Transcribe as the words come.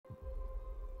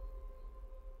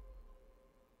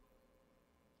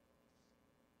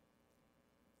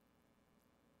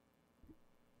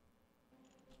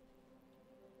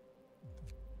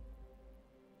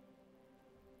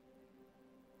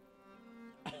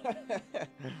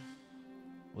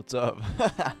What's up?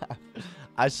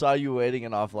 I saw you waiting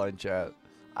in offline chat.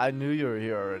 I knew you were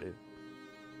here already.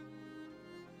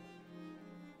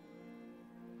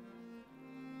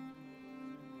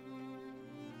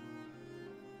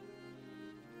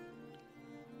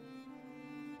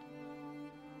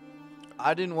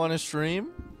 I didn't want to stream,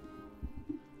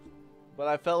 but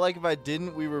I felt like if I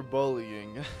didn't, we were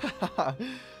bullying.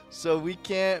 So we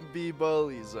can't be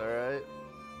bullies, alright?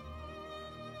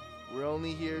 We're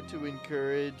only here to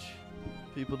encourage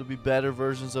people to be better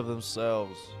versions of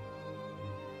themselves.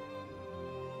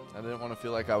 I didn't want to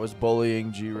feel like I was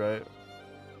bullying G, right?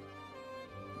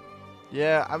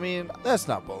 Yeah, I mean, that's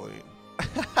not bullying.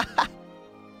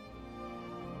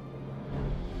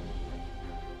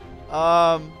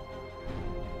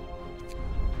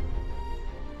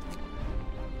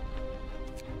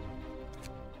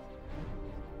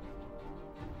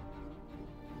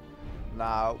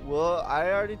 Nah, well,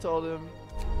 I already told him.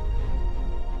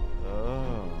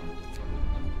 Oh.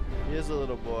 He is a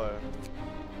little boy.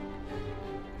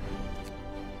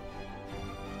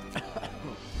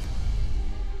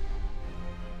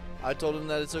 I told him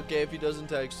that it's okay if he doesn't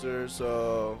text her,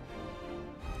 so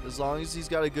as long as he's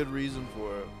got a good reason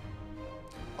for it.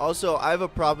 Also, I have a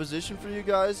proposition for you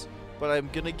guys, but I'm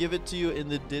gonna give it to you in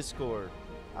the Discord.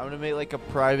 I'm gonna make like a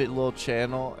private little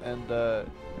channel, and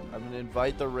I'm gonna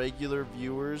invite the regular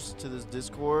viewers to this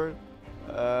Discord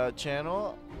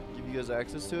channel, give you guys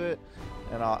access to it,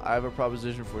 and I have a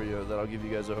proposition for you that I'll give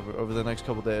you guys over the next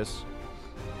couple days.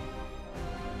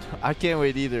 I can't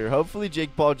wait either. Hopefully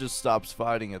Jake Paul just stops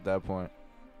fighting at that point.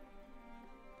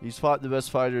 He's fought the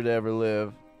best fighter to ever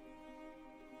live.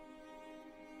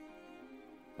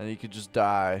 And he could just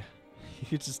die. He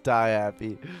could just die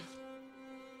happy.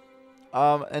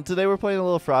 And today we're playing a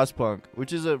little Frostpunk,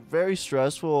 which is a very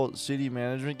stressful city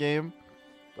management game.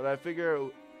 But I figure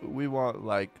we want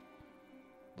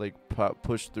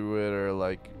push through it, or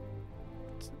like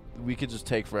we could just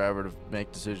take forever to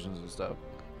make decisions and stuff.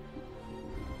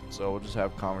 So we'll just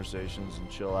have conversations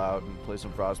and chill out and play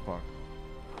some Frostpunk.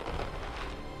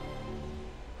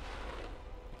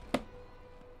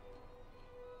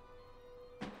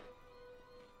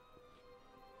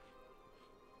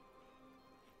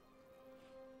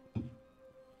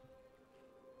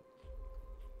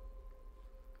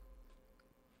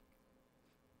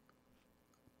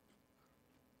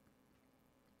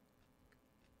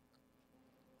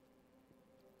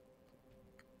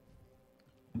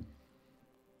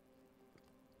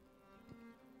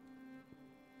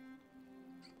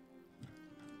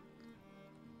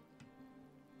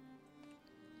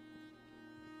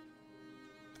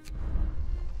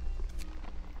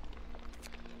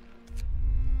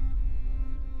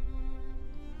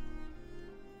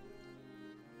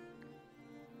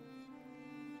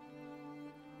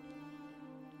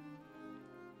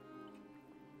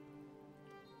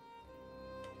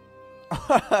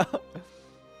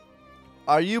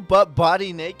 Are you butt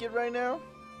body naked right now?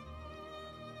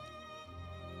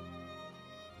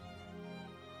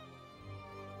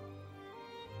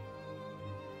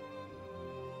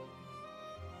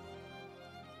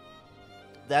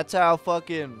 That's how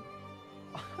fucking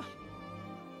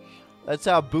that's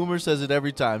how Boomer says it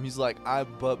every time. He's like, I'm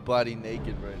butt body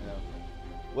naked right now.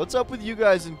 What's up with you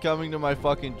guys and coming to my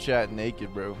fucking chat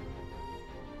naked, bro?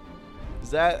 Is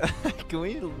that can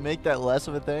we make that less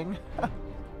of a thing?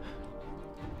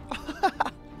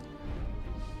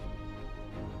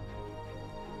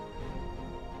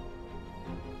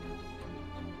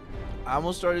 I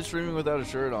almost started streaming without a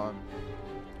shirt on,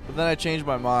 but then I changed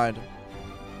my mind.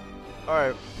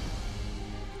 Alright.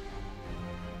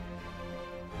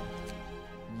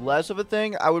 Less of a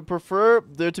thing? I would prefer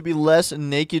there to be less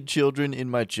naked children in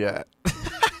my chat.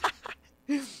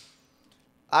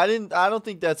 I don't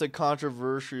think that's a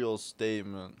controversial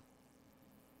statement.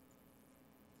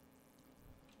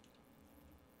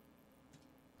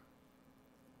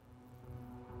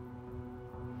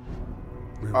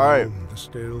 All right. The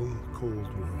still, cold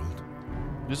world.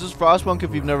 This is Frostpunk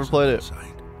if you've never played it.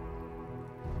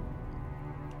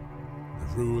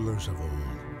 The rulers of old,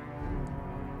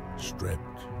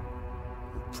 stripped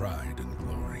of pride and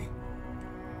glory.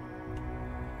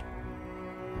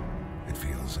 It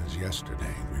feels as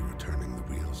yesterday we were turning the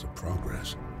wheels of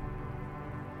progress.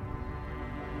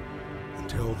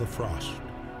 Until the frost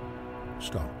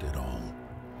stopped it all.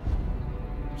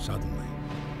 Suddenly,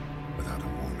 without a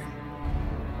warning.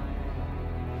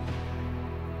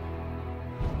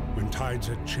 When tides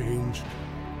had changed,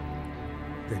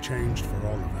 they changed for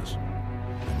all of us,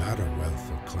 no matter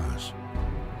wealth or class.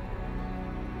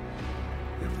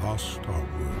 They've lost our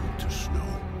world to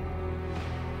snow.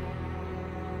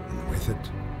 with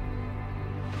it,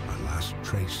 our last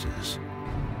traces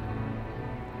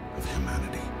of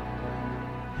humanity.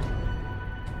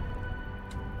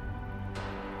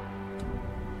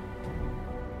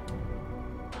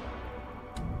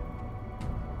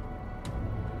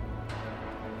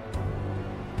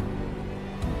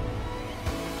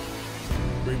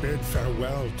 We bid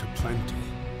farewell to plenty,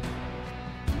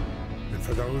 and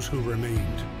for those who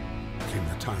remained came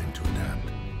the time to adapt.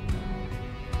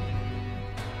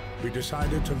 We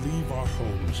decided to leave our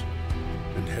homes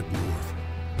and head north.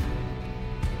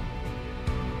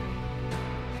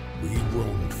 We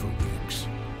roamed for weeks,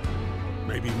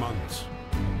 maybe months,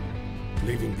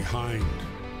 leaving behind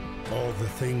all the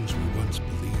things we once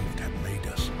believed had made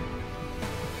us.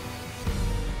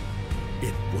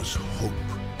 It was hope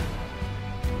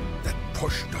that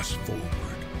pushed us forward.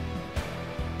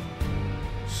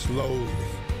 Slowly,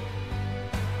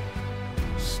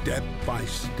 step by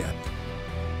step,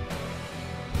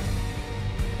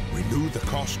 we knew the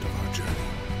cost of our journey,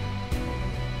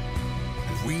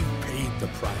 and we paid the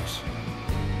price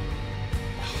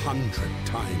 100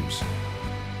 times.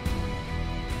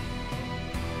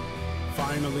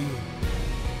 Finally,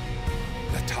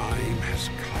 the time has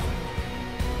come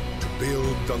to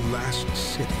build the last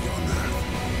city on Earth.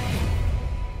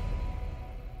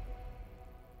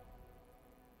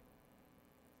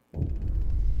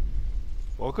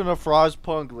 Welcome to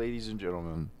Frostpunk, ladies and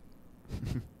gentlemen.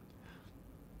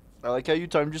 I like how you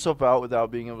timed yourself out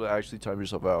without being able to actually time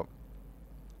yourself out.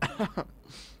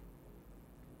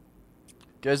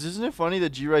 Guys, isn't it funny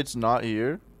that G-Wright's not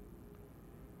here?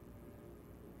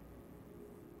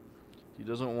 He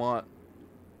doesn't want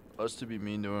us to be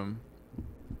mean to him.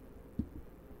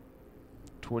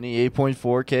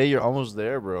 28.4K, you're almost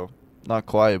there, bro. Not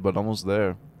quite, but almost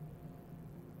there.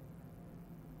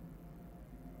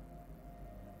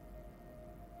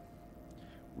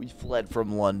 We fled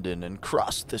from London and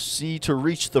crossed the sea to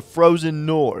reach the frozen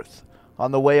north.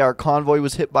 On the way, our convoy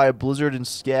was hit by a blizzard and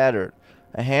scattered.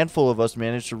 A handful of us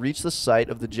managed to reach the site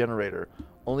of the generator,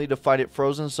 only to find it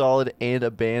frozen solid and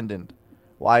abandoned.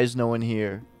 Why is no one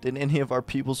here? Did any of our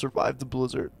people survive the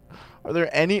blizzard? Are there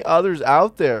any others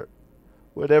out there?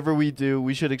 Whatever we do,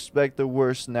 we should expect the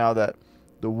worst now that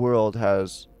the world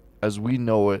has, as we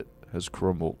know it, has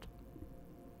crumbled.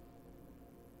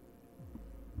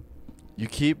 You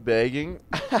keep begging,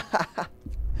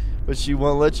 but she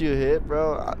won't let you hit,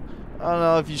 bro. I don't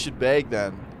know if you should beg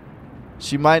then.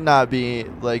 She might not be,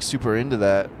 like, super into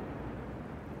that.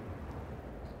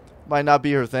 Might not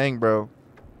be her thing, bro.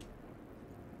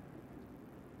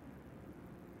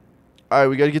 Alright,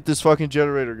 we gotta get this fucking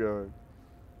generator going.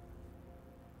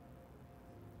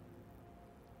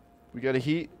 We gotta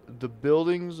heat the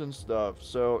buildings and stuff.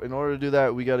 So, in order to do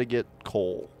that, we gotta get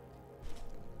coal.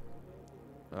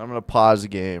 I'm gonna pause the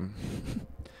game.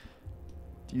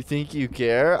 Do you think you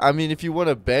care? I mean, if you want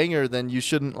to bang her, then you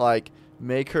shouldn't, like,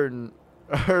 make her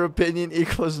opinion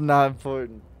equals not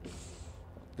important.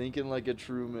 Thinking like a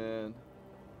true man.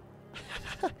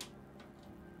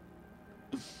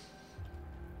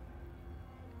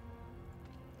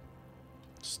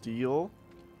 Steel.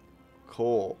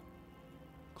 Coal.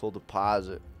 Coal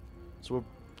deposit. So we'll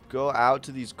go out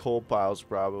to these coal piles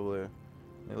probably.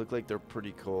 They look like they're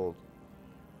pretty cold.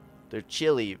 They're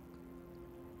chilly.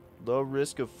 Low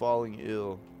risk of falling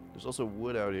ill. There's also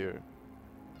wood out here,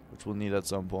 which we'll need at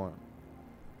some point.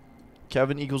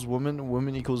 Kevin equals woman.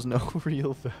 Woman equals no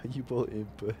real valuable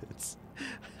inputs.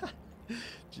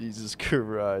 Jesus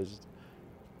Christ.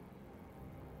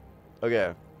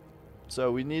 Okay.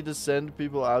 So we need to send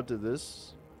people out to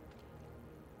this.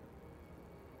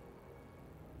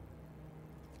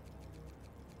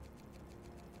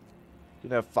 You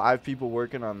can have 5 people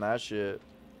working on that shit.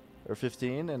 Or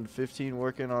 15, and 15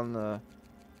 working on the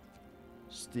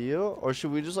steel? Or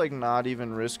should we just, like, not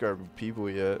even risk our people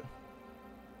yet?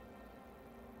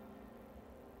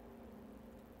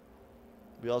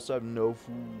 We also have no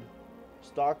food.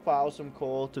 Stockpile some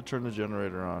coal to turn the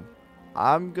generator on.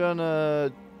 I'm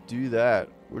gonna do that.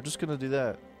 We're just gonna do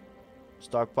that.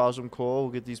 Stockpile some coal.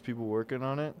 We'll get these people working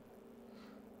on it.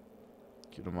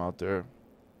 Get them out there.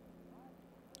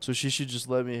 So she should just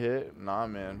let me hit? Nah,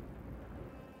 man.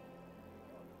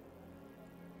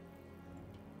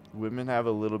 Women have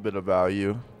a little bit of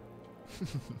value.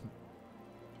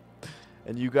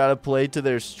 And you gotta play to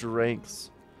their strengths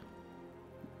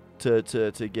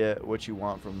to get what you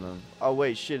want from them. Oh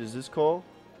wait, shit, is this coal?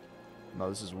 No,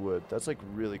 this is wood. That's like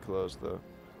really close though.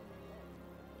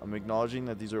 I'm acknowledging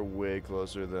that these are way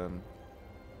closer than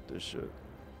this shit.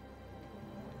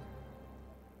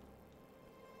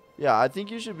 Yeah, I think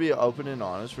you should be open and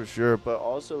honest for sure, but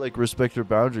also like respect her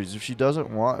boundaries. If she doesn't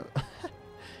want,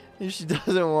 if she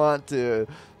doesn't want to,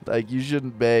 like, you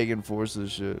shouldn't beg and force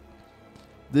this shit.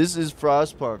 This is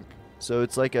Frostpunk, so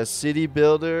it's like a city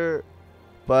builder,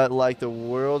 but like the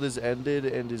world is ended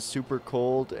and is super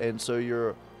cold, and so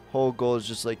your whole goal is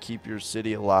just like keep your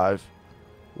city alive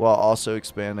while also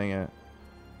expanding it.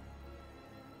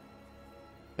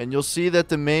 And you'll see that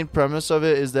the main premise of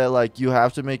it is that like you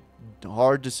have to make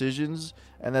hard decisions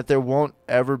and that there won't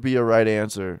ever be a right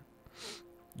answer.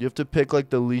 You have to pick like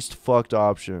the least fucked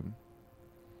option.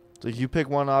 So you pick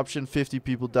one option, 50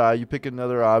 people die. You pick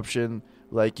another option,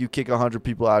 like you kick 100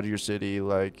 people out of your city,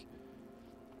 like,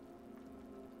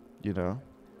 you know.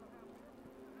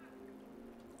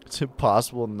 It's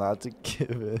impossible not to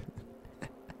give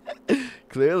it.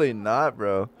 Clearly not,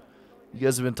 bro. You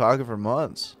guys have been talking for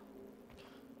months.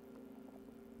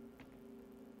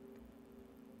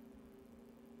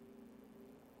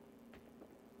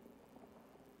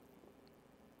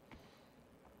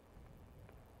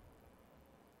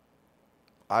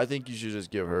 I think you should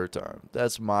just give her time.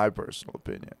 That's my personal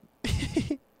opinion.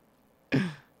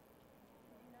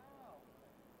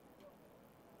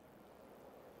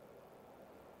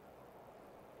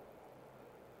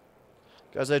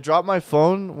 Guys, I dropped my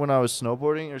phone when I was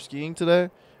snowboarding or skiing today,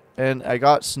 and I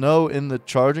got snow in the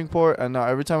charging port, and now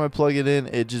every time I plug it in,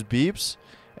 it just beeps,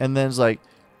 and then it's like,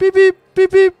 beep, beep,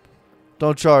 beep, beep,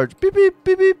 don't charge, beep, beep,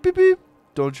 beep, beep, beep, beep,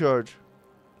 don't charge.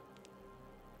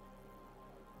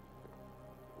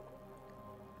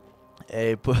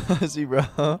 Hey, pussy,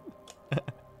 bro.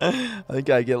 I think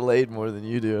I get laid more than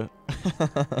you do.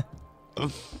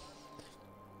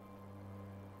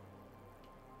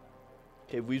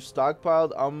 Okay, we've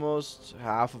stockpiled almost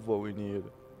half of what we need.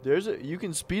 You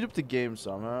can speed up the game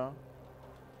somehow.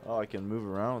 Oh, I can move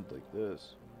around like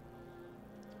this.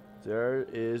 There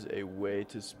is a way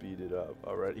to speed it up.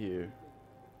 Oh, right here.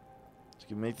 So you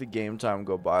can make the game time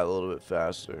go by a little bit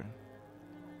faster.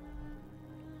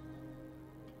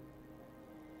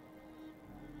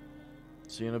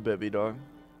 See you in a bit, B-Dog.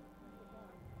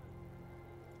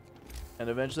 And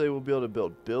eventually we'll be able to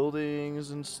build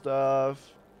buildings and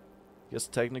stuff. I guess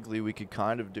technically we could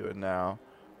kind of do it now.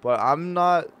 But I'm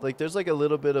not, like, there's like a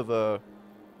little bit of a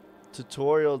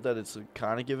tutorial that it's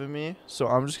kind of giving me. So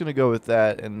I'm just going to go with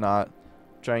that and not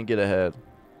try and get ahead.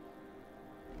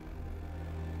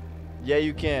 Yeah,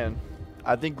 you can.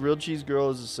 I think Grilled Cheese Girl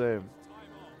is the same.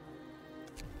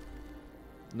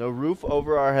 No roof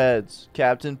over our heads.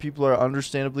 Captain, people are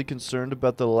understandably concerned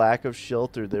about the lack of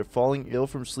shelter. They're falling ill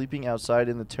from sleeping outside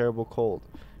in the terrible cold.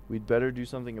 We'd better do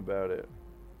something about it.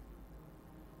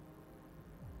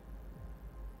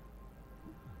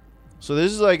 So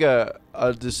this is like a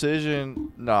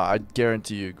decision. Nah, I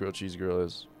guarantee you Grilled Cheese Girl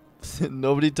is.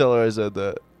 Nobody tell her I said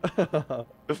that.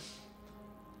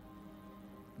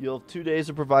 You'll have 2 days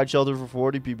to provide shelter for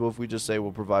 40 people if we just say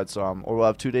we'll provide some. Or we'll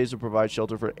have 2 days to provide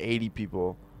shelter for 80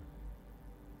 people.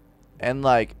 And,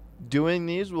 like, doing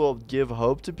these will give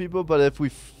hope to people. But if we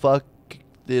fuck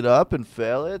it up and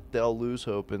fail it, they'll lose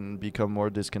hope and become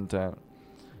more discontent.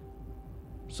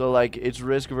 So, like, it's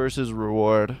risk versus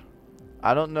reward.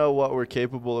 I don't know what we're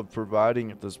capable of providing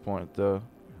at this point, though.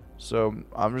 So,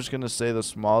 I'm just going to say the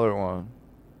smaller one.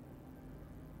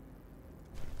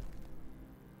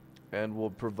 And we'll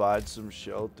provide some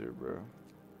shelter, bro.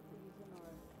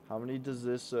 How many does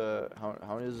this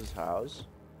how many does this house?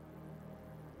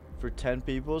 For 10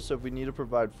 people, so if we need to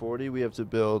provide 40, we have to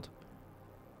build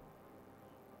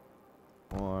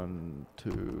 1,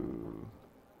 2,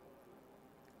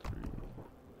 3.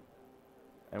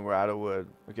 And we're out of wood.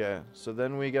 Okay, so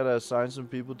then we gotta assign some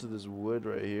people to this wood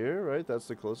right here, right? That's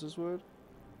the closest wood?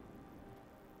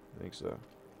 I think so.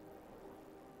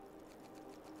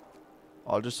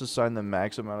 I'll just assign the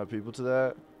max amount of people to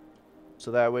that.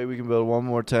 So that way we can build one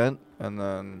more tent and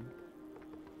then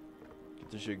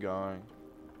get this shit going.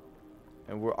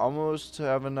 And we're almost to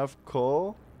have enough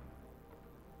coal.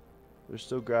 They're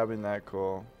still grabbing that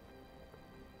coal.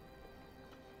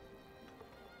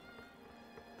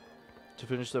 To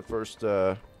finish the first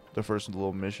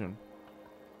little mission.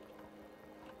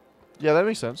 Yeah, that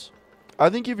makes sense.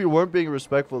 I think if you weren't being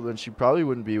respectful, then she probably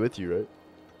wouldn't be with you, right?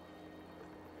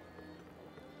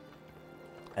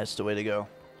 That's the way to go.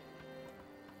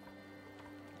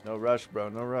 No rush, bro.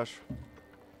 No rush.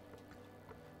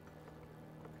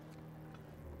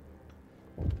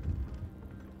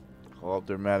 Oh,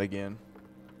 they're mad again.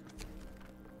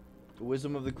 The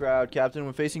wisdom of the crowd. Captain,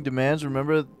 when facing demands,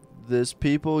 remember this: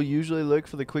 people usually look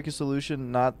for the quickest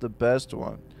solution, not the best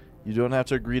one. You don't have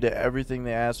to agree to everything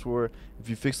they ask for. If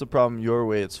you fix the problem your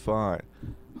way, it's fine.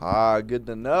 Ah, good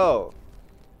to know.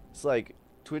 It's like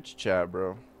Twitch chat,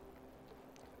 bro.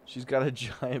 She's got a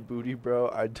giant booty, bro.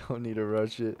 I don't need to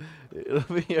rush it. It'll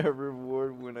be a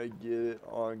reward when I get it.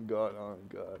 On God, on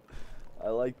God. I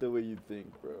like the way you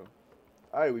think, bro.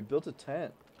 Alright, we built a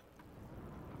tent.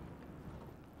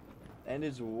 And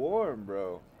it's warm,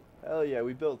 bro. Hell yeah,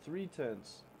 we built 3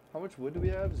 tents. How much wood do we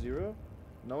have? 0?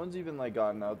 No one's even, like,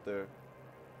 gotten out there.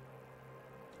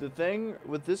 The thing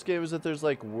with this game is that there's,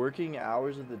 like, working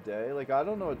hours of the day. Like, I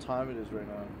don't know what time it is right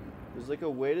now. There's, like, a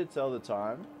way to tell the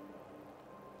time.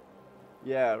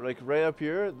 Yeah, like, right up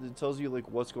here, it tells you, like,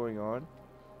 what's going on.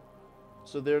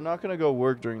 So they're not gonna go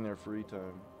work during their free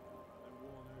time.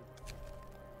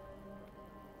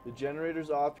 The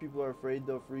generator's off. People are afraid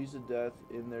they'll freeze to death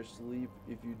in their sleep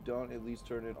if you don't at least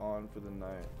turn it on for the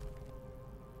night.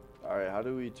 Alright, how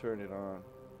do we turn it on?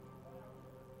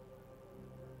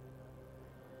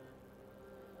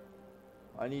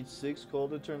 I need 6 coal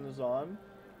to turn this on.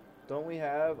 Don't we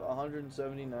have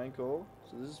 179 coal?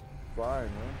 So this is fine, right?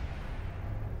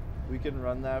 We can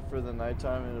run that for the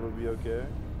nighttime and it'll be okay.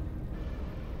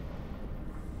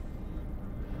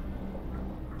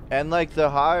 And like the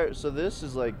higher, so this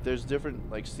is like, there's different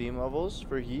like steam levels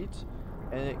for heat,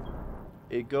 and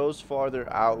it goes farther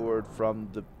outward from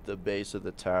the base of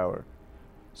the tower.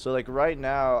 So like right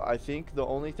now, I think the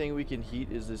only thing we can heat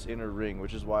is this inner ring,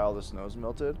 which is why all the snow's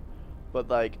melted. But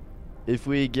like, if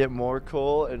we get more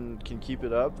coal and can keep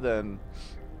it up, then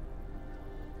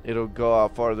it'll go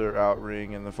out farther out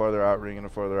ring and the farther out ring and the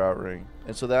farther out ring.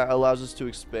 And so that allows us to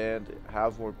expand,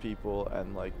 have more people,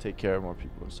 and like take care of more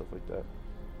people and stuff like that.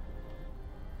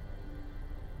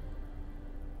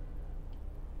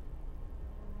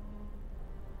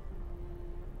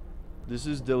 This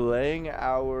is delaying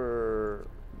our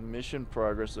mission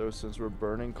progress though, since we're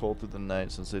burning coal through the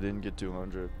night, since they didn't get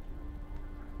 200.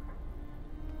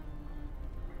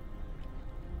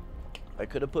 I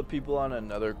could have put people on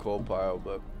another coal pile,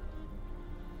 but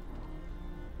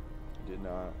I did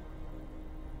not.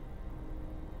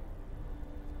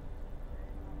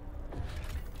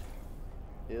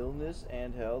 Illness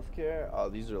and healthcare? Oh,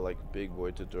 these are like big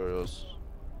boy tutorials.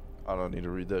 I don't need to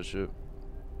read that shit.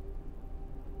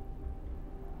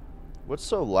 What's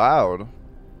so loud?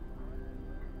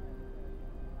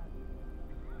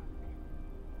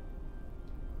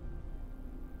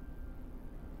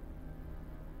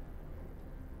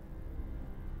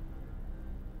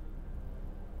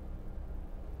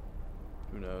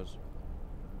 Who knows?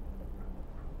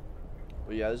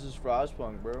 But yeah, this is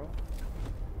Frostpunk, bro.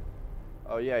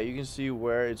 Oh yeah, you can see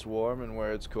where it's warm and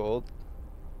where it's cold.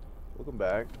 Welcome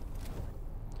back.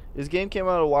 This game came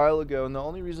out a while ago, and the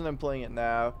only reason I'm playing it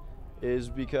now is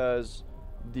because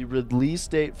the release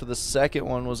date for the second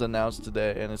one was announced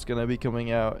today, and it's gonna be coming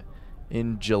out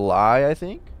in July, I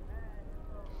think.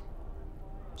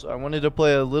 So I wanted to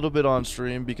play a little bit on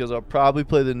stream because I'll probably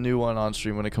play the new one on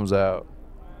stream when it comes out.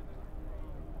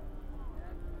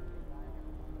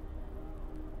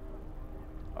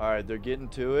 Alright, they're getting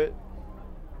to it.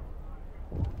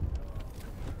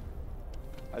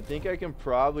 I think I can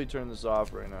probably turn this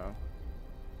off right now.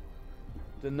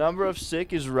 The number of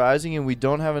sick is rising and we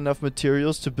don't have enough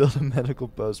materials to build a medical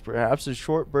post. Perhaps a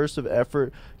short burst of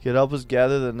effort could help us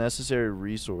gather the necessary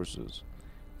resources.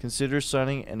 Consider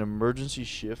signing an emergency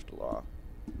shift law.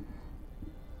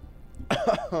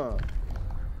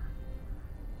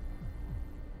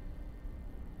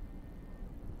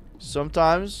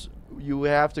 Sometimes you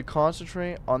have to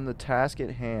concentrate on the task at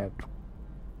hand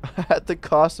at the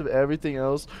cost of everything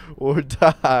else or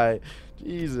die.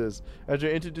 Jesus. After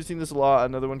introducing this law,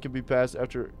 another one can be passed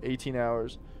after 18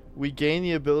 hours. We gain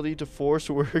the ability to force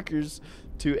workers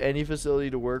to any facility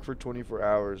to work for 24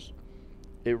 hours.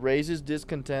 It raises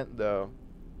discontent, though.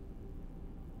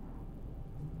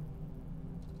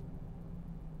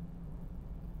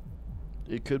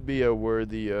 It could be a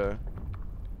worthy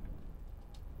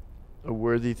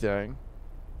thing.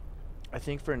 I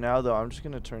think for now, though, I'm just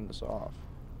going to turn this off.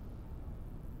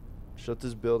 Shut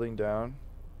this building down.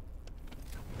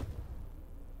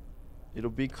 It'll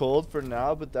be cold for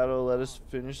now, but that'll let us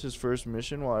finish this first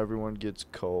mission while everyone gets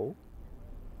coal.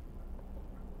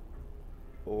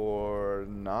 Or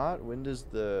not? When does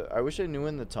the... I wish I knew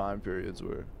when the time periods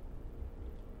were.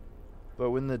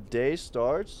 But when the day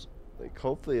starts, like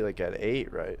hopefully like at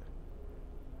 8, right?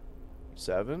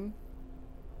 7?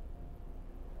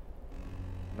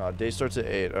 No, day starts at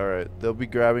 8. Alright, they'll be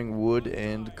grabbing wood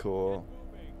and coal.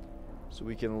 So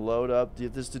we can load up,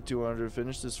 get this to 200,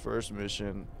 finish this first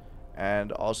mission.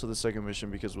 And also the second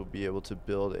mission, because we'll be able to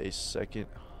build a second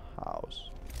house.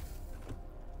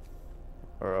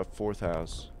 Or a fourth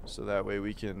house. So that way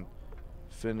we can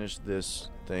finish this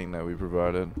thing that we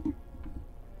provided.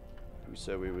 we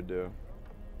said we would do.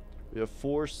 We have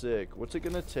 4 sick. What's it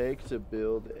gonna take to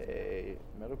build a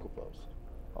medical post?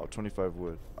 Oh, 25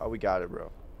 wood. Oh, we got it, bro.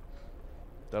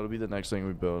 That'll be the next thing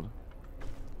we build.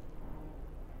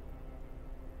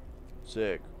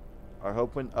 Sick. Our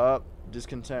hope went up.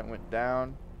 Discontent went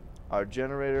down. Our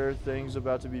generator thing's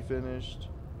about to be finished.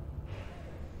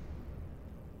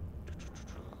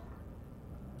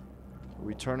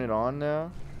 We turn it on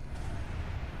now.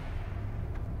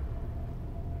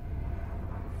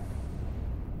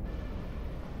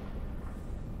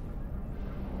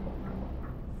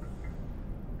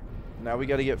 Now we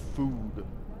gotta get food.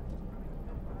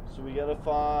 So we gotta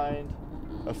find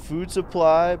a food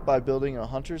supply by building a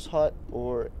hunter's hut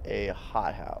or a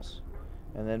hothouse.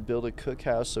 And then build a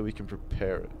cookhouse so we can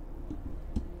prepare it.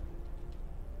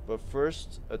 But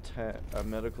first, a tent, a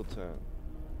medical tent.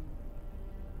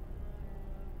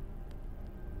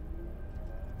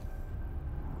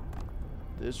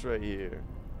 This right here.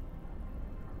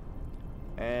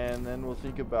 And then we'll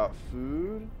think about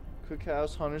food.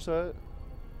 Cookhouse, hunter's hut.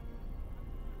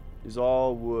 Is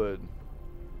all wood.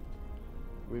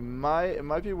 It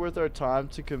might be worth our time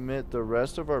to commit the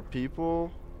rest of our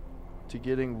people to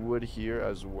getting wood here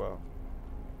as well.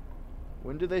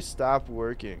 When do they stop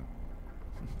working?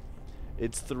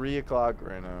 It's 3 o'clock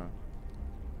right now.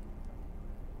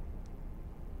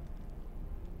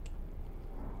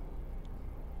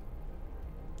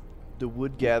 The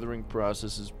wood gathering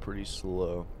process is pretty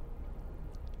slow.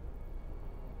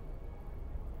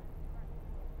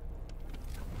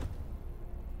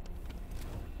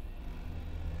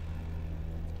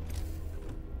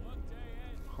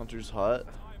 Hunter's hut.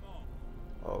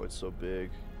 Oh, it's so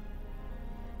big.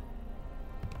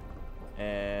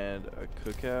 And a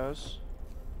cookhouse.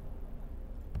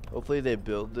 Hopefully they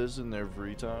build this in their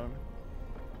free time.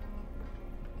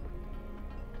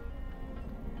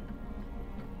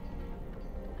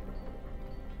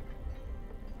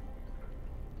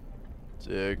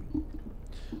 Sick.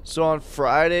 So on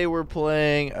Friday we're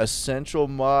playing Essential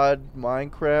Mod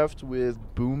Minecraft with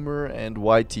Boomer and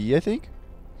YT, I think.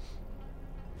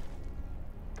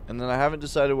 And then I haven't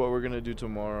decided what we're gonna do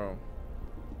tomorrow.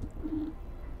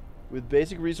 With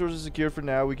basic resources secured for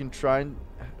now, we can try and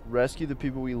rescue the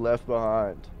people we left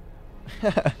behind.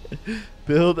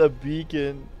 Build a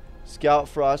beacon. Scout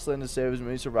Frostland to save as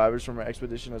many survivors from our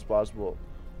expedition as possible.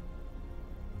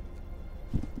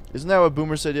 Isn't that what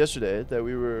Boomer said yesterday? That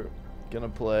we were gonna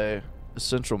play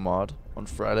Essential Mod on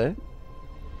Friday?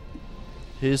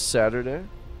 His Saturday?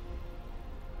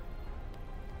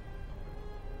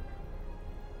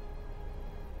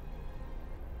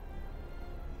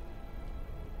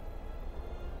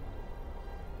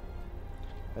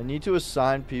 I need to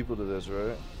assign people to this,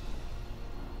 right?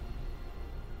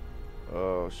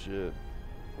 Oh, shit.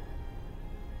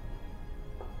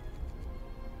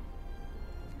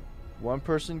 One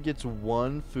person gets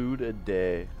 1 food a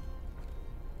day.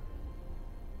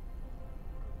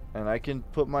 And I can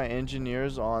put my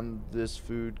engineers on this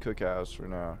food cookhouse for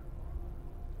now.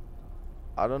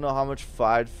 I don't know how much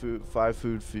 5 food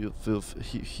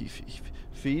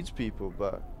feeds people,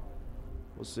 but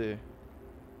we'll see.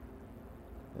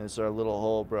 And it's our little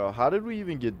hole, bro. How did we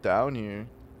even get down here?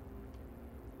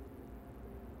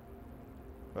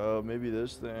 Oh, maybe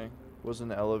this thing was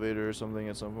an elevator or something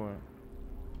at some point.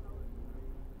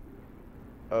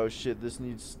 Oh shit, this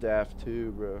needs staff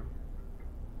too, bro.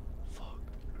 Fuck.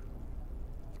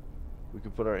 We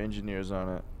can put our engineers on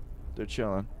it. They're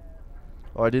chilling.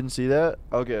 Oh, I didn't see that?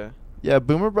 Okay. Yeah,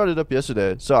 Boomer brought it up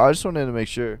yesterday, so I just wanted to make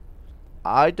sure.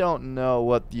 I don't know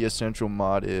what the essential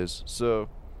mod is, so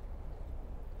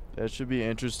that should be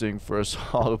interesting for us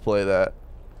all to play that.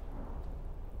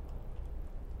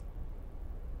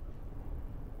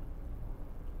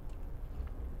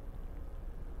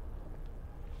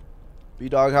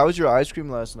 B-Dog, how was your ice cream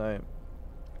last night?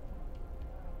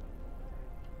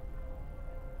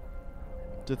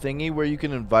 The thingy where you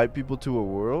can invite people to a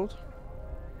world?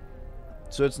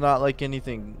 So it's not like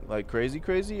anything like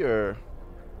crazy, or?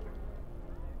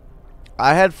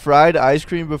 I had fried ice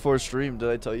cream before stream. Did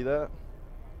I tell you that?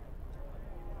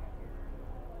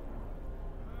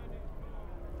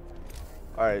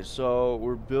 Alright, so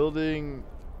we're building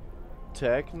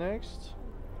tech next.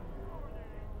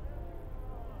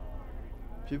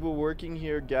 People working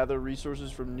here gather resources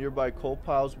from nearby coal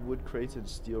piles, wood crates, and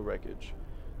steel wreckage.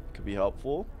 Could be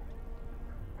helpful.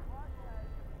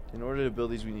 In order to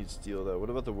build these, we need steel, though. What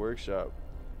about the workshop?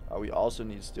 We also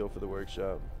need steel for the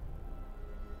workshop.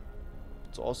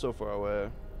 It's also far away.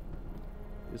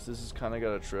 Guess this has kind of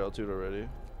got a trail to it already.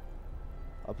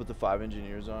 I'll put the 5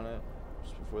 engineers on it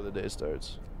just before the day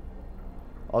starts.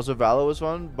 Also, Valo was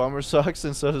fun. Bummer sucks,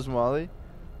 and so does Molly.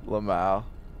 Lamau.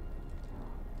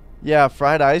 Yeah,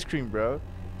 fried ice cream, bro.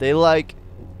 They like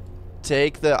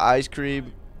take the ice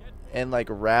cream and like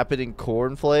wrap it in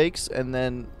cornflakes and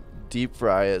then deep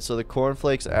fry it. So the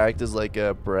cornflakes act as like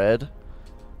a bread,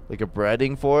 like a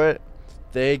breading for it.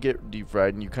 They get deep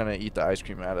fried and you kind of eat the ice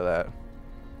cream out of that.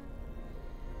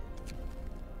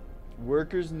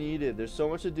 Workers needed. There's so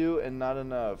much to do and not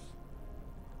enough.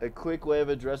 A quick way of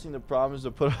addressing the problem is to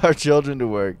put our children to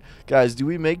work. Guys, do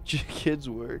we make kids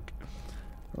work?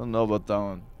 I don't know about that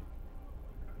one.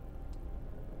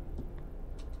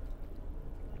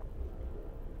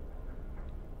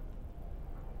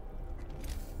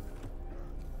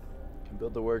 Can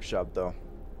build the workshop though.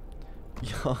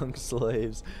 Young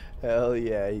slaves. Hell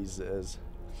yeah, he says.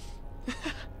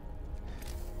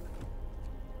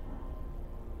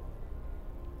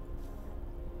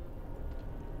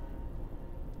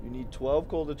 You need 12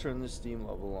 coal to turn the steam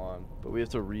level on, but we have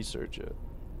to research it.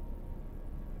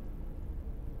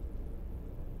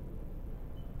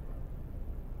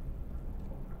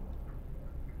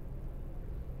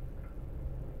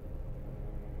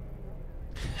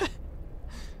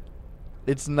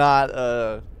 It's not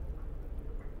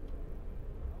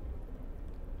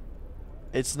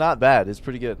it's not bad. It's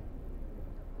pretty good.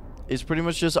 It's pretty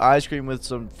much just ice cream with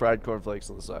some fried cornflakes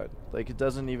on the side. Like it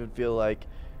doesn't even feel like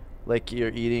you're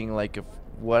eating like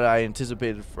what I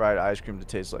anticipated fried ice cream to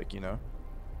taste like, you know?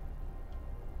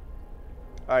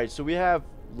 Alright, so we have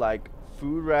like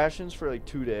food rations for like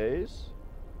 2 days.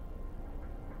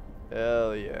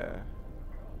 Hell yeah.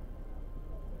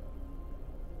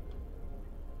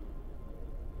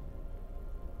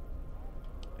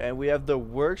 And we have the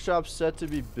workshop set to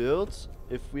be built.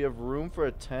 If we have room for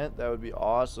a tent, that would be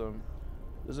awesome.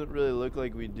 Doesn't really look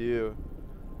like we do.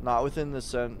 Not within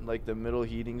the like the middle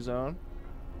heating zone.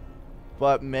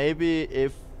 But maybe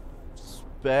if it's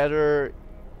better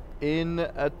in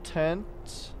a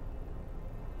tent.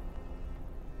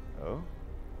 Oh.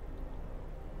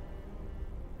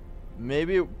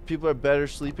 Maybe people are better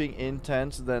sleeping in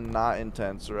tents than not in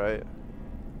tents, right?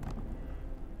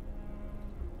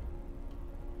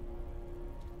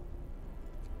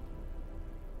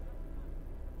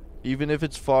 Even if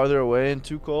it's farther away and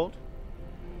too cold?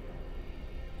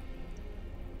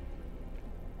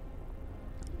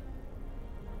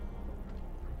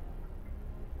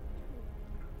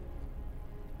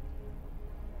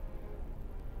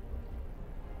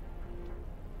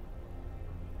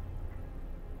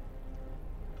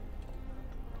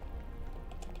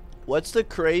 What's the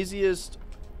craziest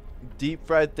deep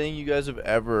fried thing you guys have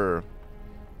ever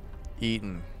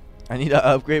eaten? I need to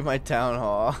upgrade my town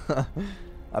hall.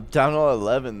 I'm town hall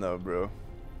 11 though, bro.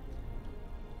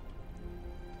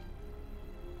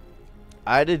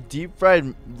 I had a deep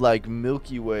fried like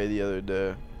Milky Way the other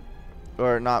day.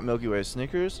 Or not Milky Way,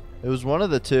 Snickers? It was one of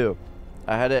the two.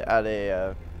 I had it at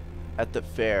a at the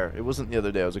fair. It wasn't the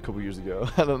other day, it was a couple years ago.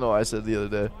 I don't know why I said the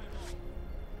other day.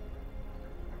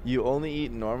 You only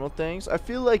eat normal things? I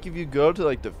feel like if you go to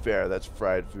like the fair, that's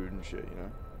fried food and shit, you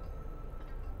know?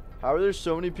 How are there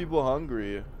so many people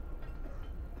hungry?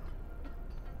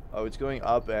 Oh, it's going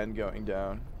up and going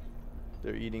down.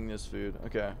 They're eating this food.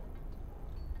 Okay.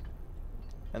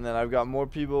 And then I've got more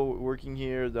people working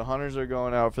here. The hunters are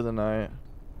going out for the night.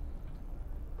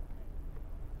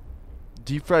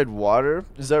 Deep fried water?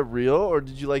 Is that real? Or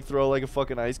did you like throw like a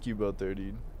fucking ice cube out there,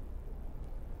 dude?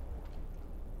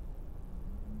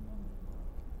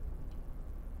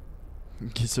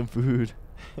 Get some food.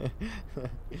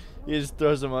 You just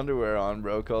throw some underwear on,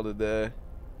 bro. Call it a day.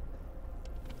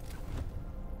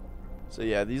 So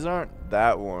yeah, these aren't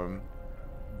that warm,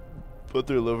 but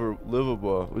they're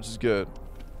livable, which is good.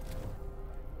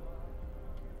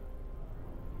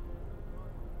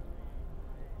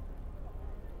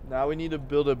 Now we need to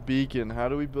build a beacon. How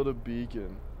do we build a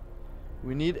beacon?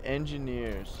 We need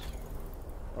engineers.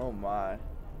 Oh my.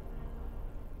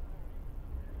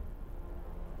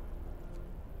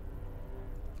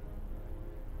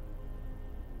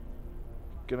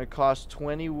 Gonna cost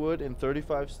 20 wood and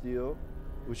 35 steel,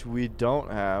 which we don't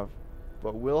have,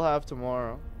 but we'll have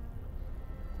tomorrow.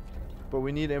 But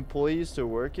we need employees to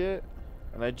work it,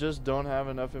 and I just don't have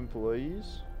enough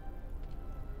employees.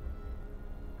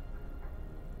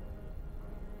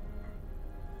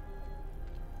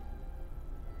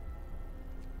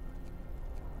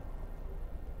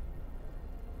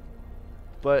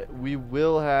 But we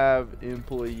will have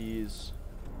employees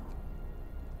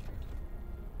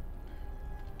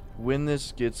when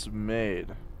this gets made.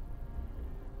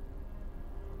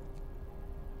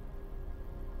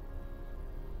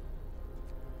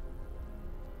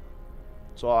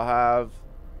 So I'll have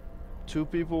 2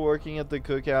 people working at the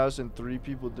cookhouse and 3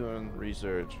 people doing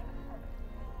research.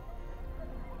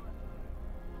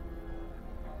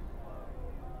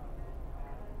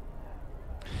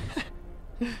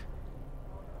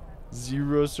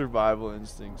 Zero survival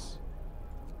instincts.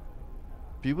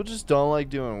 People just don't like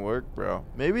doing work, bro.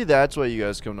 Maybe that's why you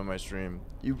guys come to my stream.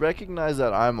 You recognize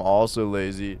that I'm also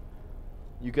lazy.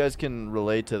 You guys can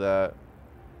relate to that.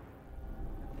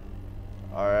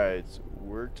 Alright,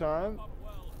 work time?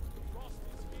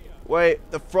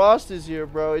 Wait, the frost is here,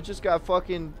 bro. It just got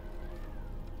fucking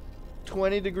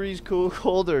 20 degrees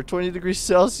colder. 20 degrees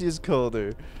Celsius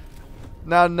colder.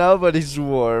 Now nobody's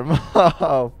warm.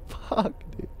 Oh, fuck,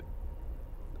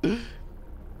 dude.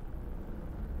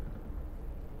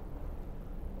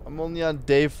 I'm only on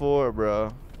day 4,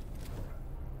 bro.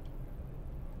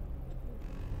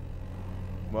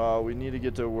 Wow, we need to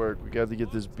get to work. We got to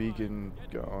get this beacon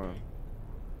going.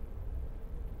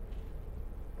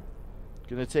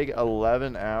 Gonna take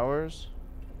 11 hours.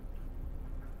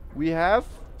 We have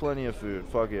plenty of food.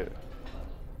 Fuck it.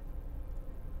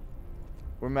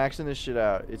 We're maxing this shit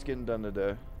out. It's getting done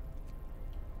today.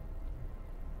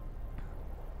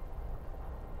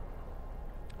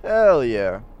 Hell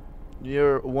yeah.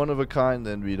 You're one of a kind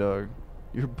then, B-Dog.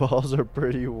 Your balls are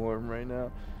pretty warm right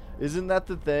now. Isn't that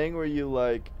the thing where you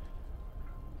like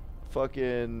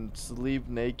fucking sleep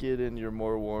naked and you're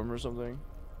more warm or something?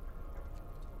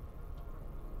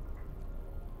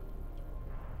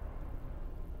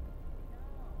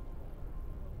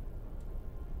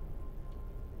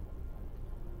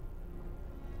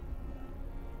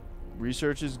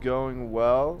 Research is going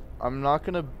well. I'm not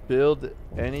gonna build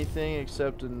anything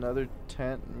except another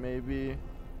tent maybe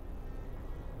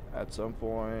at some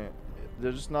point.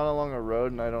 They're just not along a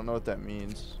road and I don't know what that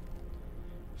means.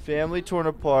 Family torn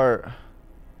apart.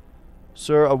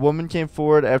 Sir, a woman came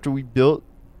forward after we built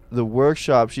the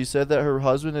workshop. She said that her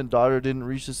husband and daughter didn't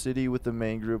reach the city with the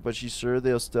main group, but she's sure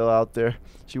they're still out there.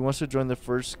 She wants to join the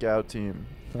first scout team.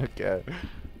 Okay.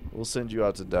 We'll send you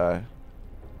out to die.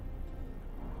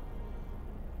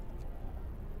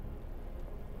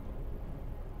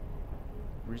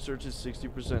 Research is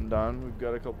 60% done. We've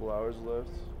got a couple hours left.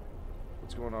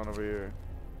 What's going on over here?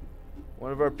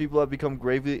 One of our people have become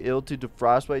gravely ill due to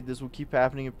frostbite. This will keep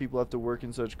happening if people have to work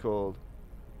in such cold.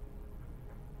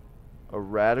 A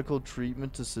radical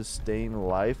treatment to sustain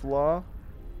life law?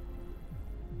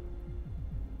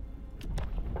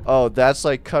 Oh, that's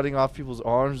like cutting off people's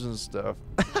arms and stuff.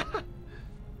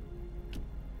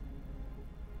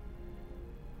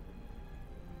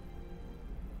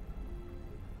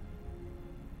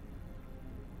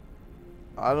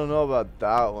 I don't know about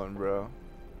that one, bro.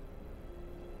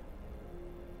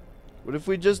 What if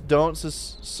we just don't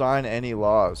sign any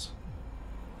laws?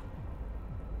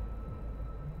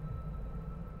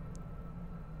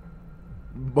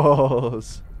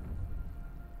 Balls.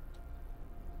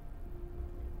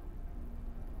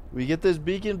 We get this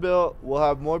beacon built, we'll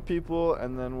have more people,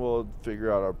 and then we'll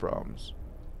figure out our problems.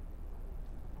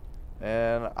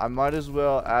 And I might as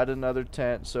well add another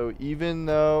tent, so even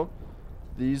though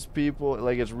these people,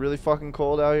 like, it's really fucking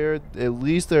cold out here, at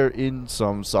least they're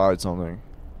inside something.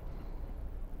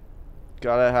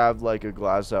 Gotta have, like, a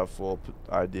glass half full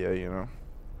idea, you know?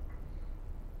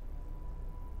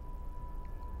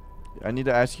 I need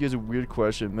to ask you guys a weird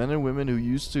question. Men and women who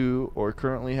used to or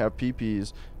currently have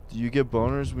PPs, do you get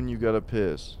boners when you gotta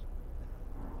piss?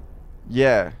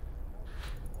 Yeah.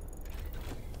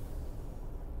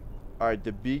 Alright,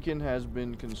 the beacon has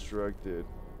been constructed.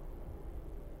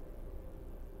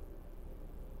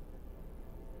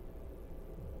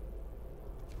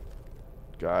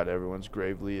 God, everyone's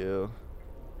gravely ill.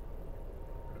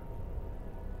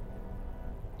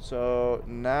 So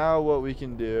now what we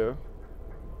can do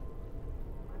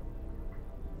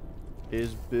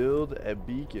is build a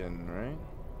beacon, right?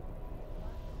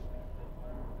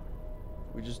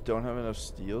 We just don't have enough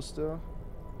steel still.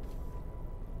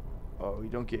 Oh, we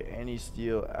don't get any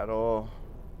steel at all.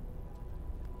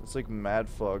 It's like mad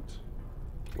fucked.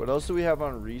 What else do we have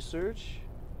on research?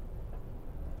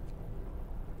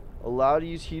 Allow to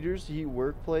use heaters to heat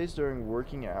workplace during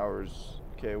working hours.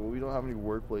 Okay, well, we don't have any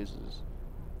workplaces.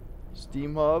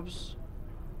 Steam hubs.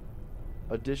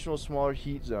 Additional smaller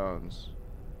heat zones.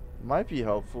 Might be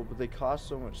helpful, but they cost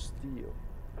so much steel.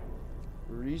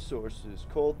 Resources.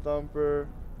 Cold thumper.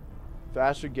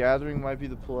 Faster gathering might be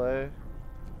the play.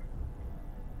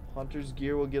 Hunter's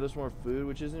gear will get us more food,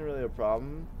 which isn't really a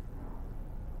problem.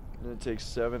 And it takes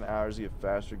 7 hours to get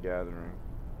faster gathering.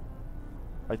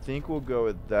 I think we'll go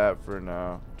with that for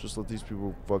now. Just let these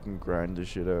people fucking grind this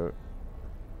shit out.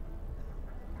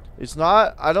 It's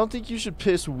not. I don't think you should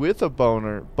piss with a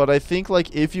boner, but I think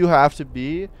like if you have to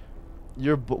be,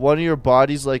 one of your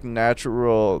body's like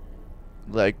natural,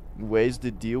 like ways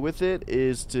to deal with it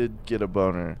is to get a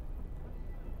boner.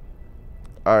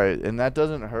 All right, and that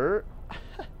doesn't hurt.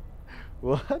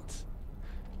 What?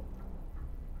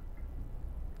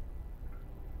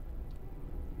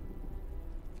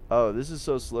 Oh, this is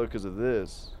so slow because of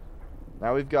this.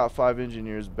 Now we've got 5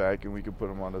 engineers back and we can put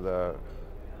them onto that.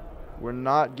 We're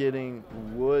not getting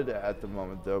wood at the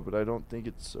moment though, but I don't think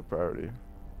it's a priority.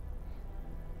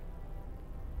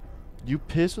 You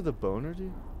piss with a boner,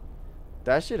 dude?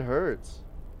 That shit hurts.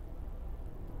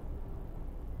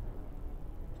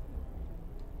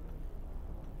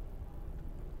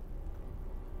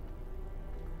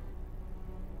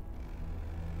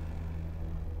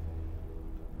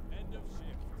 End of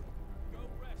shift. Go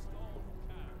rest all who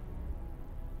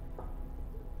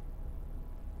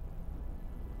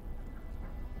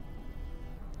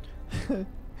can.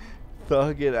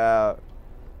 Thug it out.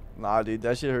 Nah, dude,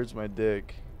 that shit hurts my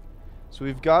dick. So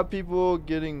we've got people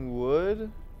getting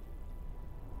wood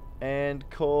and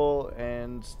coal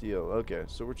and steel. Okay,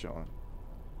 so we're chilling.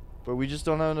 But we just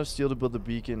don't have enough steel to build the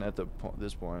beacon at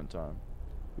this point in time.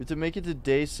 We have to make it to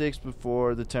day 6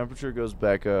 before the temperature goes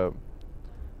back up.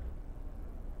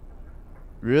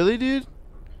 Really, dude?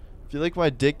 I feel like my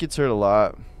dick gets hurt a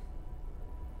lot.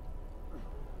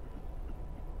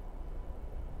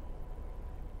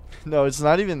 No, it's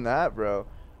not even that, bro.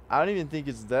 I don't even think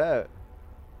it's that.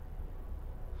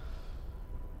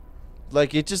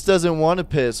 Like, it just doesn't want to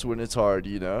piss when it's hard,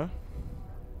 you know?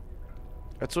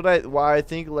 That's why I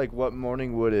think, like, what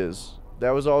morning wood is.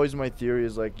 That was always my theory,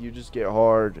 is, like, you just get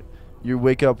hard. You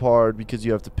wake up hard because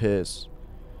you have to piss.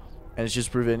 And it's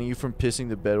just preventing you from pissing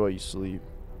the bed while you sleep.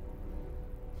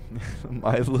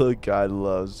 My little guy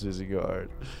loves pissing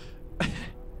hard.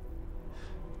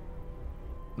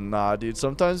 Nah, dude.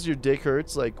 Sometimes your dick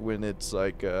hurts, like, when it's,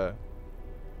 like, a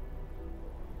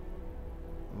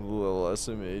little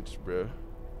SMH, bro.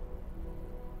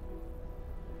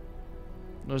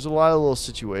 There's a lot of little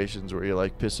situations where you're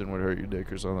like pissing would hurt your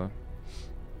dick or something.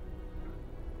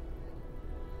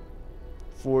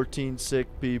 14 sick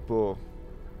people.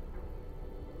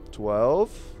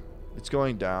 12? It's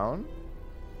going down?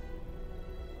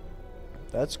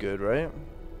 That's good, right?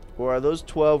 Or are those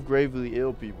 12 gravely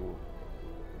ill people?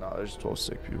 No, there's 12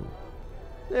 sick people.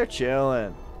 They're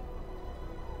chilling.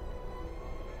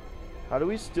 How do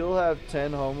we still have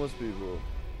 10 homeless people?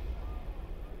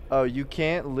 Oh, you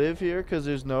can't live here because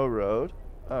there's no road?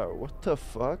 Oh, what the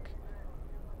fuck?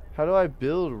 How do I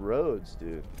build roads,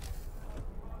 dude?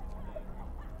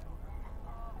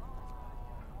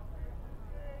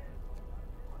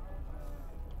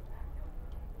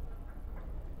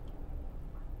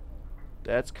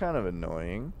 That's kind of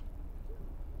annoying.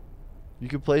 You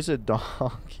could place a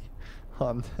donkey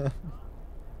on them.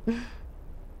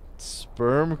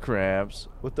 Sperm cramps?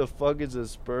 What the fuck is a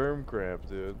sperm cramp,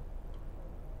 dude?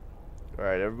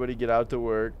 Alright, everybody get out to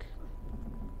work.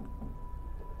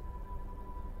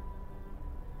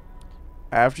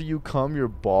 After you come, your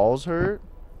balls hurt?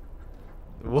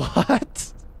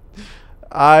 What?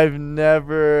 I've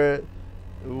never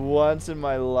once in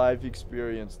my life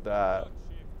experienced that.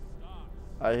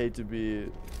 I hate to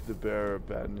be the bearer of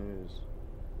bad news.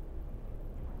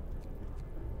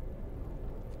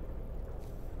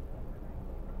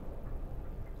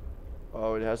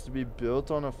 Oh, it has to be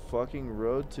built on a fucking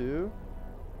road too?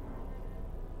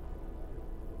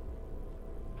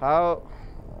 How?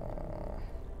 Oh,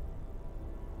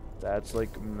 that's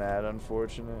like mad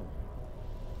unfortunate.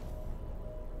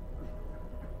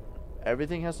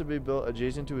 Everything has to be built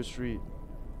adjacent to a street.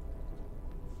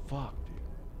 Fuck, dude.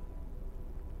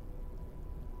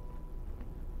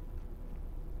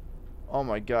 Oh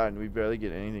my god, and we barely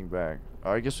get anything back.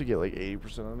 Oh, I guess we get like 80%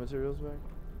 of the materials back.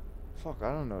 Fuck,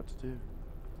 I don't know what to do.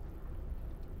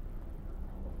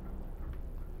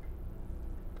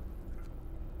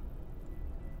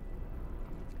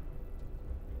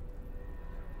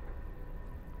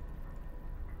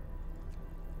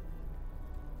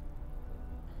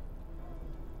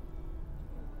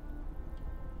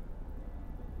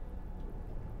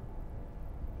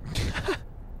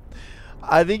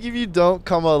 I think if you don't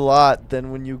come a lot,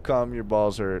 then when you come, your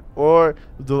balls hurt. Or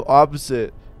the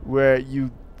opposite, where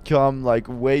you come like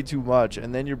way too much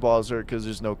and then your balls hurt because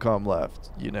there's no cum left,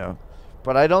 you know.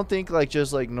 But I don't think like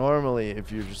just like normally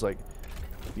if you're just like,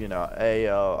 you know, hey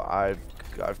yo,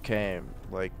 I've came,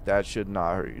 like that should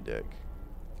not hurt your dick.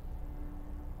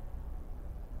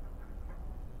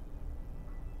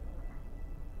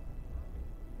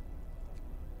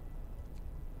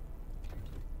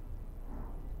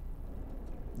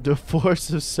 The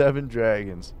force of 7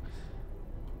 dragons.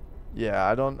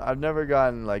 Yeah, I've never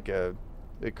gotten like a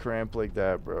cramp like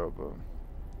that, bro. But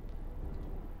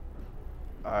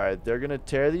alright, they're gonna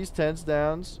tear these tents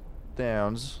downs.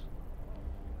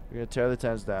 We're gonna tear the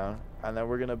tents down, and then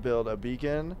we're gonna build a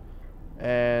beacon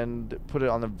and put it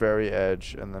on the very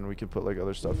edge, and then we can put like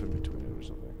other stuff in between it or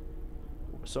something.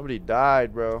 Somebody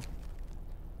died, bro.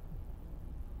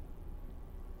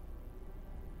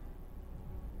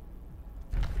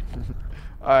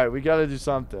 Alright, we gotta do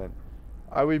something.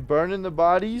 Are we burning the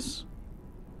bodies?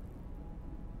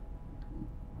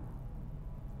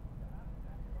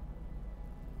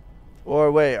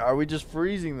 Or wait, are we just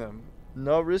freezing them?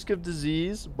 No risk of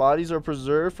disease. Bodies are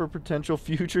preserved for potential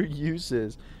future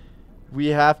uses. We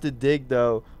have to dig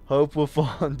though. Hope will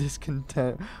fall and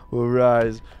discontent will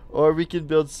rise. Or we can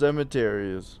build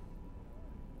cemeteries.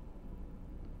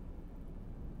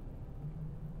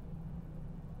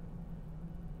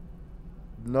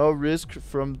 No risk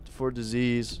for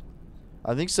disease.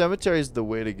 I think cemetery is the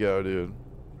way to go, dude.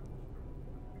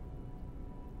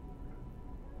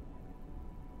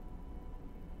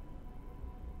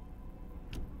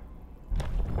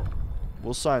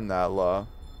 We'll sign that law.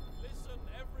 Listen,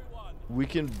 everyone. We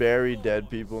can bury dead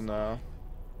people now.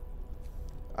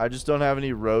 I just don't have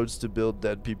any roads to build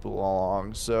dead people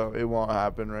along, so it won't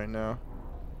happen right now.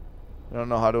 I don't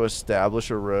know how to establish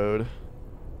a road.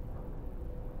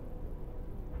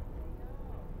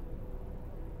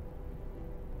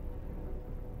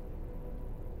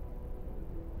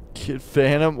 Get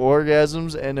phantom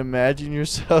orgasms and imagine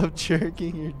yourself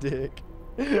jerking your dick.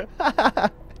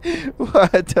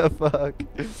 What the fuck?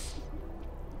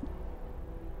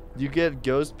 You get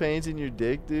ghost pains in your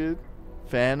dick, dude?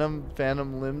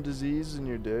 Phantom limb disease in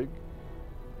your dick?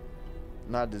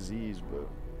 Not disease, but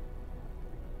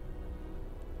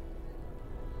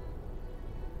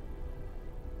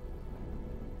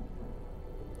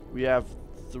we have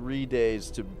 3 days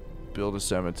to build a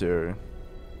cemetery.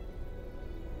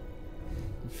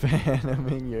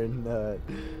 Phantoming your nut.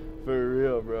 For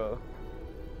real, bro.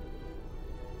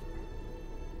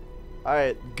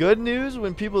 Alright, good news,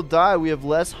 when people die, we have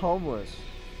less homeless.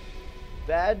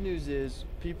 Bad news is,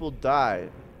 people die.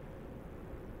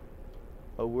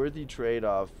 A worthy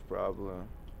trade-off, probably.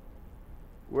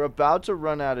 We're about to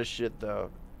run out of shit, though.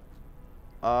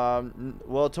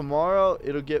 Well, tomorrow,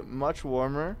 it'll get much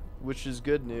warmer, which is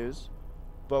good news.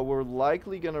 But we're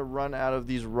likely gonna run out of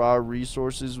these raw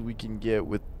resources we can get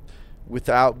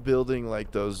without building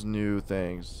like those new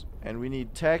things, and we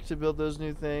need tech to build those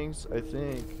new things. I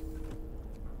think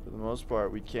for the most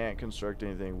part we can't construct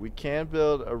anything. We can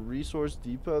build a resource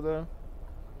depot though,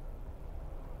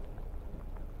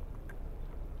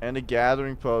 and a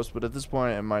gathering post, but at this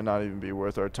point it might not even be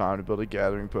worth our time to build a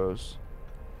gathering post.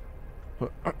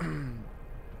 It's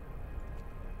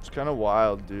kind of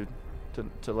wild, dude.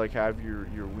 To like have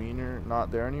your wiener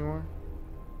not there anymore.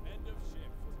 End of shift.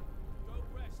 Go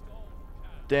rest all you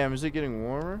can. Damn, is it getting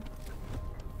warmer?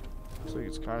 Looks like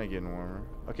it's kind of getting warmer.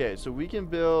 Okay, so we can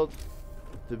build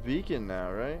the beacon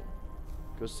now, right?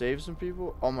 Go save some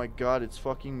people. Oh my god, it's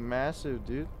fucking massive,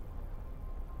 dude.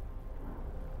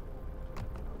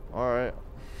 Alright.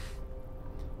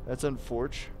 That's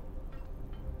unfortunate.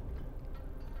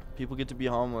 People get to be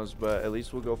homeless, but at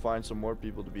least we'll go find some more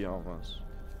people to be homeless.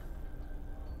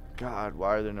 God,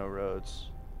 why are there no roads?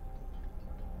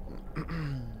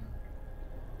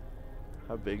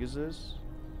 How big is this?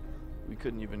 We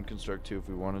couldn't even construct 2 if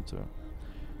we wanted to.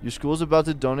 Your school's about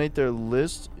to donate their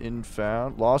lost and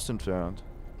found.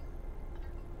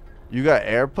 You got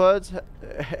AirPods?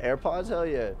 AirPods? Hell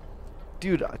yeah.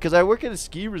 Dude, because I work at a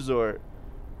ski resort.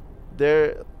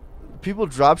 People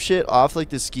drop shit off like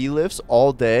the ski lifts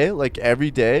all day, like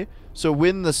every day. So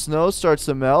when the snow starts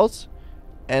to melt,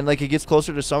 and like it gets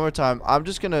closer to summertime, I'm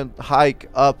just gonna hike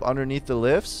up underneath the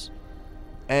lifts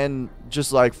and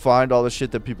just like find all the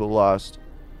shit that people lost.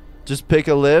 Just pick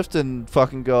a lift and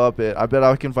fucking go up it. I bet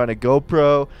I can find a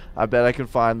GoPro. I bet I can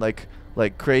find like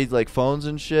crazy like phones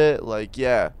and shit. Like,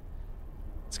 yeah,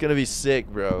 it's gonna be sick,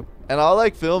 bro. And I'll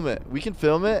like film it. We can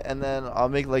film it, and then I'll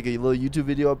make like a little YouTube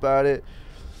video about it.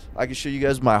 I can show you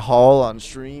guys my haul on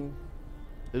stream.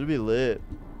 It'll be lit.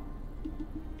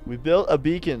 We built a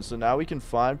beacon, so now we can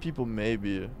find people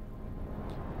maybe.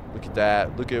 Look at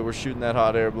that. Look at, we're shooting that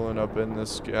hot air balloon up in the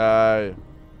sky.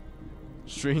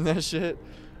 Stream that shit.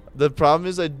 The problem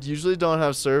is I usually don't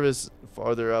have service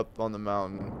farther up on the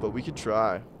mountain, but we could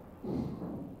try.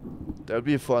 That would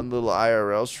be a fun little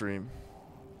IRL stream.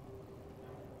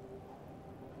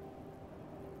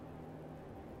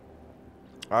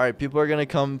 Alright, people are going to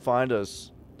come find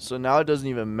us. So now it doesn't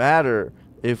even matter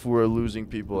if we're losing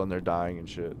people and they're dying and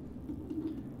shit.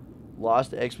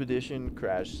 Lost expedition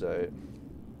crash site.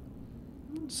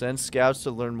 Send scouts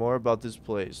to learn more about this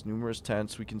place. Numerous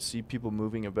tents. We can see people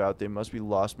moving about. They must be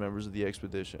lost members of the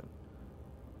expedition.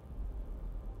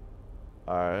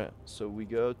 Alright, so we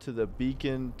go to the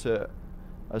beacon to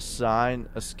assign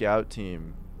a scout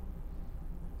team,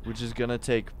 which is gonna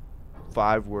take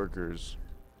 5 workers.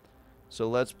 So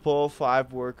let's pull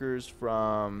 5 workers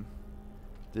from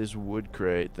this wood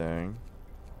crate thing,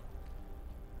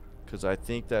 because I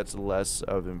think that's less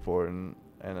of important.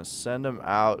 And send them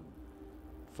out.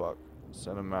 Fuck.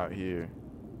 Send them out here.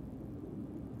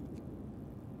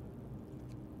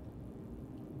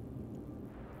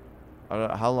 I don't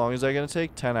know, how long is that going to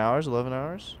take? 10 hours? 11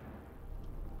 hours?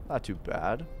 Not too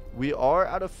bad. We are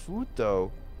out of food,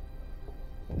 though,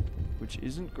 which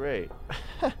isn't great.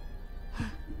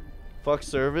 Fuck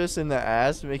service in the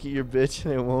ass, make it your bitch,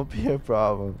 and it won't be a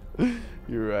problem.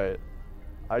 You're right.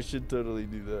 I should totally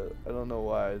do that. I don't know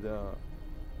why I don't.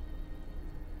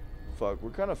 Fuck, we're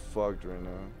kind of fucked right now.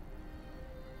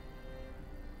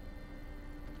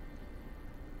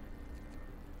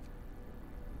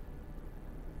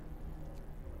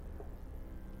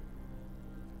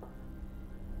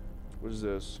 What is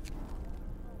this?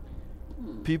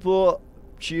 People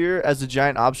cheer as the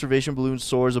giant observation balloon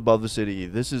soars above the city.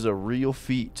 This is a real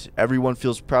feat. Everyone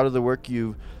feels proud of the work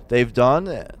they've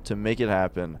done to make it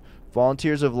happen.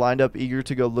 Volunteers have lined up eager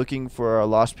to go looking for our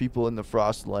lost people in the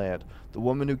Frost Land. The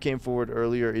woman who came forward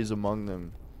earlier is among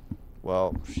them.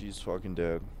 Well, she's fucking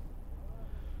dead.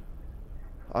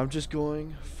 I'm just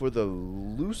going for the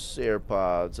loose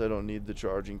AirPods. I don't need the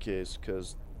charging case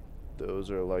because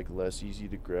those are like less easy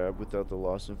to grab without the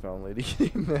lost and found lady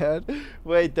getting mad.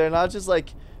 Wait, they're not just like,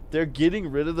 they're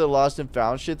getting rid of the lost and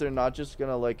found shit. They're not just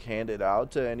gonna like hand it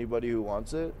out to anybody who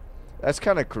wants it. That's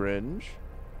kind of cringe.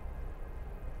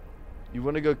 You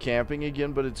want to go camping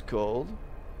again, but it's cold?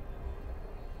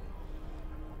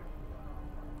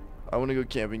 I want to go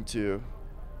camping too.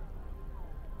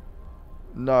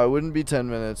 No, it wouldn't be 10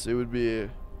 minutes. It would be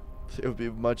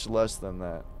much less than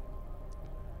that.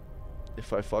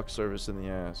 If I fuck service in the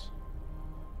ass.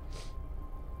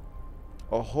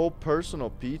 A whole personal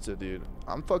pizza, dude.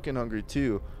 I'm fucking hungry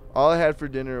too. All I had for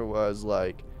dinner was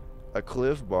like a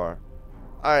Cliff Bar.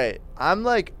 Alright, I'm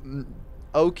like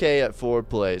okay at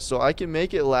foreplay, so I can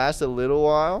make it last a little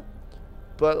while.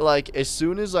 But like as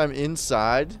soon as I'm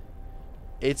inside,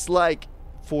 it's like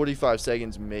 45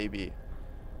 seconds maybe.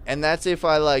 And that's if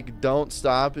I like don't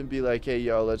stop and be like, hey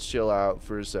yo, let's chill out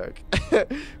for a sec.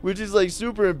 Which is like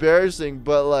super embarrassing,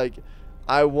 but like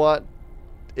I want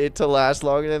it to last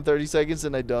longer than 30 seconds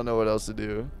and I don't know what else to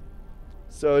do.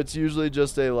 So it's usually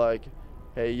just a like,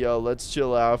 hey yo, let's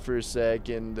chill out for a sec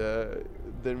and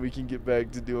then we can get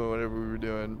back to doing whatever we were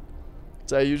doing.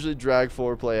 So I usually drag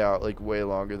foreplay out like way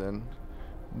longer than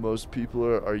most people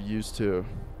are used to.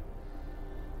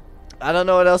 I don't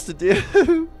know what else to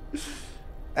do.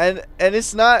 And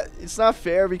it's not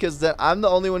fair because then I'm the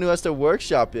only one who has to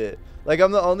workshop it. Like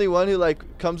I'm the only one who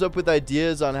like comes up with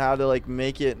ideas on how to like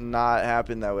make it not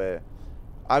happen that way.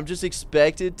 I'm just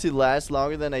expected to last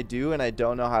longer than I do, and I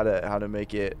don't know how to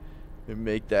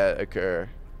make that occur.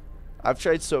 I've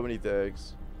tried so many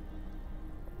things.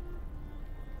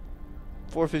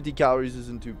 450 calories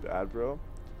isn't too bad, bro.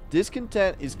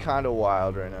 Discontent is kind of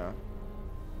wild right now.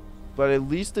 But at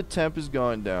least the temp is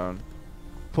going down.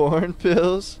 Porn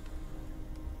pills?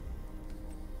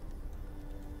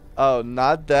 Oh,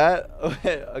 not that?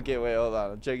 Okay, wait, hold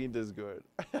on. I'm checking Discord.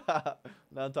 Now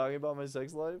I'm talking about my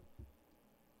sex life?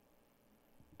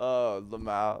 Oh,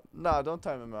 Lamau. Nah, don't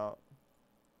time him out.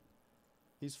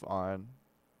 He's fine.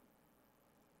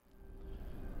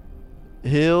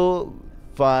 He'll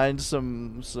find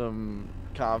some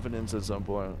confidence at some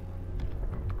point.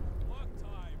 Work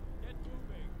time. Get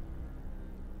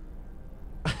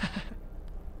moving.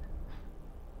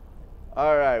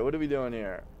 Alright, what are we doing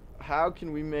here? How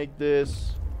can we make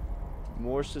this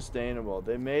more sustainable?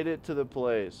 They made it to the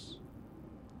place.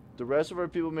 The rest of our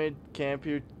people made camp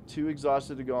here, too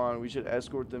exhausted to go on. We should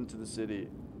escort them to the city.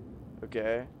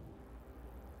 Okay?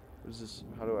 What is this?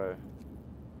 How do I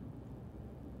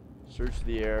search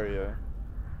the area?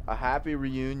 A happy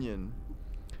reunion.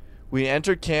 We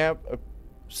enter camp,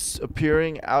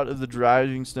 appearing out of the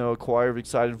driving snow. A choir of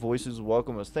excited voices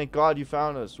welcome us. Thank God you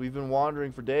found us. We've been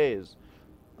wandering for days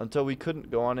until we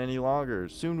couldn't go on any longer.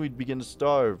 Soon we'd begin to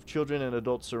starve. Children and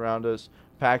adults surround us,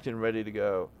 packed and ready to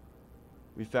go.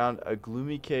 We found a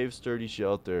gloomy cave, sturdy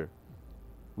shelter.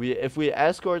 If we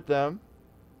escort them,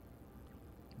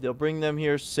 they'll bring them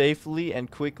here safely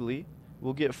and quickly.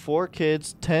 We'll get 4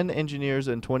 kids, 10 engineers,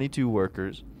 and 22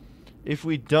 workers. If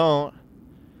we don't,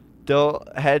 they'll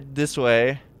head this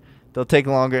way. They'll take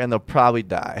longer and they'll probably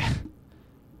die.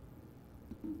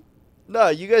 No,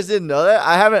 you guys didn't know that?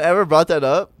 I haven't ever brought that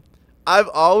up. I've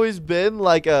always been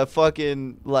like a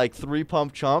fucking like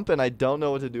 3-pump chump and I don't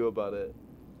know what to do about it.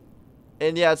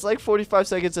 And yeah, it's like 45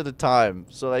 seconds at a time.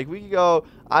 So like we can go,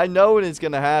 I know when it's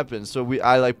going to happen. So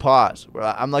I like pause.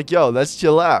 I'm like, yo, let's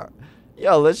chill out.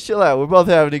 Yo, let's chill out. We're both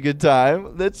having a good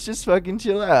time. Let's just fucking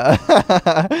chill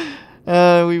out.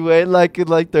 We wait like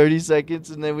 30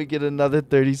 seconds and then we get another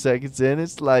 30 seconds in.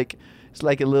 It's like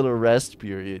a little rest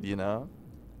period, you know?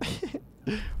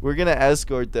 We're going to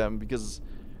escort them because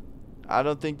I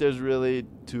don't think there's really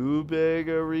too big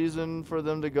a reason for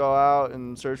them to go out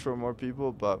and search for more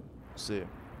people, but we'll see.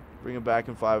 Bring them back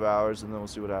in 5 hours and then we'll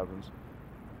see what happens.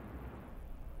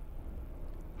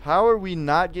 How are we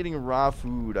not getting raw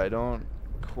food? I don't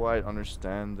quite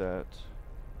understand that.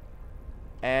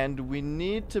 And we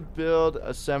need to build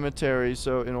a cemetery,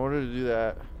 so in order to do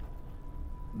that,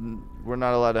 we're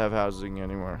not allowed to have housing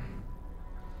anymore.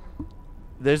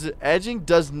 Edging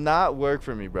does not work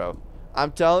for me, bro.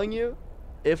 I'm telling you,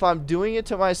 if I'm doing it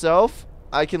to myself,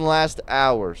 I can last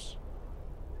hours.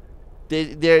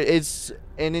 It's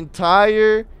an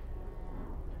entire...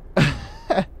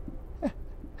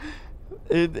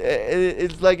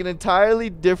 it's like an entirely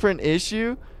different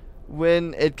issue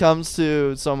when it comes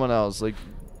to someone else, like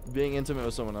being intimate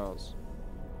with someone else.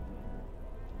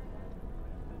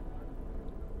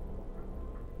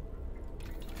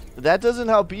 That doesn't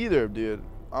help either, dude.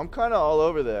 I'm kind of all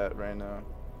over that right now.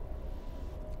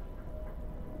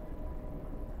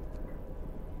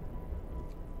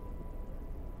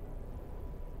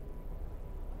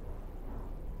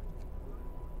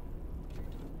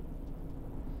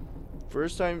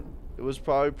 First time, it was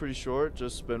probably pretty short.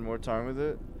 Just spend more time with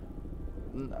it.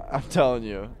 I'm telling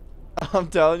you. I'm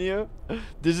telling you.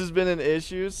 This has been an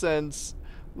issue since,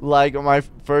 like, my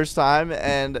first time.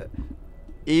 And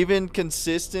even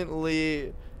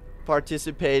consistently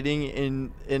participating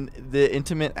in the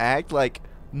intimate act, like,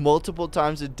 multiple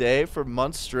times a day for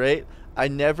months straight, I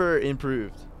never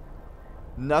improved.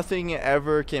 Nothing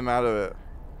ever came out of it.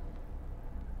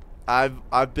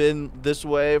 I've been this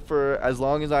way for as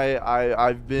long as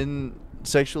I've been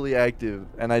sexually active,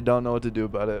 and I don't know what to do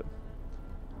about it.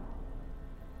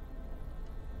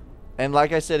 And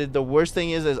like I said, the worst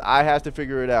thing is I have to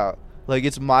figure it out. Like,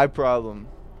 it's my problem.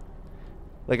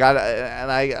 Like,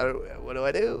 what do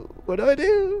I do? What do I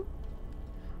do?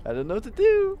 I don't know what to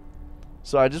do.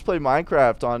 So I just play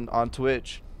Minecraft on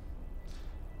Twitch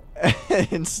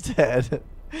instead.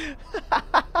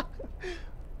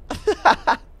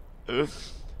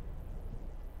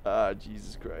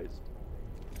 Jesus Christ.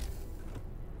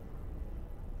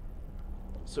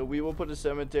 So we will put a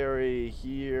cemetery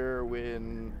here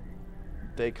when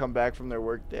they come back from their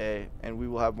work day, and we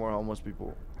will have more homeless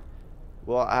people.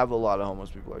 Well, I have a lot of homeless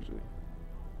people, actually.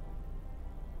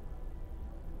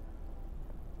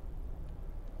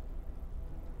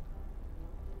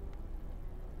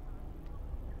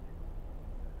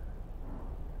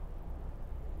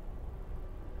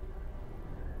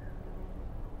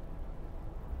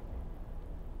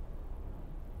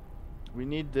 We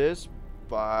need this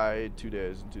by 2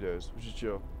 days. In 2 days, which is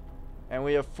chill. And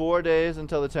we have 4 days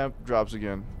until the temp drops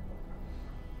again.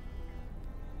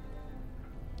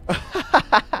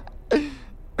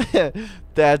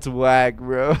 That's whack,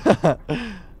 bro.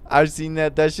 I've seen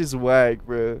that. That's just whack,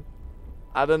 bro.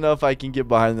 I don't know if I can get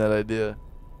behind that idea.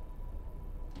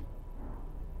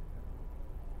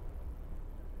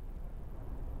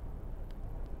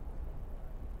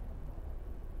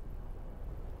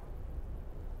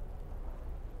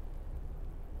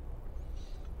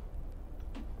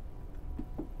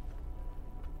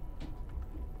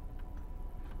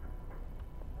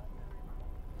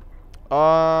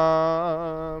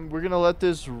 We're gonna let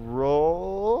this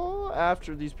roll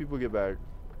after these people get back.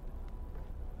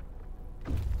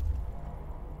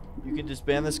 You can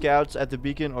disband the scouts at the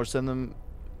beacon or send them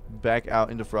back out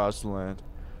into Frostland.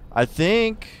 I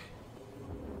think.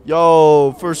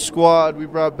 Yo, first squad we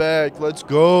brought back. Let's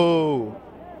go.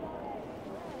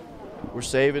 We're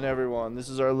saving everyone. This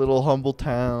is our little humble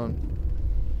town.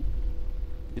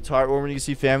 It's heartwarming to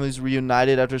see families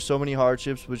reunited after so many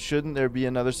hardships, but shouldn't there be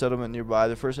another settlement nearby?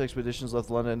 The first expeditions left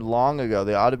London long ago.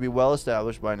 They ought to be well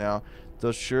established by now.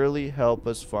 They'll surely help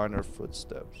us find our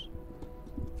footsteps.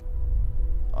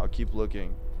 I'll keep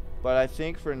looking. But I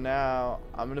think for now,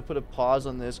 I'm going to put a pause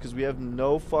on this because we have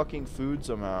no fucking food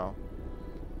somehow.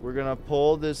 We're going to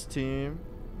pull this team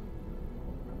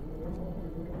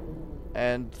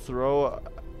and throw...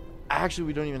 Actually,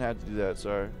 we don't even have to do that,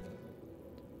 sorry.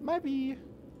 Might be...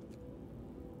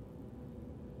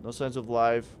 No signs of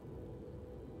life.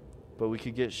 But we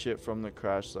could get shit from the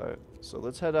crash site. So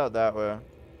let's head out that way.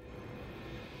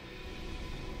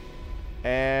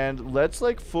 And let's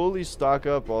like fully stock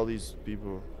up all these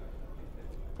people.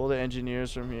 Pull the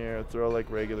engineers from here. Throw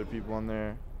like regular people on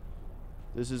there.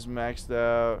 This is maxed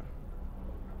out.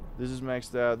 This is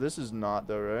maxed out. This is not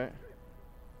though, right?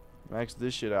 Max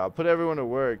this shit out. Put everyone to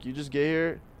work. You just get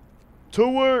here to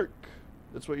work.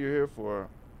 That's what you're here for.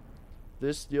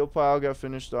 This steel pile got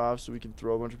finished off so we can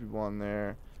throw a bunch of people on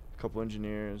there. A couple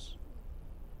engineers.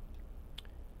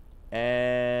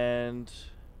 And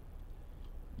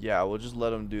yeah, we'll just let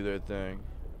them do their thing.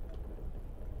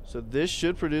 So this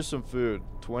should produce some food.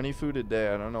 20 food a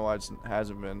day. I don't know why it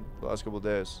hasn't been the last couple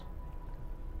days.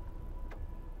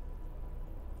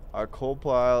 Our coal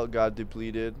pile got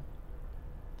depleted.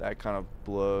 That kind of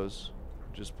blows.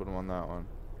 Just put them on that one.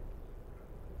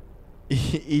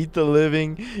 Eat the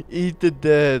living, eat the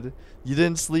dead. You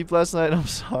didn't sleep last night? I'm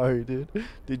sorry, dude.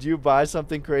 Did you buy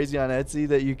something crazy on Etsy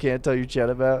that you can't tell your chat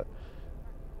about?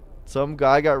 Some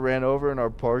guy got ran over in our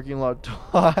parking lot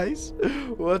twice.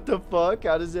 What the fuck?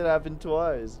 How does it happen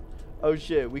twice? Oh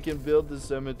shit, we can build the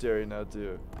cemetery now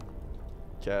too.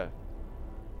 Okay.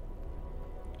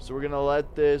 So we're gonna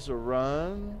let this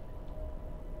run.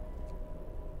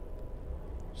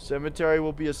 Cemetery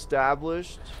will be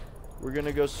established. We're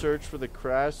gonna go search for the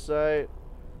crash site.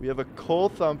 We have a coal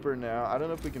thumper now. I don't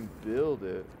know if we can build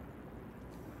it.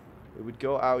 It would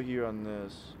go out here on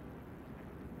this.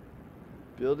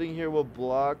 Building here will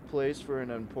block place for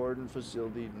an important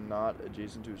facility not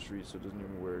adjacent to a street, so it doesn't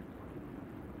even work.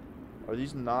 Are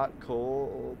these not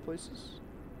coal places?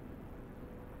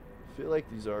 I feel like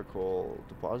these are coal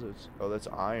deposits. Oh, that's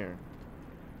iron.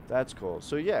 That's coal.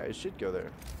 So yeah, it should go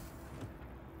there.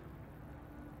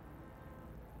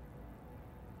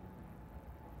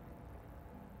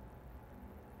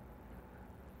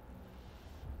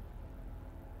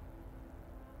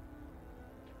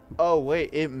 Oh wait,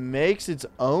 it makes its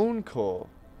own coal.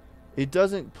 It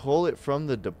doesn't pull it from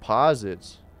the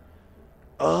deposits.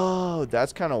 Oh,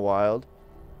 that's kind of wild.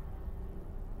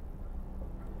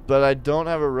 But I don't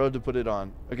have a road to put it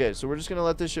on. Okay, so we're just gonna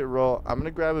let this shit roll. I'm gonna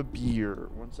grab a beer.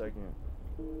 1 second.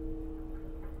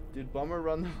 Did Bummer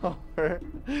run them over?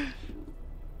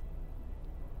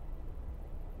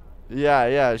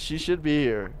 Yeah, she should be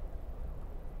here.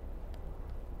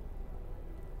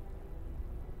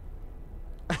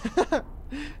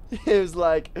 It was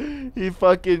like he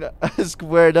fucking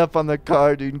squared up on the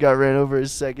car, dude, and got ran over a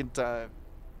second time.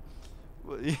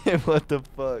 What the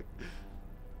fuck?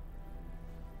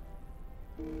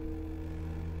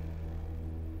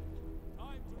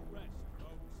 Time to rest,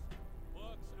 folks.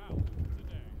 Work's out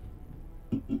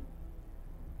today.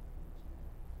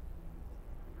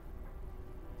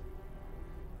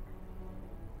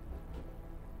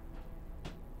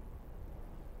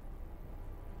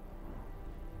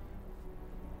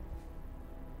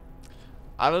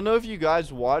 I don't know if you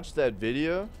guys watched that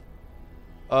video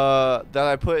that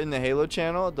I put in the Halo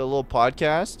channel, the little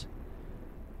podcast.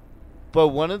 But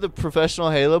one of the professional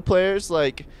Halo players,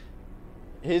 like,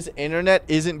 his internet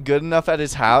isn't good enough at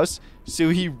his house, so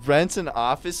he rents an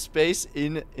office space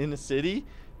in the city.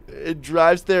 It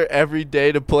drives there every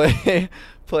day to play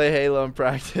play Halo and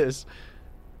practice.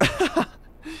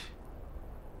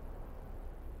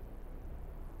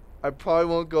 I probably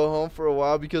won't go home for a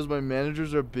while because my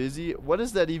managers are busy. What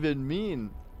does that even mean?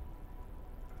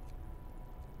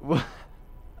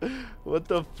 What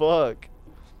the fuck?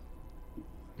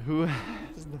 Who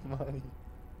has the money?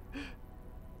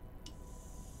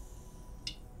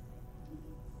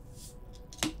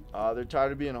 They're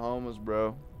tired of being homeless,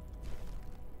 bro.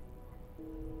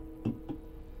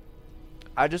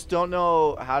 I just don't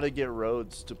know how to get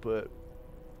roads to put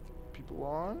people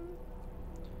on.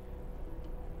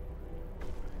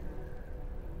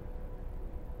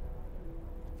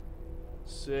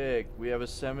 Sick. We have a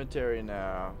cemetery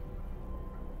now.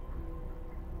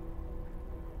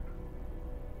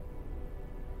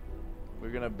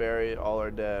 We're gonna bury all our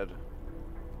dead.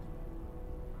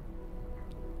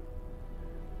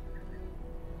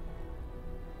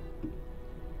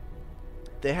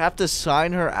 They have to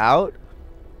sign her out?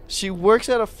 She works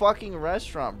at a fucking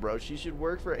restaurant, bro. She should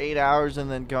work for 8 hours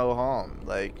and then go home.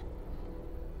 Like,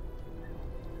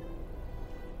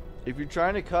 if you're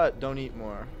trying to cut, don't eat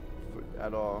more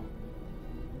at all.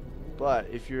 But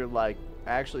if you're like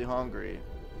actually hungry,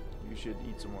 you should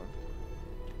eat some more.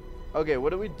 Okay,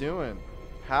 what are we doing?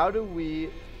 How do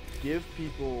we give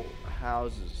people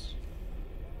houses?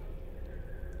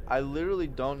 I literally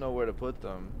don't know where to put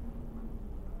them.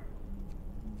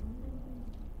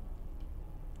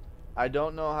 I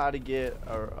don't know how to get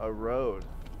a road.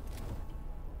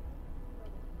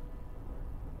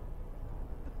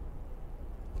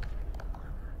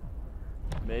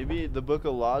 Maybe the Book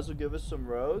of Laws will give us some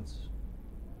roads.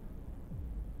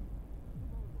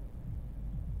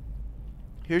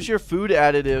 Here's your food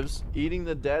additives. Eating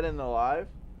the dead and alive.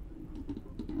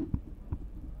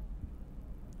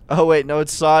 Oh wait, no,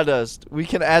 it's sawdust. We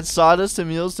can add sawdust to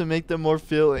meals to make them more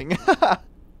filling.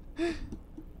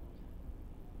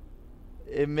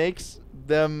 It makes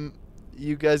them,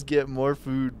 you guys get more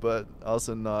food, but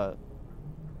also not.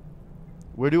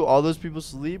 Where do all those people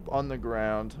sleep? On the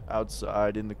ground,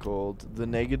 outside in the cold. The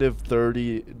negative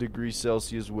 30 degrees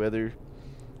Celsius weather.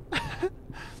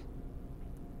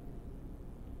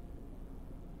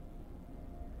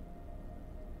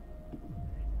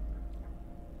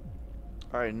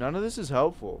 Alright, none of this is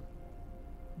helpful.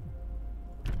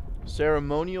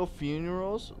 Ceremonial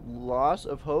funerals. Loss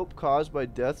of hope caused by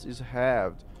deaths is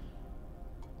halved.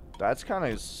 That's kind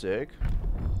of sick.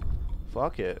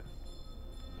 Fuck it.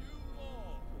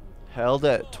 Held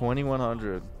at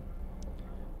 2100.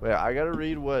 Wait, I gotta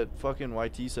read what fucking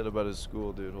YT said about his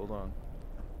school, dude. Hold on.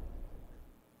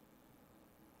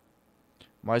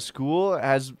 My school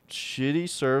has shitty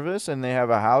service, and they have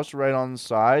a house right on the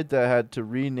side that had to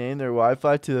rename their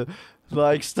Wi-Fi to,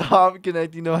 like, stop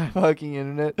connecting to my fucking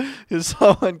internet if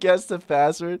someone guessed the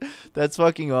password. That's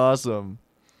fucking awesome.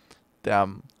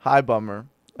 Damn. Hi, Bummer.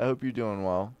 I hope you're doing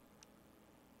well.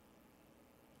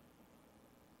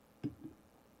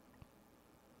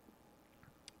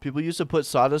 People used to put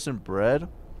sawdust in bread?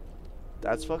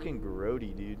 That's fucking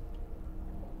grody, dude.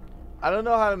 I don't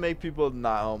know how to make people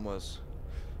not homeless.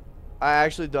 I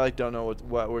actually don't know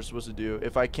what we're supposed to do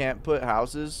if I can't put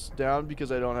houses down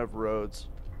because I don't have roads.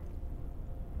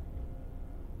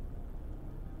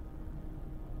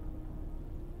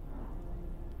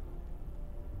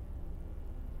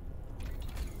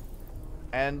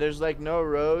 And there's like no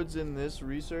roads in this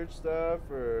research stuff,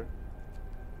 or...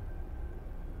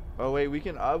 Oh wait, we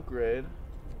can upgrade.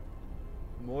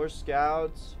 More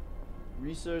scouts,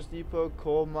 research depot,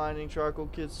 coal mining, charcoal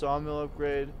kit, sawmill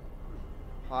upgrade.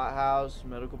 Hot house,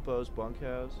 medical post,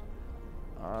 bunkhouse.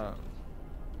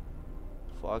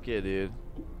 Fuck it, dude.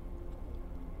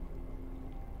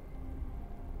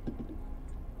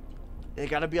 They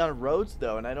gotta be on roads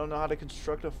though, and I don't know how to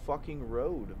construct a fucking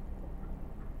road.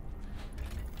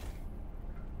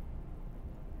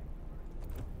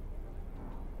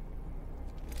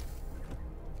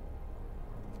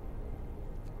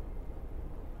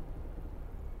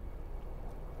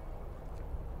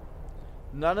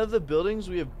 None of the buildings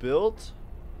we have built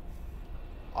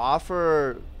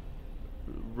offer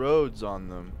roads on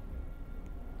them.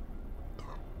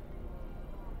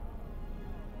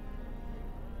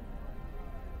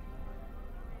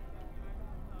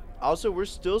 Also, we're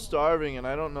still starving and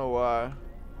I don't know why.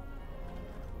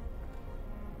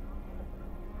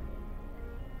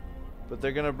 But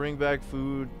they're gonna bring back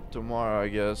food tomorrow, I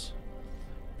guess.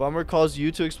 Bummer calls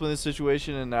you to explain the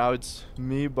situation, and now it's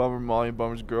me, Bummer, Molly, and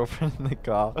Bummer's girlfriend in the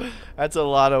call. That's a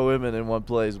lot of women in one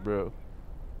place, bro.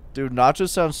 Dude, nachos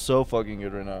sounds so fucking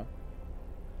good right now.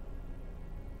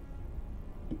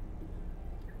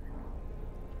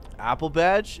 Apple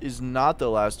Badge is not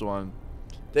the last one.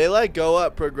 They like go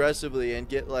up progressively and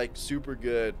get like super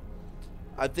good.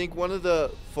 I think one of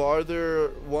the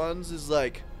farther ones is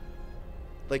like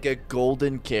a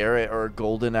golden carrot or a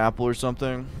golden apple or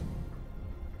something.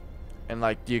 And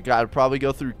like you gotta probably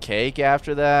go through cake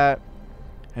after that.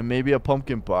 And maybe a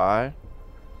pumpkin pie.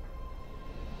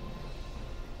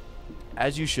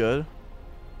 As you should.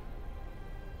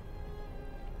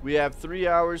 We have 3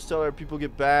 hours till our people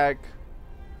get back.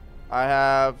 I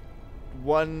have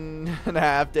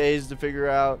 1.5 days to figure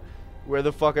out where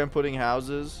the fuck I'm putting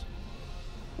houses.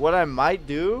 What I might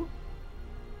do...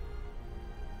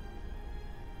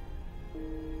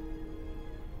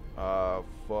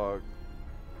 fuck.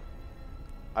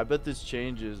 I bet this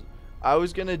changes. I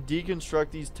was gonna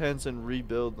deconstruct these tents and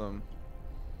rebuild them.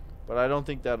 But I don't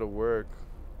think that'll work.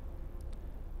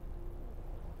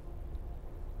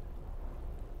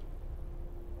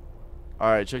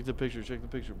 Alright, check the picture,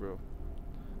 bro.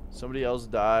 Somebody else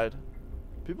died.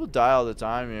 People die all the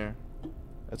time here.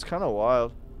 That's kind of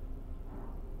wild.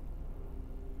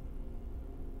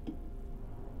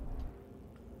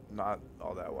 Not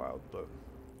all that wild, but...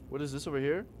 What is this over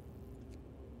here?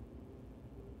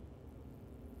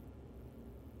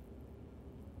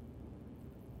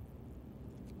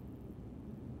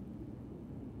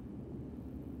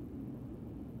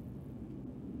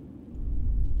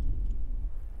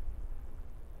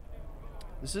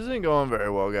 This isn't going very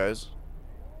well, guys.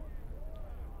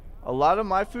 A lot of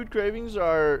my food cravings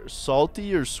are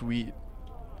salty or sweet.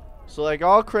 So, like,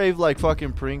 I'll crave, like,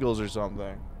 fucking Pringles or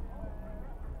something.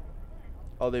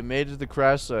 Oh, they made it to the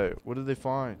crash site. What did they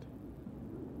find?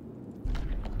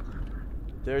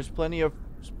 There's plenty of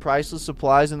priceless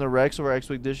supplies in the wrecks of our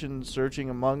expedition. Searching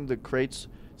among the crates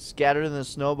scattered in the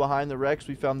snow behind the wrecks,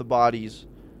 we found the bodies.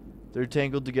 They're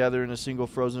tangled together in a single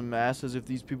frozen mass, as if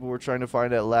these people were trying to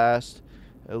find at least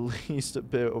a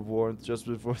bit of warmth just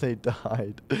before they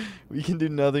died. We can do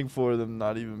nothing for them,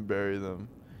 not even bury them.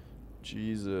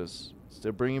 Jesus.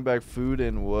 They're bringing back food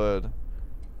and wood.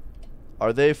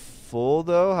 Are they full,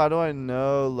 though? How do I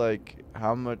know, like,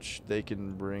 how much they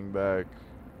can bring back?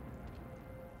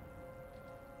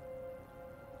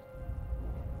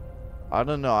 I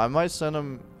don't know. I might send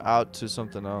them out to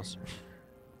something else.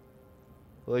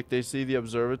 Like, they see the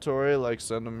observatory, like,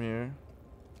 send them here.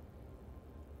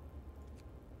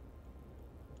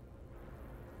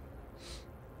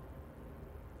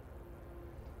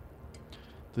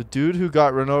 The dude who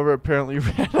got run over apparently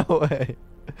ran away.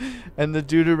 And the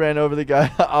dude who ran over the guy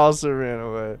also ran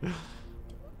away.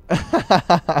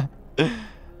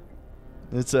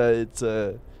 It's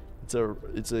a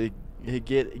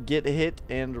get hit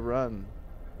and run.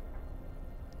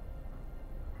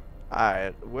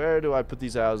 Alright, where do I put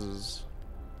these houses?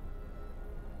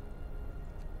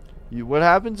 What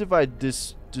happens if I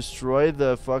destroy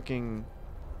the fucking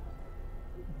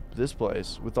this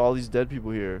place with all these dead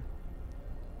people here?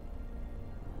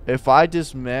 If I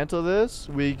dismantle this,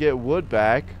 we get wood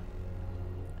back.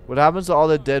 What happens to all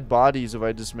the dead bodies if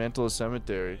I dismantle a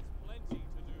cemetery?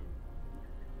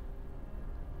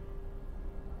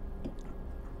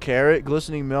 Carrot,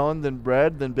 glistening melon, then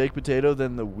bread, then baked potato,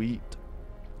 then the wheat.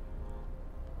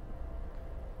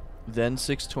 Then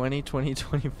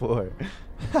 6/20/2024.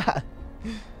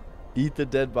 Eat the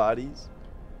dead bodies.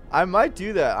 I might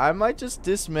do that. I might just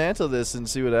dismantle this and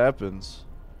see what happens.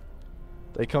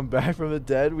 They come back from the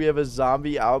dead. We have a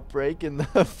zombie outbreak in the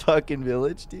fucking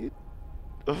village, dude.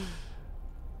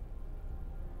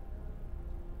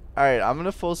 Alright, I'm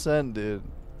gonna full send, dude.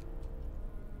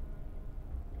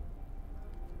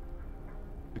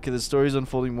 Okay, the story's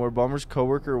unfolding more. Bummer's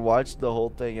coworker watched the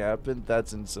whole thing happen.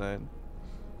 That's insane.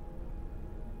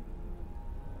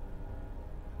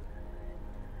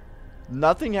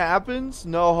 Nothing happens?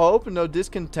 No hope? No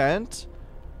discontent?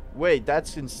 Wait,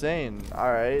 that's insane.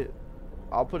 Alright.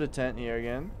 I'll put a tent here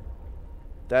again.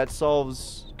 That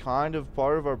solves kind of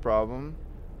part of our problem.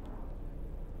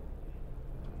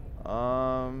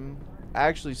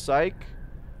 Actually, psych.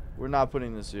 We're not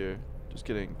putting this here. Just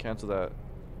kidding. Cancel that.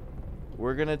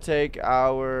 We're gonna take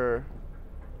our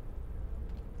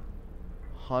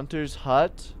hunter's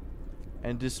hut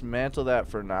and dismantle that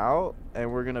for now,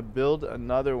 and we're gonna build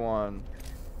another one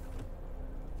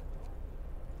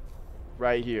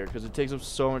right here because it takes up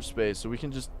so much space, so we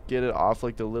can just get it off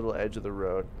like the little edge of the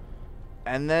road,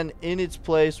 and then in its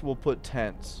place we'll put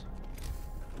tents.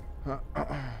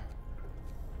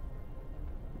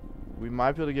 We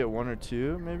might be able to get one or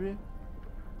two, maybe.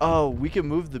 Oh, we can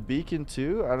move the beacon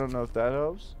too. I don't know if that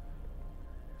helps.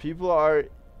 People are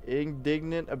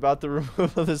indignant about the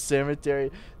removal of the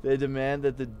cemetery. They demand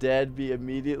that the dead be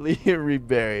immediately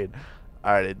reburied.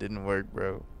 Alright, it didn't work,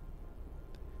 bro.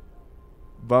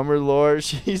 Bummer lore,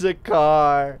 she's a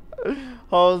car.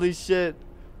 Holy shit.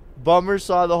 Bummer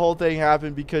saw the whole thing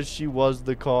happen because she was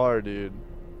the car, dude.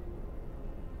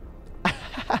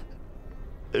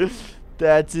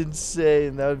 That's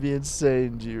insane. That would be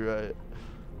insane, G-Right.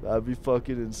 That would be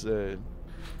fucking insane.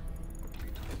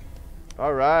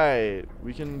 Alright,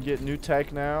 we can get new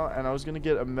tech now, and I was gonna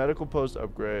get a medical post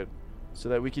upgrade so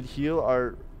that we could heal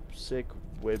our sick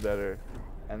way better.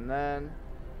 And then,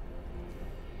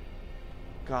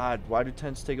 God, why do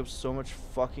tents take up so much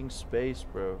fucking space,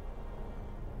 bro?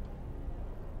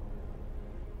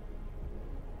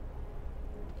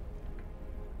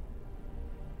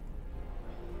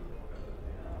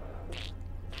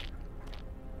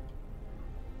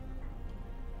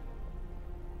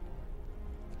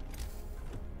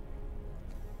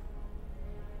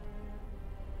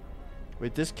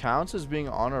 Wait, this counts as being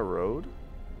on a road?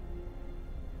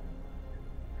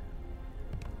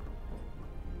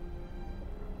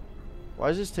 Why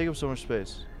does this take up so much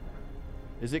space?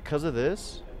 Is it because of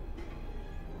this?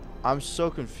 I'm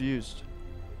so confused.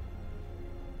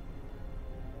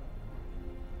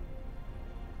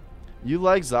 You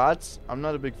like Zots? I'm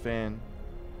not a big fan.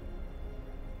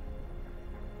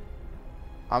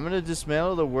 I'm gonna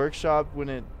dismantle the workshop when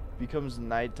it becomes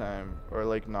nighttime, or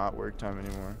like not work time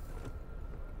anymore.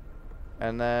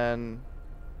 And then,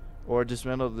 or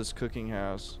dismantle this cooking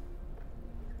house.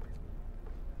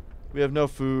 We have no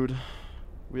food.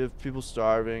 We have people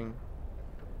starving.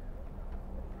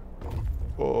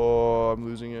 Oh, I'm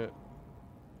losing it.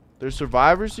 There's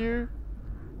survivors here?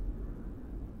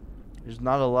 There's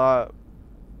not a lot.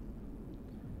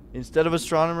 Instead of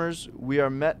astronomers, we are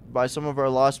met by some of our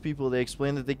lost people. They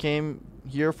explain that they came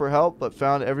here for help, but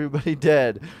found everybody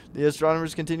dead. The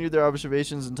astronomers continued their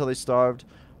observations until they starved.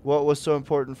 What was so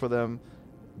important for them?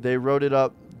 They wrote it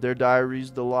up, their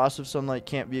diaries. The loss of sunlight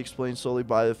can't be explained solely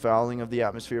by the fouling of the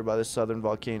atmosphere by the southern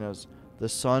volcanoes. The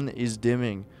sun is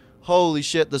dimming. Holy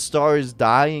shit, the star is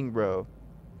dying, bro.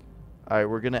 Alright,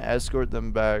 we're gonna escort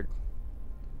them back.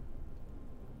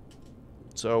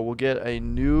 So we'll get a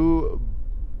new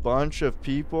bunch of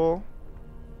people,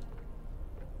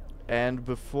 and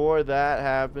before that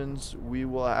happens, we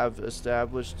will have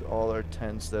established all our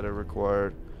tents that are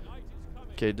required.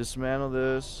 Okay, dismantle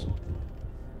this.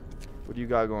 What do you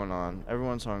got going on?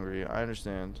 Everyone's hungry. I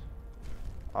understand.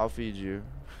 I'll feed you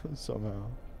somehow.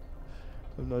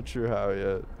 I'm not sure how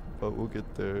yet, but we'll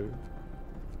get there.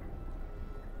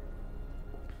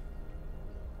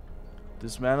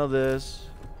 Dismantle this.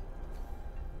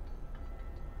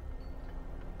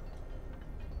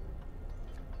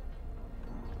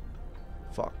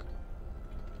 Fuck.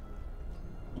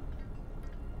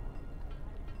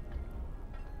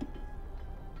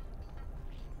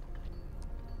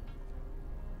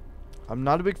 I'm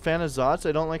not a big fan of Zots.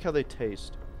 I don't like how they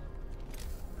taste.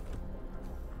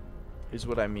 Is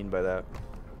what I mean by that.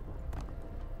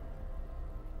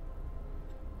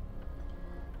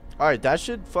 Alright, that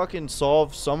should fucking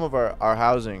solve some of our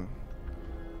housing.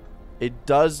 It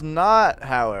does not,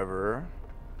 however,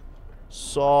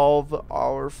 solve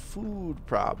our food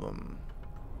problem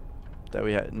that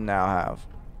we now have.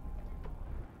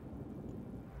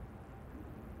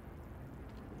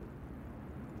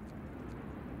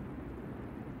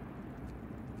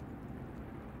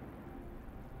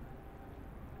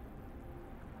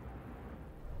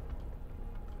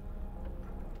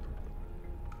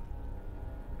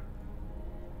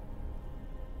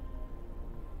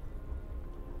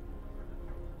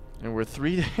 And we're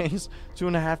 3 days,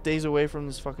 2.5 days away from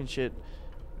this fucking shit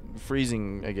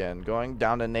freezing again, going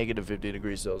down to negative 50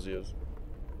 degrees Celsius.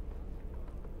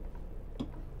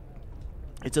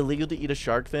 It's illegal to eat a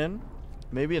shark fin?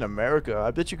 Maybe in America.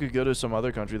 I bet you could go to some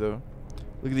other country, though.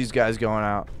 Look at these guys going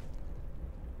out.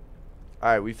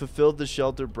 Alright, we fulfilled the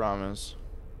shelter promise.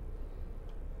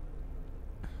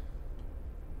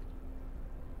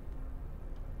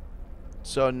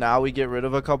 So now we get rid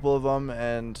of a couple of them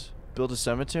and build a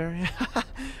cemetery?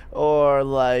 Or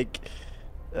like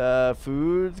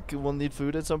food? We'll need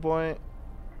food at some point.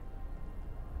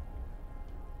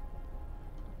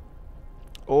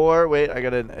 Or wait, I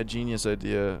got a genius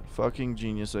idea. Fucking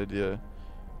genius idea.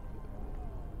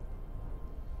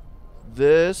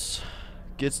 This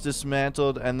gets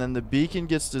dismantled, and then the beacon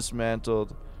gets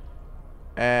dismantled,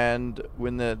 and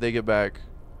when they get back,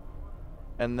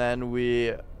 and then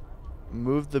we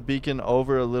move the beacon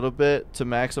over a little bit to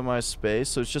maximize space,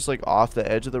 so it's just like off the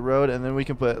edge of the road, and then we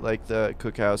can put like the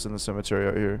cookhouse and the cemetery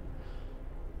out here.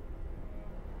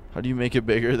 How do you make it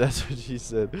bigger? That's what she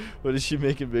said. What does she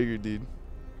make it bigger, dude?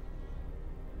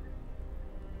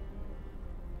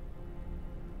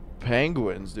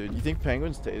 Penguins, dude. You think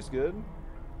penguins taste good?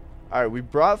 Alright, we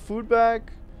brought food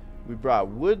back, we brought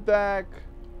wood back,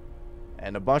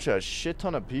 and a bunch of shit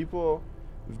ton of people.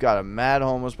 We've got a mad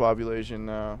homeless population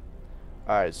now.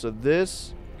 Alright, so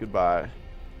this, goodbye.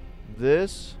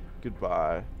 This,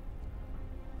 goodbye.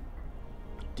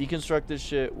 Deconstruct this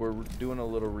shit. We're doing a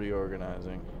little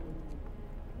reorganizing.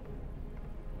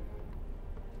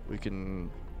 We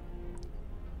can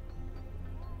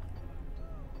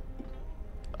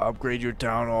upgrade your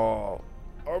town hall.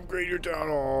 Upgrade your town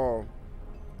hall.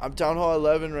 I'm town hall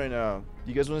 11 right now.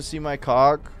 You guys want to see my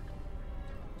cock?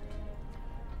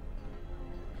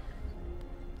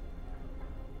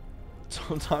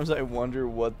 Sometimes I wonder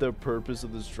what the purpose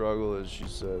of the struggle is, she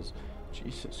says.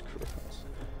 Jesus Christ.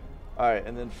 Alright,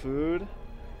 and then food.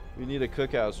 We need a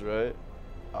cookhouse, right?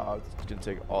 It's gonna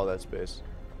take all that space.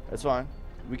 That's fine.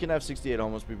 We can have 68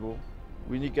 homeless people.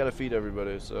 Gotta feed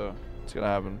everybody, so it's gonna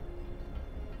happen.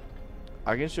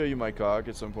 I can show you my cock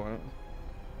at some point.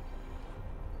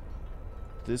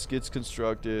 This gets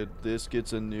constructed. This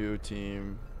gets a new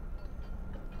team.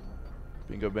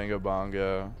 Bingo, bango,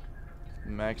 bongo.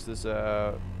 Max this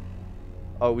out.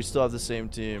 Oh, we still have the same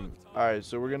team. Alright,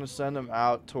 so we're going to send them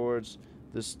out towards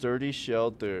the sturdy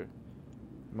shelter.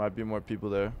 Might be more people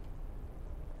there.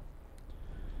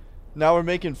 Now we're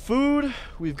making food.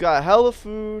 We've got hella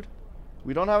food.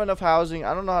 We don't have enough housing.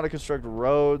 I don't know how to construct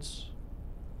roads.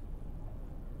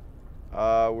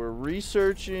 We're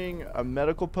researching a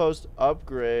medical post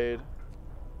upgrade.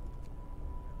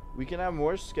 We can have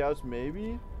more scouts,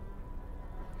 maybe.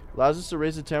 Allows us to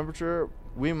raise the temperature.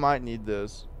 We might need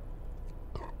this.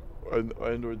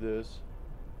 and or this.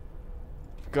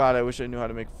 God, I wish I knew how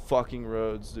to make fucking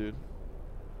roads, dude.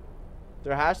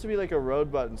 There has to be like a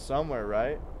road button somewhere,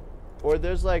 right? Or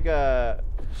there's like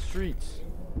streets.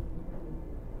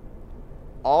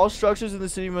 All structures in the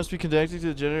city must be connected to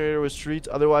the generator with streets,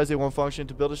 otherwise they won't function.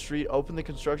 To build a street, open the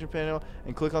construction panel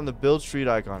and click on the build street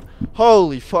icon.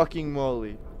 Holy fucking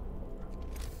moly.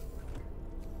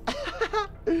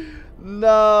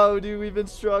 No, dude, we've been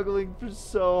struggling for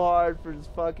so hard for this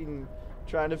fucking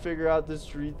trying to figure out the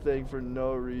street thing for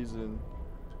no reason.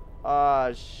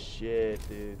 Ah, shit,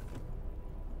 dude.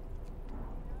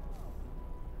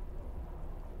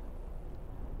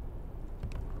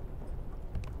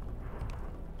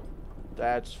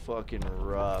 That's fucking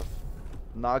rough.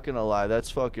 Not gonna lie, that's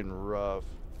fucking rough.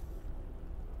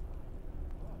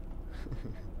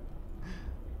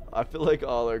 I feel like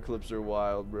all our clips are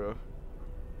wild, bro.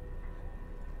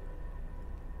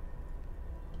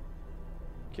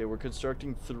 Okay, we're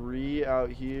constructing 3 out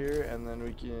here, and then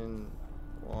we can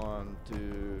 1,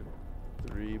 2,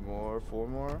 3 more, 4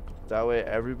 more. That way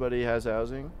everybody has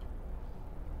housing.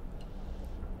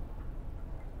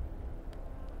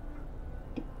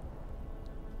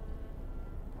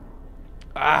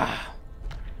 Ah!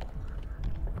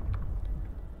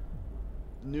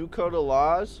 New code of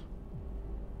laws?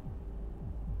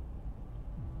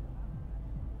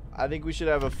 I think we should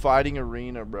have a fighting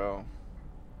arena, bro.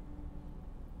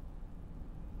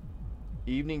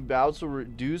 Evening bouts will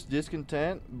reduce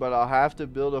discontent, but I'll have to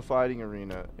build a fighting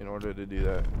arena in order to do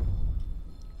that.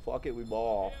 Fuck it, we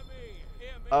ball.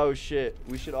 Oh shit,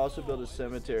 we should also build a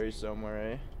cemetery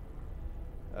somewhere,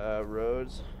 eh?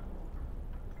 Roads.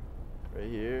 Right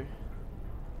here.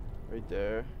 Right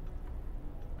there.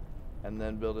 And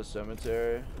then build a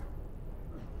cemetery.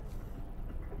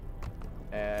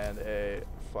 And a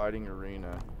fighting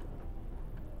arena.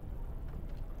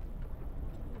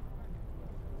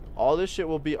 All this shit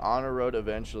will be on a road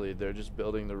eventually. They're just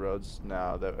building the roads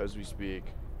now that as we speak.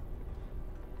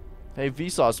 Hey,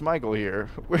 Vsauce Michael here.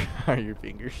 Where are your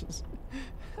fingers?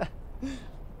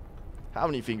 How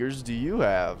many fingers do you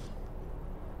have?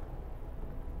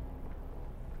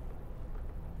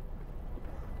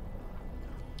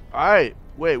 Alright,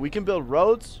 wait, we can build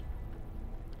roads?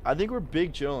 I think we're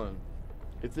big chillin'.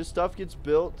 If this stuff gets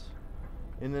built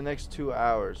in the next 2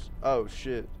 hours. Oh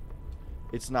shit.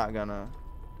 It's not gonna.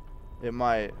 It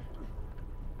might.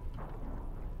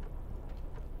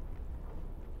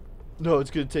 No,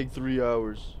 it's gonna take 3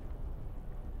 hours.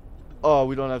 Oh,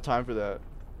 we don't have time for that.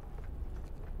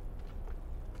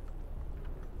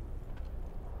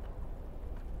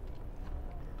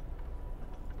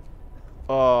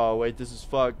 Oh, wait, this is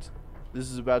fucked.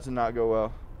 This is about to not go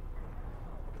well.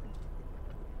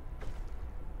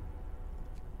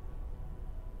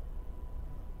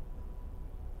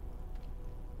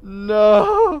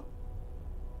 No.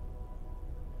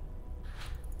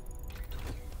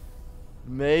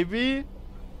 Maybe?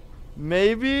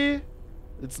 Maybe?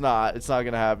 It's not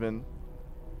gonna happen.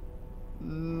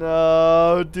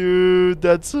 No, dude,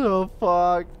 that's so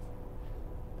fucked.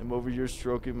 I'm over here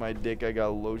stroking my dick. I got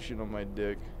lotion on my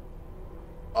dick.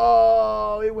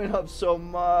 Oh, it went up so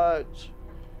much.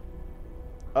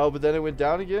 Oh, but then it went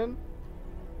down again?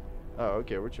 Oh,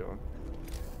 okay, we're chilling.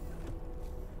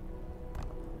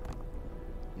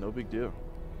 No big deal.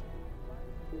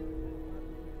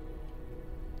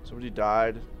 Somebody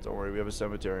died. Don't worry, we have a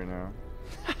cemetery now.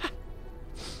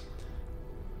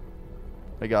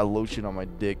 I got lotion on my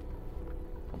dick.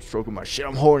 I'm stroking my shit.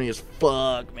 I'm horny as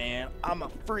fuck, man. I'm a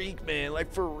freak, man.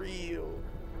 Like, for real.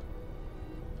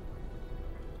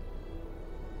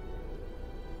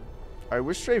 Alright,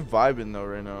 we're straight vibing, though,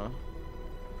 right now.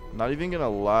 Not even gonna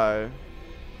lie.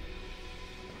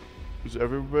 Does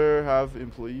everywhere have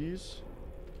employees?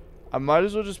 I might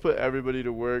as well just put everybody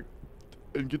to work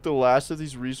and get the last of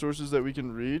these resources that we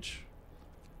can reach.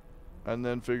 And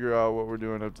then figure out what we're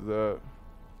doing after that.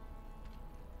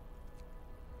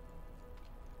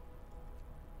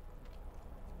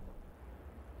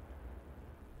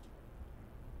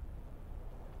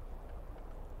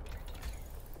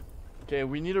 Okay,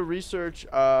 we need to research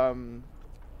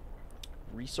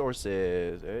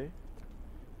resources, eh?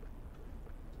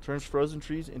 Turns frozen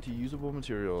trees into usable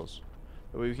materials.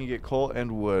 That way we can get coal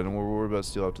and wood, and we'll worry about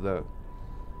steel after that.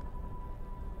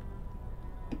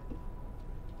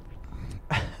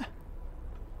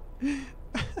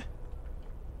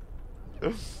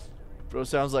 Bro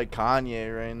sounds like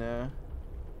Kanye right now.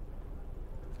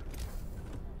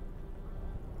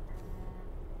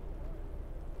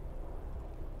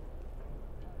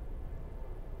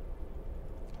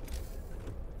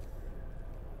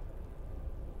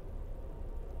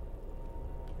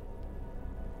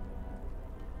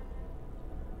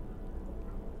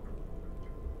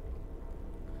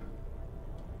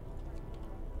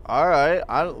 All right.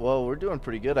 Well, we're doing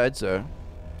pretty good, I'd say.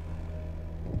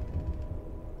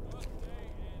 Work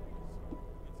day ends.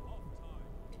 It's off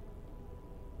time.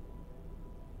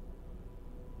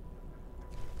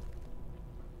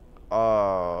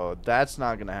 Oh, that's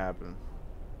not gonna happen.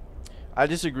 I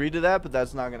disagree to that, but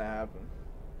that's not gonna happen.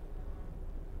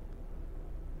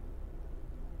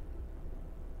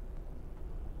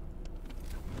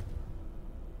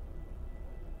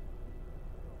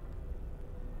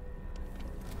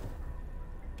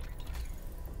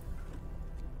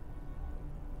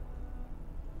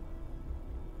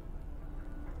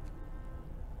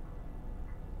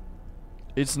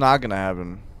 It's not gonna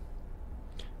happen.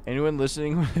 Anyone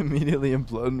listening would immediately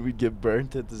implode and we'd get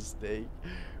burnt at the stake.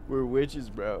 We're witches,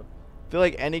 bro. I feel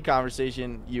like any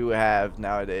conversation you have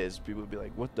nowadays, people would be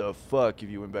like, what the fuck if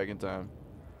you went back in time?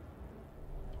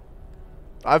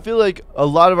 I feel like a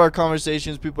lot of our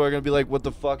conversations, people are going to be like, what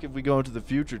the fuck if we go into the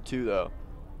future too, though?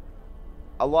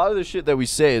 A lot of the shit that we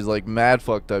say is like mad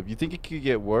fucked up. You think it could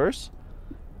get worse?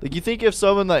 Like, you think if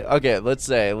someone like, okay, let's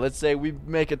say we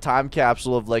make a time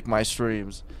capsule of like my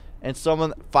streams, and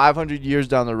someone 500 years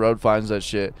down the road finds that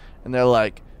shit, and they're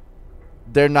like,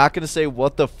 they're not gonna say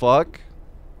what the fuck.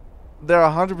 They're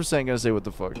 100% gonna say what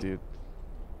the fuck, dude.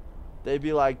 They'd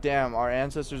be like, damn, our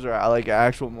ancestors are like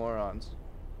actual morons.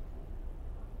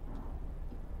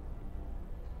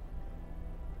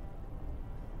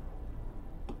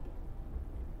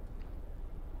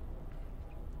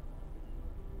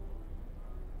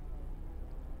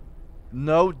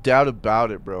 No doubt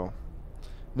about it, bro.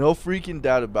 No freaking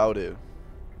doubt about it.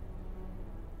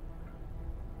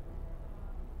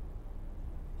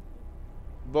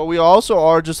 But we also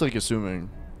are just like assuming.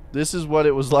 This is what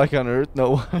it was like on Earth.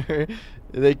 No wonder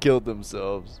they killed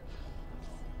themselves.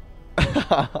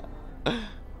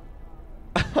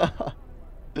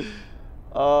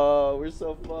 Oh, we're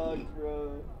so fucked,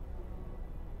 bro.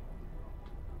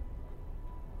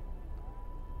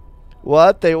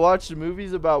 What? They watched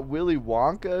movies about Willy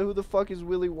Wonka? Who the fuck is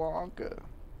Willy Wonka?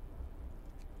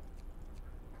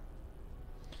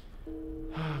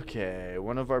 Okay,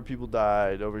 one of our people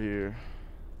died over here.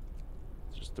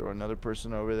 Just throw another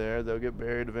person over there. They'll get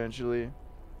buried eventually.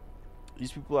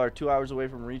 These people are 2 hours away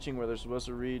from reaching where they're supposed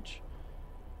to reach.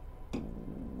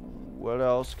 What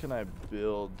else can I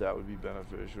build that would be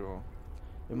beneficial?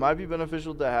 It might be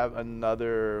beneficial to have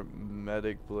another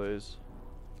medic place.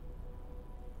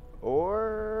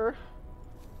 Or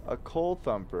a coal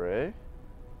thumper, eh?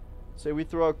 Say we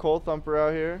throw a coal thumper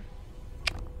out here.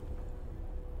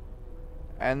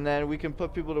 And then we can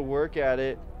put people to work at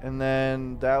it. And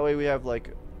then that way we have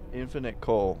like infinite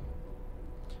coal.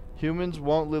 Humans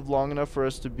won't live long enough for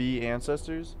us to be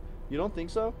ancestors? You don't think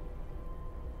so?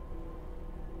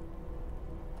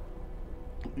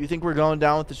 You think we're going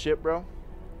down with the ship, bro?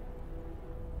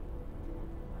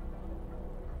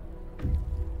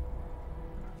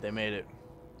 They made it.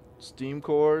 Steam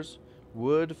cores,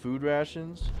 wood, food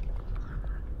rations.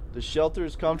 The shelter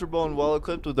is comfortable and well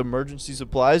equipped with emergency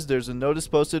supplies. There's a notice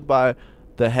posted by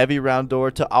the heavy round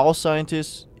door to all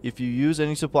scientists. If you use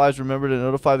any supplies, remember to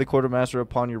notify the quartermaster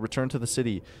upon your return to the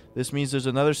city. This means there's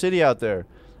another city out there.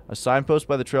 A signpost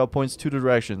by the trail points two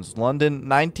directions. London,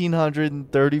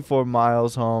 1,934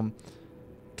 miles home.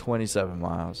 27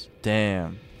 miles.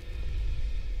 Damn.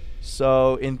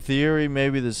 So, in theory,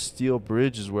 maybe the steel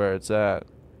bridge is where it's at.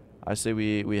 I say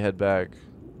we head back.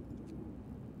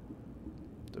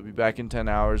 They'll be back in 10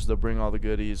 hours. They'll bring all the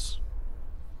goodies.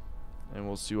 And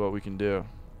we'll see what we can do.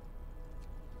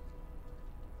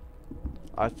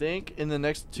 I think in the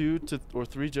next 2 or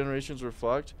 3 generations we're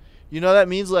fucked. You know that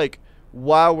means like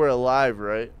while we're alive,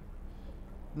 right?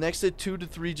 Next to 2 to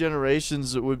 3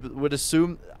 generations would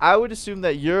assume, I would assume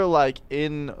that you're like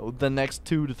in the next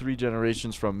 2 to 3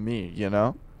 generations from me, you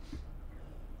know?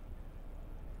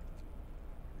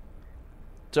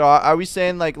 So are we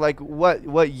saying like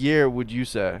what year would you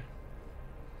say?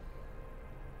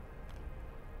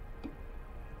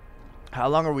 How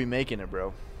long are we making it,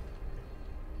 bro?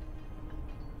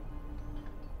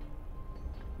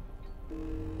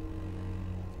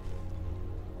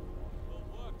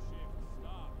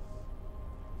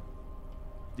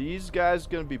 These guys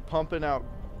gonna be pumping out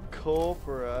coal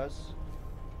for us.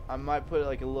 I might put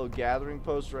like a little gathering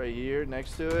post right here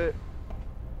next to it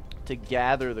to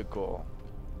gather the coal.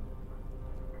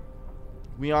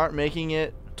 We aren't making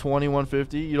it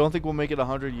 2150. You don't think we'll make it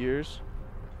 100 years?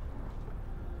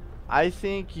 I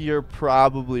think you're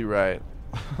probably right.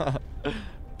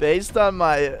 Based on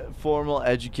my formal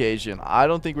education, I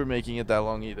don't think we're making it that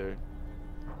long either.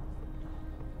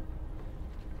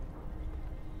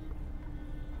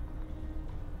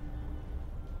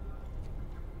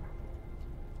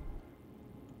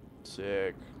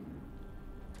 Sick.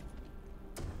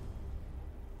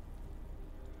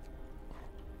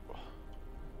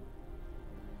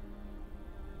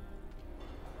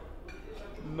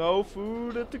 No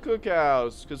food at the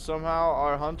cookhouse because somehow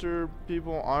our hunter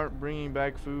people aren't bringing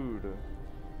back food.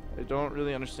 I don't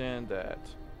really understand that.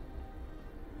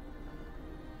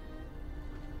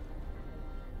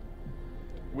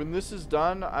 When this is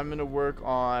done, I'm gonna work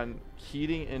on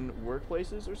heating in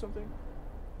workplaces or something.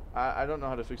 I don't know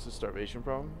how to fix the starvation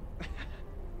problem.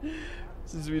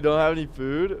 Since we don't have any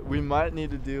food, we might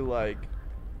need to do like,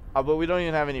 but we don't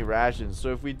even have any rations.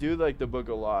 So if we do like the Book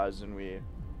of Laws and we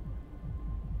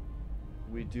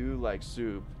do like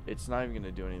soup, it's not even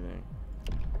gonna do anything.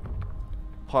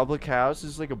 Public house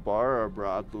is like a bar or a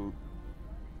brothel.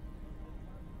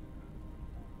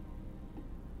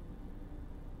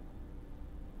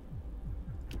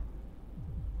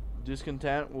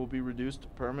 Discontent will be reduced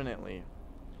permanently.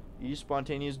 Each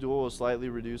spontaneous duel will slightly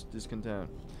reduce discontent.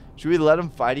 Should we let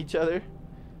them fight each other?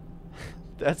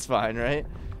 That's fine, right?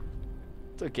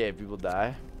 It's okay if people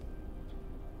die.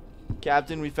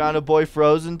 Captain, we found a boy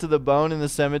frozen to the bone in the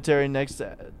cemetery next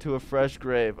to a fresh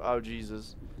grave. Oh,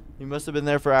 Jesus. He must have been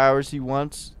there for hours. He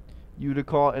wants you to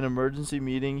call an emergency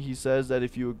meeting. He says that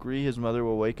if you agree, his mother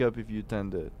will wake up if you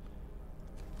attend it.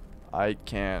 I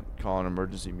can't call an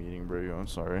emergency meeting, bro. I'm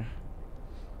sorry.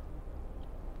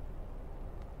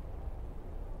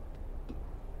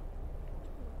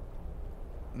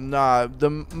 Nah, the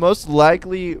most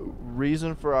likely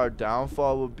reason for our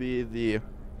downfall will be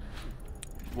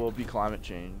climate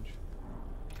change.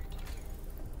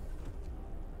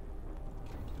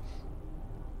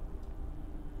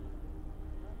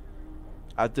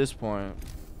 At this point.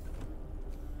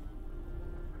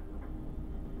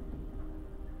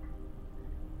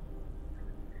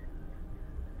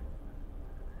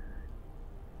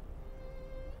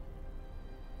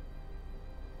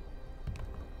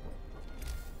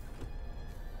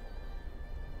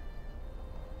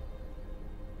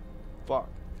 Fuck.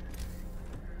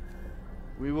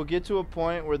 We will get to a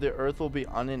point where the earth will be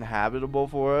uninhabitable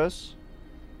for us.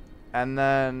 And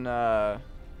then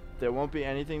there won't be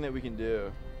anything that we can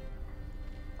do.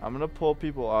 I'm gonna pull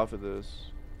people off of this.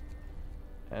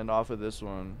 And off of this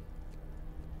one.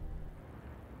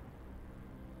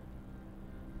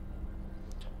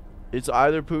 It's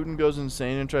either Putin goes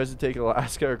insane and tries to take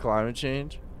Alaska or climate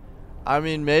change. I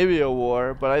mean, maybe a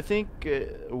war, but I think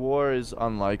war is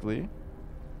unlikely.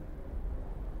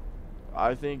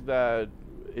 I think that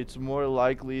it's more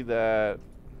likely that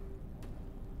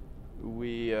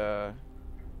we are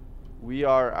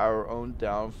our own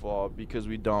downfall because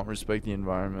we don't respect the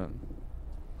environment.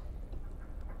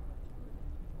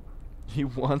 He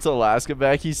wants Alaska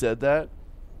back? He said that?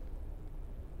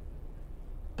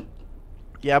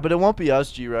 Yeah, but it won't be us,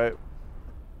 G, right?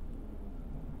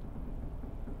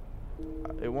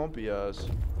 It won't be us.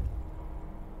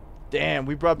 Damn,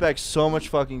 we brought back so much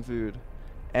fucking food.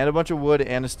 And a bunch of wood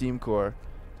and a steam core.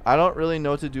 I don't really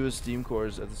know what to do with steam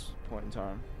cores at this point in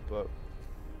time, but...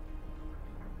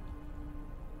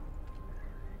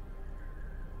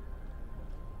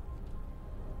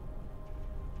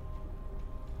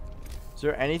 Is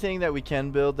there anything that we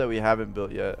can build that we haven't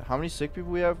built yet? How many sick people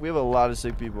we have? We have a lot of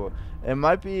sick people. It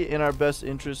might be in our best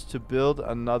interest to build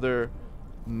another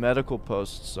medical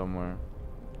post somewhere.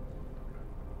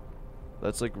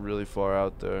 That's like really far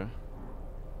out there.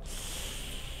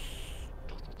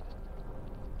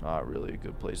 Not really a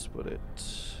good place to put it.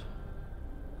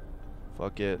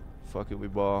 Fuck it. Fuck it, we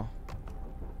ball.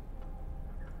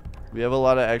 We have a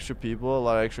lot of extra people, a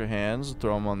lot of extra hands.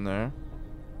 Throw them on there.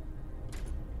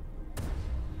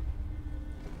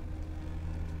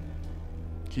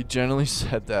 He generally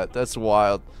said that. That's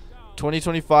wild.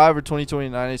 2025 or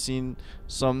 2029, I've seen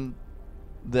some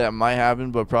that might happen,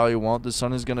 but probably won't. The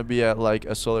sun is going to be at like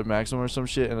a solar maximum or some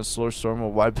shit, and a solar storm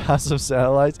will wipe out some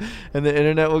satellites, and the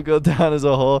internet will go down as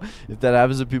a whole. If that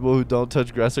happens, the people who don't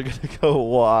touch grass are going to go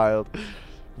wild.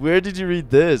 Where did you read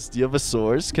this? Do you have a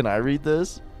source? Can I read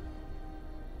this?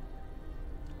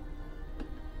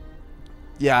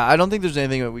 Yeah, I don't think there's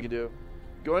anything that we can do.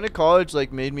 Going to college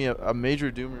like made me a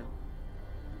major doomer.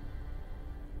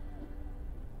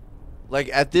 Like,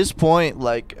 at this point,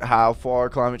 like, how far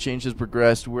climate change has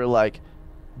progressed, we're, like,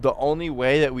 the only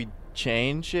way that we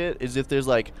change it is if there's,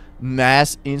 like,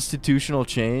 mass institutional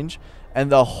change, and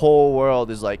the whole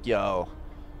world is like, yo,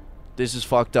 this is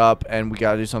fucked up, and we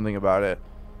gotta do something about it.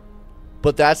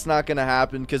 But that's not gonna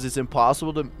happen, because it's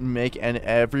impossible to make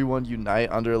everyone unite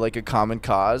under, like, a common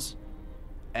cause.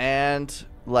 And,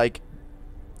 like,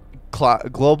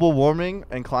 global warming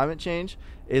and climate change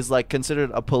is, like, considered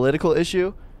a political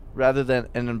issue, rather than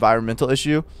an environmental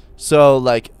issue. So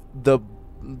like the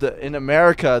in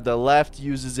America, the left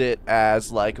uses it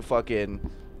as like a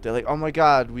fucking, they're like, oh my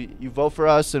god, you vote for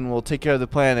us and we'll take care of the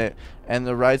planet, and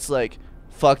the right's like,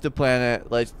 fuck the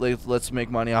planet, let's make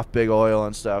money off big oil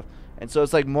and stuff. And so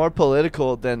it's like more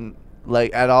political than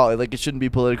like at all. Like it shouldn't be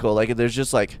political. Like there's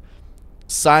just like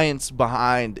science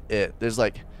behind it. There's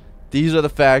like, these are the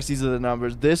facts, these are the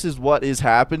numbers, this is what is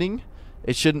happening.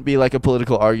 It shouldn't be like a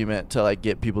political argument to like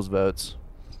get people's votes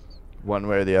one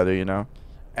way or the other, you know?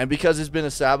 And because it's been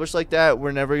established like that,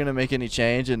 we're never going to make any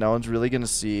change, and no one's really going to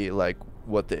see like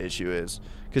what the issue is.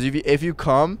 Because if you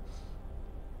come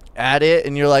at it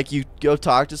and you're like, you go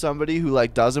talk to somebody who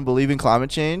like doesn't believe in climate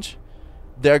change,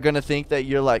 they're going to think that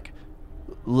you're like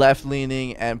left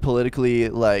leaning and politically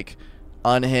like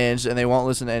unhinged, and they won't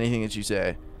listen to anything that you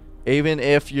say. Even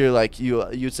if you're like,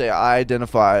 you'd say, I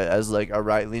identify as like a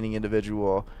right leaning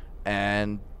individual,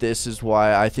 and this is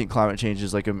why I think climate change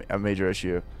is like a major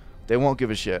issue. They won't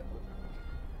give a shit,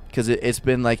 because it's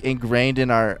been like ingrained in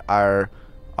our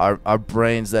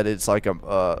brains that it's like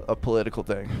a political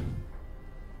thing.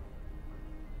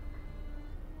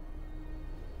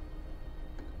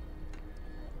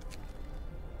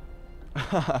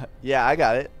 Yeah, I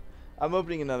got it. I'm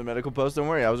opening another medical post. Don't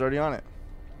worry, I was already on it.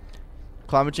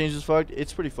 Climate change is fucked.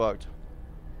 It's pretty fucked.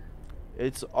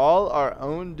 It's all our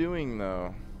own doing,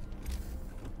 though.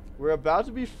 We're about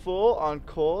to be full on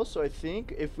coal, so I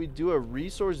think if we do a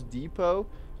resource depot,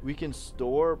 we can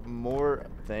store more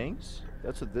things.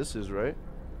 That's what this is, right?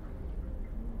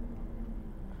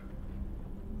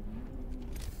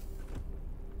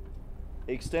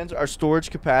 Extends our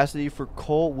storage capacity for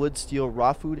coal, wood, steel,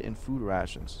 raw food, and food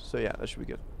rations. So yeah, that should be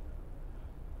good.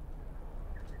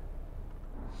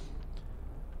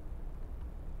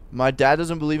 My dad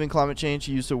doesn't believe in climate change.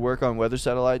 He used to work on weather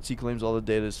satellites. He claims all the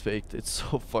data is faked. It's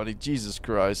so funny. Jesus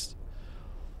Christ.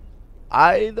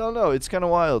 I don't know. It's kind of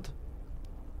wild.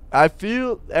 I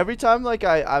feel every time like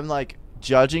I'm like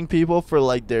judging people for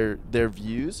like their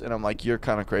views, and I'm like, you're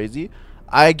kind of crazy.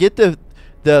 I get I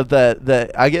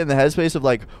get in the headspace of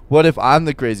like, what if I'm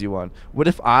the crazy one? What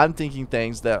if I'm thinking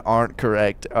things that aren't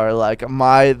correct, or like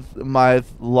my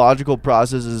logical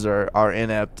processes are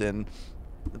inept and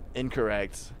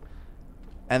incorrect?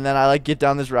 And then I like get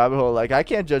down this rabbit hole, like I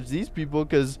can't judge these people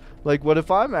because like, what if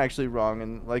I'm actually wrong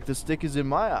and like the stick is in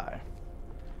my eye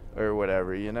or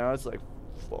whatever, you know? It's like,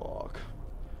 fuck.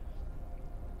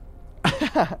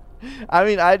 I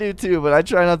mean, I do too, but I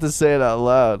try not to say it out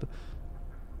loud.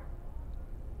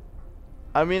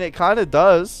 I mean, it kind of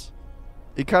does.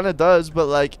 It kind of does, but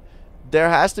like there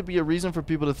has to be a reason for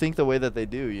people to think the way that they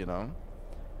do, you know?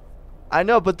 I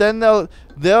know, but then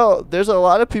there's a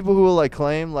lot of people who will like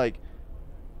claim like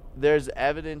there's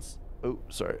evidence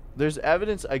there's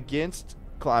evidence against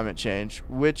climate change,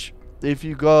 which if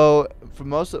you go for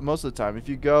most of the time, if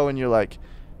you go and you're like,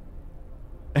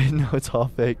 no, it's all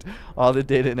faked, all the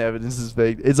data and evidence is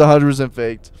faked, it's 100%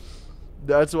 faked.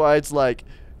 That's why it's like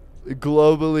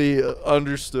globally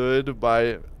understood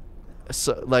by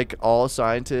like all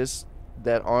scientists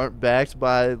that aren't backed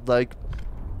by like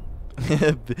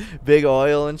big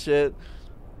oil and shit.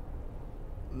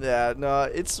 Yeah, no,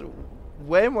 it's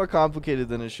way more complicated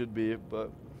than it should be.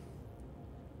 But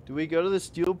do we go to the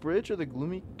steel bridge or the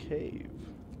gloomy cave?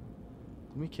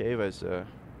 Gloomy cave, I say.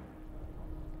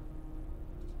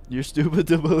 You're stupid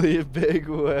to believe big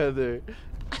weather.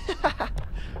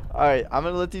 Alright, I'm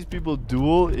gonna let these people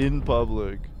duel in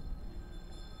public.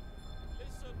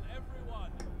 Listen,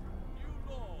 everyone.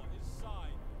 New law is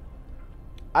signed.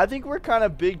 I think we're kind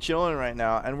of big chilling right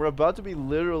now, and we're about to be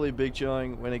literally big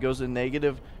chilling when it goes to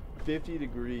negative 50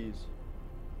 degrees.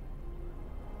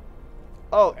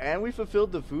 Oh, and we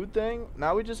fulfilled the food thing.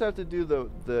 Now we just have to do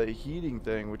the heating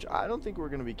thing, which I don't think we're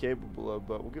going to be capable of,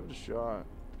 but we'll give it a shot.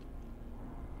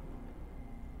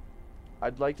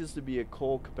 I'd like this to be a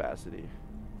coal capacity.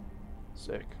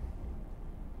 Sick.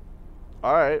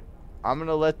 Alright, I'm going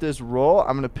to let this roll.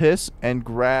 I'm going to piss and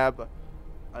grab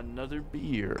another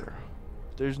beer.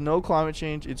 There's no climate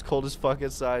change. It's cold as fuck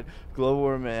outside. Global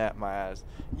warming at my ass.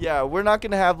 Yeah, we're not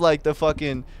going to have like the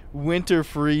fucking winter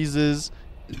freezes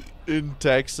in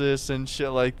Texas and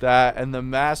shit like that, and the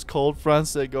mass cold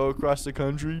fronts that go across the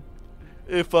country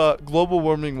if global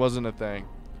warming wasn't a thing.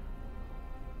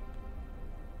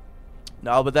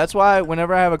 No, but that's why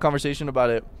whenever I have a conversation about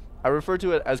it, I refer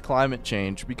to it as climate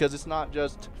change, because it's not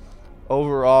just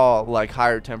overall like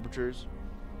higher temperatures.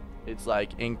 It's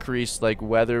like increased like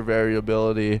weather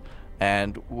variability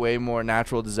and way more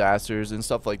natural disasters and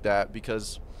stuff like that,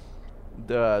 because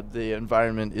the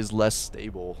environment is less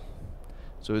stable.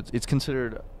 So it's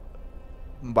considered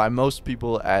by most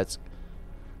people as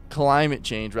climate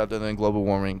change rather than global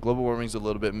warming. Global warming is a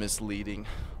little bit misleading,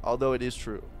 although it is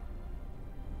true.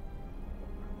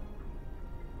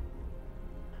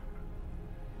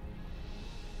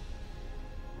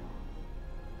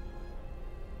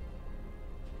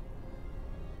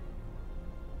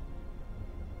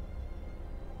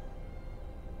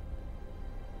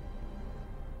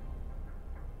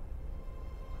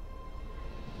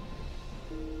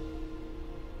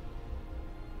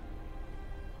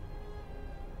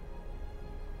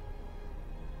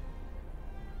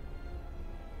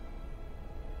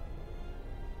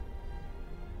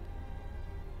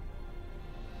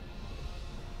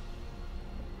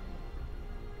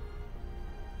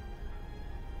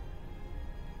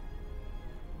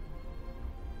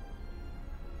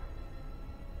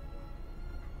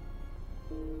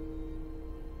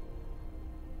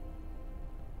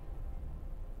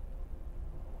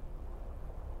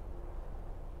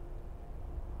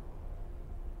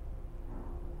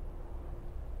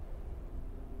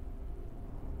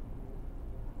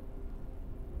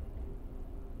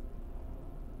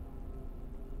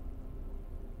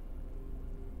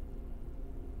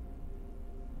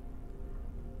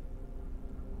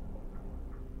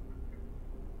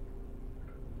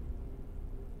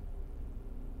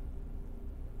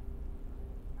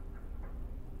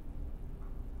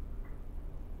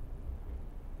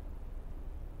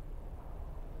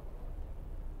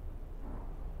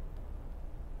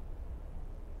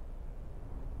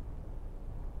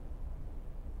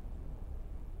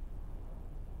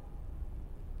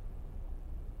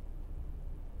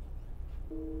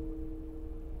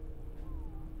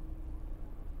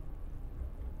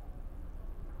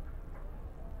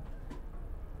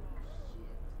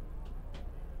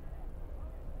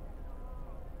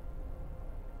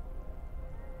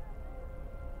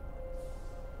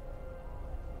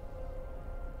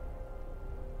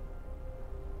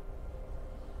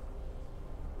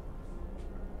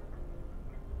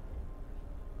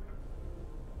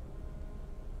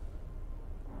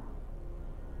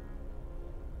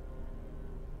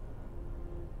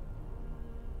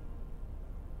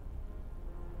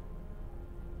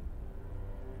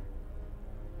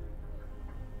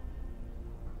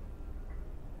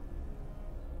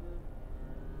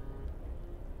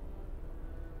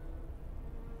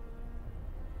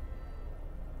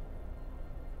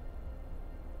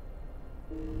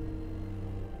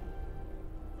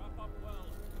 Wrap up well.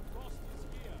 Frost is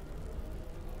here.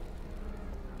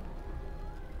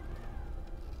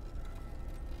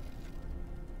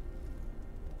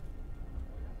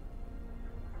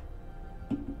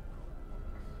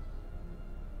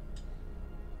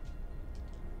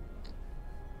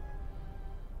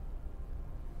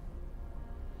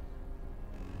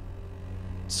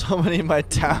 Somebody in my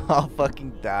town all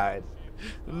fucking died.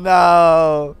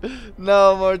 No.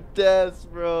 No more deaths,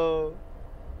 bro.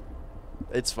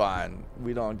 It's fine.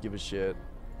 We don't give a shit.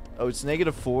 Oh, it's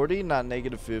negative 40, not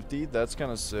negative 50. That's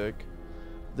kind of sick.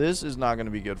 This is not going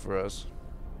to be good for us.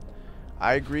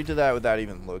 I agreed to that without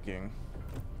even looking.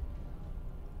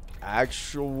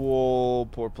 Actual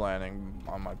poor planning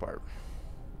on my part.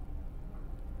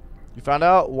 You found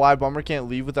out why Bummer can't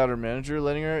leave without her manager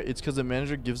letting her? It's because the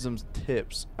manager gives them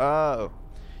tips. Oh.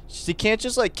 She can't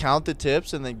just like count the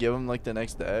tips and then give them like the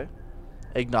next day.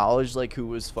 Acknowledge like who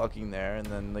was fucking there and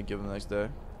then like give them the next day.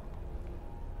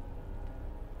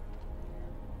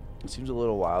 It seems a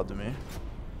little wild to me.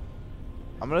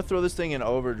 I'm gonna throw this thing in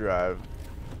overdrive.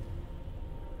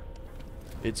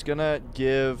 It's gonna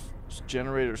give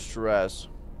generator stress.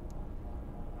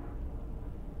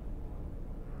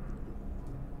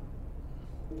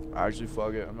 Actually,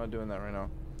 fuck it. I'm not doing that right now.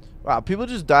 Wow, people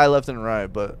just die left and right,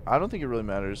 but I don't think it really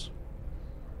matters.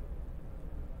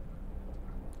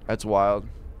 That's wild.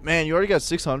 Man, you already got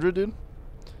 600, dude?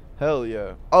 Hell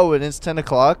yeah. Oh, and it's 10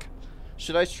 o'clock?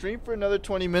 Should I stream for another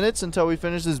 20 minutes until we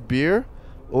finish this beer?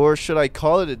 Or should I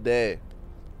call it a day?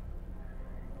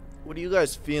 What are you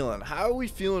guys feeling? How are we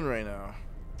feeling right now?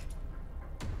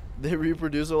 They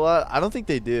reproduce a lot? I don't think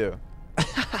they do.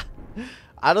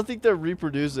 I don't think they're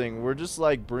reproducing. We're just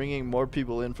like bringing more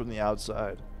people in from the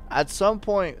outside. At some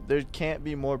point, there can't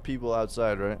be more people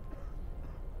outside, right?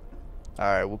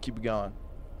 Alright, we'll keep it going.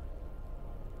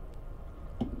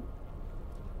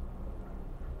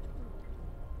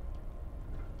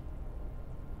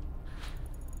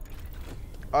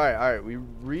 Alright. We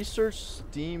researched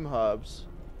Steam hubs.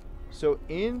 So,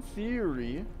 in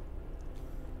theory,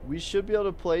 we should be able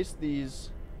to place these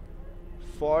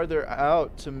farther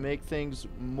out to make things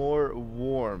more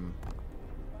warm.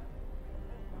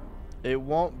 It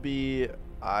won't be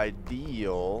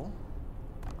ideal,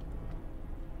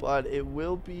 but it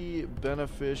will be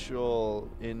beneficial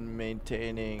in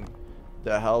maintaining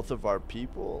the health of our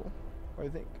people, I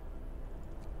think.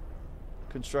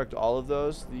 Construct all of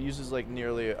those. It uses like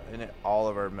nearly all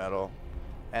of our metal.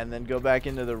 And then go back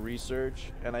into the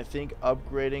research. And I think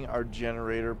upgrading our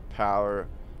generator power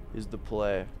is the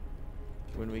play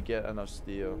when we get enough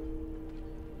steel.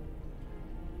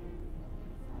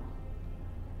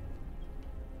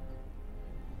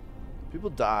 People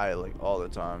die like all the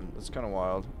time. That's kind of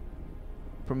wild.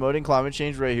 Promoting climate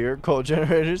change right here. Coal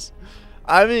generators.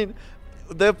 I mean,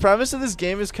 the premise of this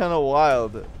game is kind of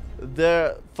wild.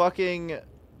 The fucking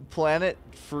planet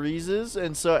freezes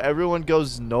and so everyone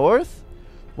goes north.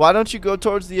 Why don't you go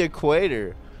towards the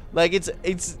equator? Like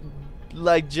it's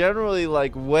like generally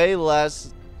like way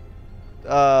less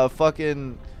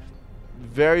fucking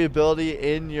variability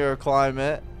in your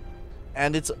climate,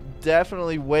 and it's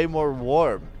definitely way more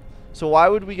warm. So why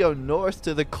would we go north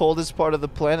to the coldest part of the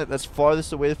planet that's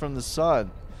farthest away from the sun?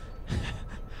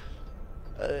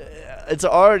 It's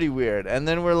already weird. And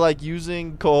then we're like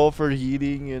using coal for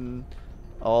heating and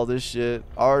all this shit.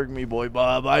 Arg me, boy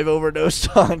Bob. I've overdosed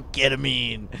on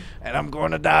ketamine and I'm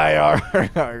going to die.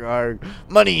 Arg, arg, arg.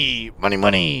 Money, money,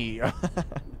 money.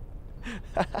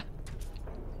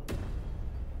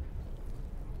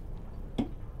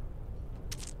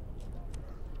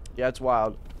 Yeah, it's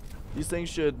wild. These things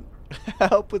should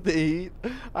help with the heat.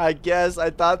 I guess. I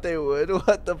thought they would.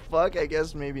 What the fuck? I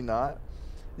guess maybe not.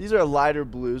 These are lighter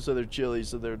blue, so they're chilly,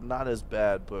 so they're not as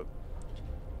bad, but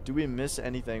do we miss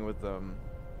anything with them?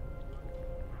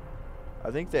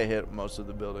 I think they hit most of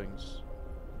the buildings.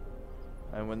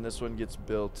 And when this one gets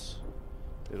built,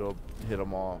 it'll hit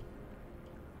them all.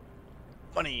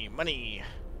 Money, money,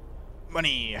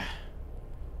 money.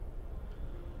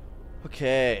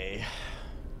 Okay.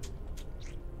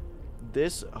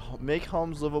 This make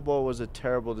homes livable was a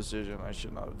terrible decision. I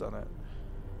should not have done it.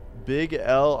 Big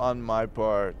L on my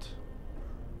part.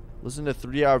 Listen to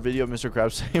 3-hour video of Mr.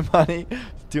 Krabs saying money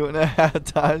 2.5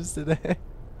 times today.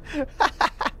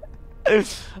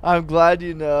 I'm glad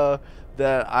you know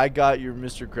that I got your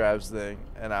Mr. Krabs thing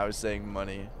and I was saying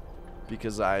money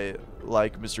because I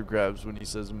like Mr. Krabs when he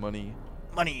says money.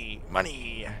 Money,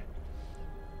 money.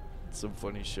 It's some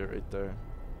funny shit right there.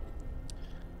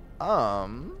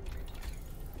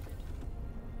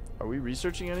 Are we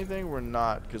researching anything? We're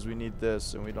not, because we need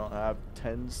this and we don't have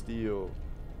 10 steel.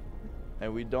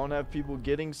 And we don't have people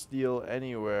getting steel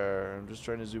anywhere. I'm just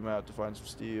trying to zoom out to find some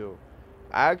steel.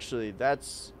 Actually,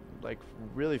 that's like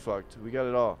really fucked. We got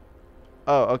it all.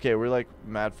 Oh, okay, we're like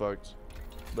mad fucked.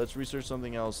 Let's research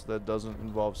something else that doesn't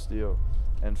involve steel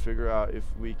and figure out if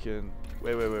we can.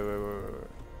 Wait.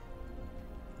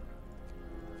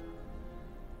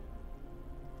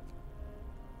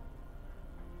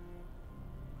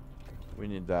 We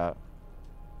need that.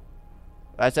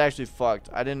 That's actually fucked.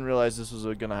 I didn't realize this was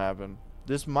gonna happen.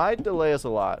 This might delay us a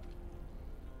lot.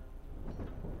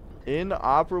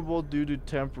 Inoperable due to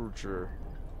temperature.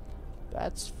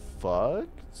 That's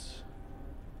fucked.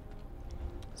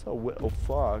 So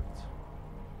fucked.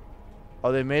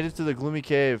 Oh, they made it to the gloomy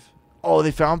cave. Oh,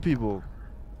 they found people.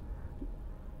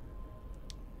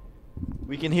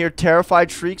 We can hear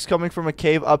terrified shrieks coming from a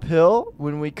cave uphill.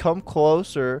 When we come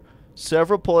closer,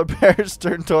 several polar bears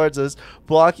turn towards us,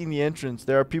 blocking the entrance.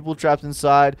 There are people trapped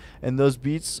inside, and those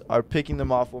beasts are picking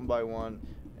them off one by one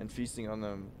and feasting on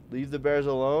them. Leave the bears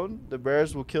alone. The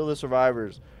bears will kill the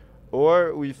survivors.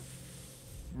 Or we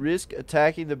risk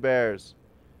attacking the bears.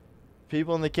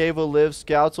 People in the cave will live.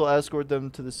 Scouts will escort them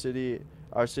to the city,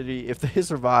 our city, if they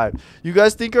survive. You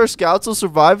guys think our scouts will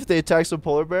survive if they attack some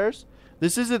polar bears?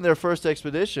 This isn't their first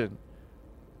expedition.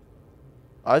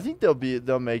 I think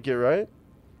they'll make it, right?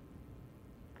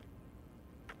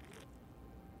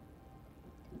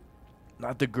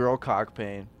 Not the girl cock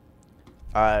pain.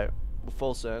 Alright,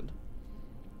 full send.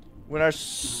 When our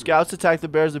scouts attacked the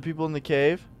bears, the people in the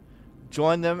cave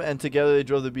joined them, and together they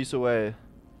drove the beasts away.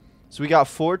 So we got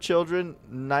 4 children,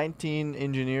 19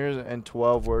 engineers, and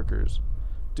 12 workers.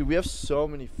 Dude, we have so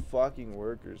many fucking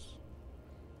workers.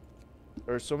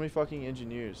 Or so many fucking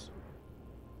engineers.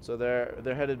 So they're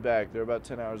headed back. They're about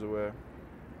 10 hours away.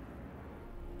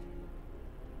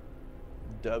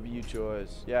 W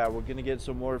choice. Yeah, we're gonna get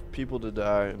some more people to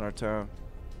die in our town.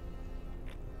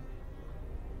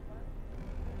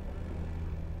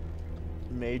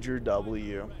 Major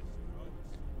W.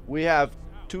 We have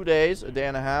 2 days, a day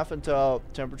and a half until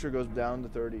temperature goes down to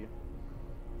 30.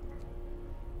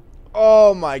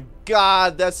 Oh my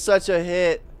god, that's such a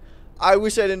hit. I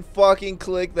wish I didn't fucking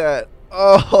click that.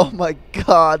 Oh my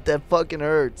god, that fucking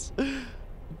hurts.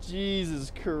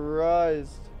 Jesus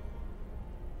Christ.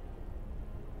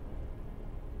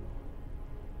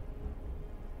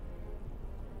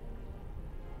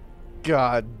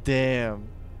 God damn.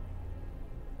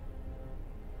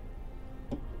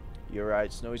 You're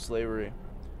right, snowy slavery.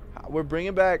 We're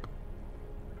bringing back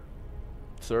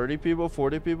 30 people,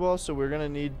 40 people, so we're gonna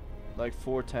need like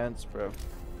 4 tents, bro.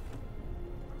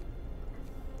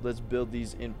 Let's build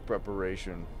these in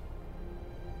preparation.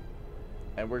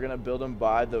 And we're gonna build them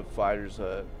by the fighter's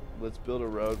hut. Let's build a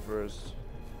road first.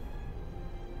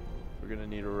 We're gonna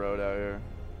need a road out here.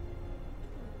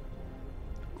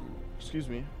 Excuse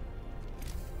me.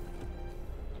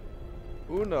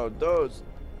 Uno, dos,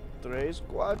 tres,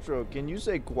 cuatro. Can you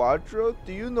say cuatro?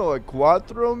 Do you know what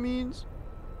cuatro means?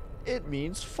 It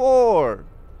means 4.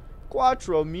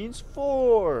 Cuatro means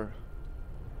 4.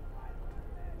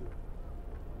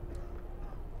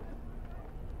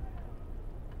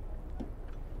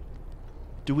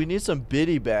 Do we need some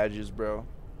biddy badges, bro?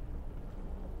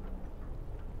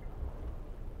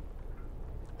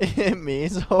 It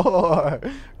means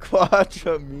whore.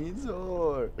 Quattro means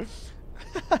whore.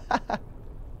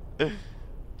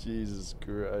 Jesus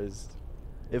Christ.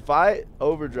 If I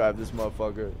overdrive this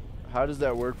motherfucker, how does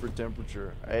that work for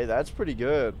temperature? Hey, that's pretty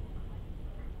good.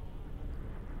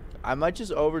 I might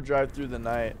just overdrive through the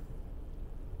night.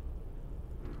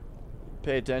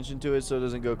 Pay attention to it so it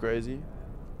doesn't go crazy.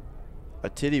 A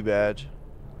titty badge.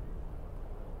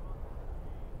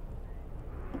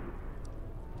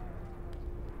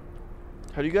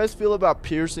 How do you guys feel about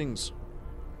piercings?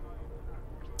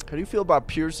 How do you feel about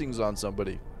piercings on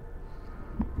somebody?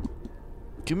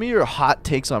 Give me your hot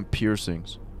takes on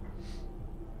piercings.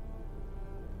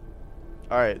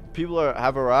 Alright, people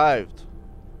have arrived.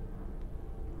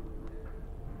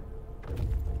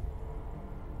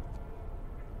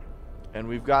 And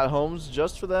we've got homes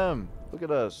just for them. Look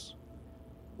at us.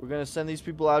 We're gonna send these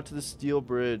people out to the steel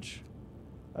bridge.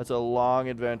 That's a long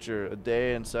adventure. A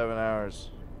day and 7 hours.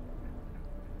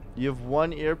 You have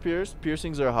 1 ear pierced?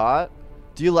 Piercings are hot?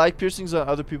 Do you like piercings on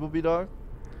other people, B-Dog?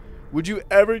 Would you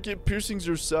ever get piercings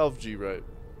yourself, G-Right?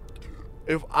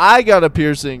 If I got a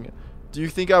piercing, do you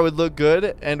think I would look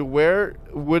good? And where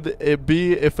would it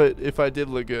be if I did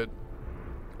look good?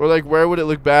 Or like, where would it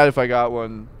look bad if I got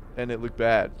one and it looked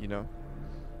bad, you know?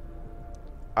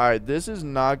 Alright, this is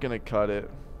not gonna cut it.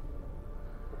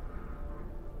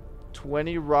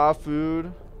 20 raw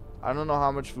food. I don't know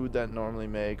how much food that normally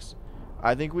makes.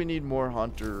 I think we need more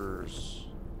hunters.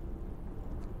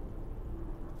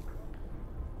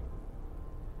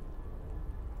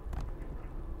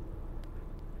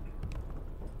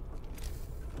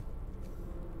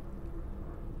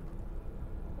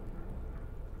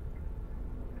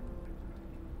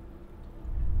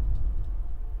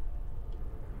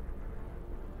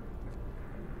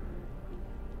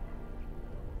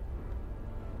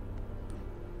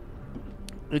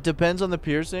 It depends on the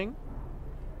piercing.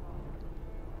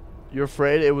 You're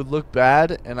afraid it would look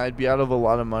bad and I'd be out of a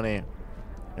lot of money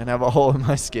and have a hole in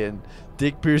my skin.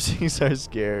 Dick piercings are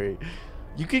scary.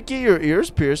 You could get your ears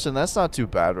pierced and that's not too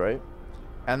bad, right?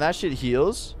 And that shit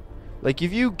heals. Like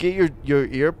if you get your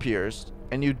ear pierced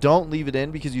and you don't leave it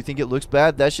in because you think it looks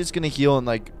bad, that shit's gonna heal in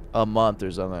like a month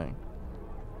or something.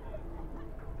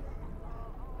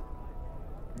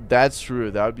 That's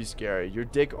true. That would be scary. Your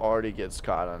dick already gets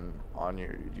caught on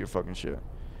your fucking shit.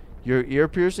 Your ear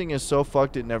piercing is so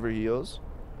fucked it never heals.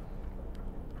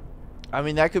 I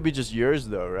mean, that could be just yours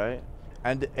though, right?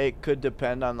 And it could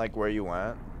depend on like where you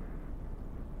went.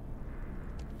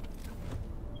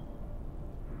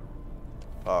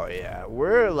 Oh yeah,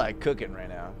 we're like cooking right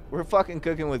now. We're fucking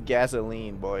cooking with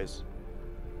gasoline, boys.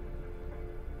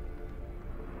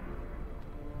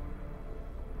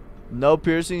 No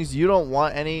piercings? You don't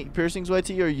want any piercings,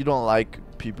 YT, or you don't like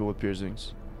people with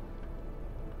piercings?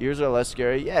 Ears are less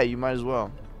scary? Yeah, you might as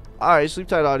well. Alright, sleep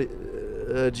tight,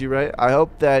 G-Right. I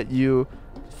hope that you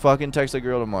fucking text a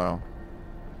girl tomorrow.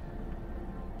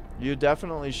 You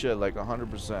definitely should, like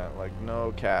 100%. Like,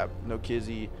 no cap, no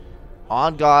kizzy.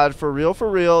 On God, for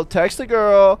real, text a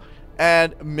girl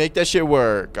and make that shit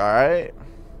work, alright?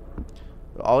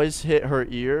 Always hit her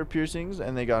ear piercings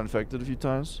and they got infected a few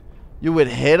times. You would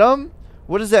hit them?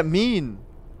 What does that mean?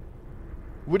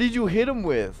 What did you hit him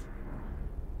with?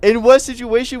 In what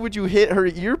situation would you hit her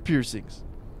ear piercings?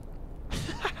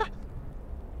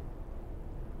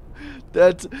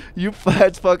 That's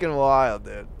fucking wild,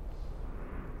 dude.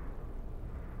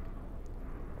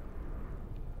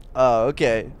 Oh,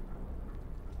 okay.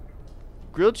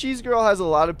 Grilled Cheese Girl has a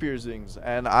lot of piercings,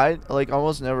 and I like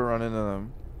almost never run into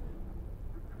them.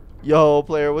 Yo,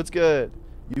 player, what's good?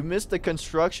 You missed the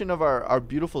construction of our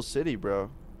beautiful city, bro.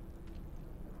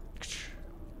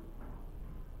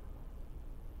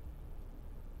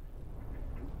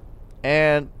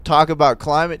 And talk about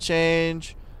climate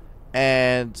change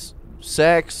and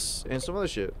sex, and some other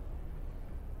shit.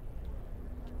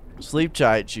 Sleep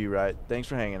tight, Chi, right? Thanks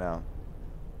for hanging out.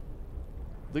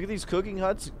 Look at these cooking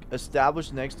huts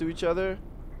established next to each other.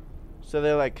 So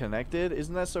they're like connected.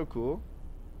 Isn't that so cool?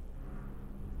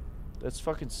 That's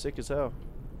fucking sick as hell.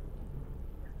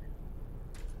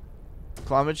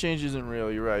 Climate change isn't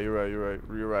real. You're right. You're right. You're right.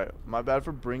 You're right. My bad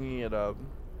for bringing it up.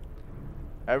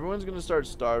 Everyone's gonna start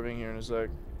starving here in a sec.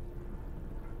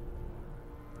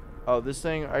 Oh, this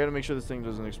thing. I gotta make sure this thing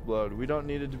doesn't explode. We don't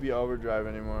need it to be overdrive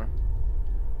anymore.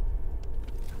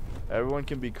 Everyone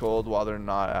can be cold while they're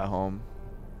not at home.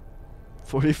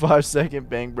 45-second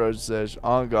Bang Bros sesh.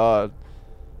 Oh God.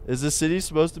 Is the city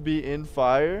supposed to be in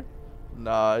fire?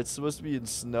 Nah, it's supposed to be in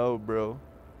snow, bro.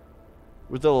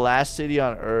 We're the last city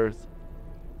on Earth.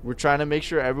 We're trying to make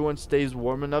sure everyone stays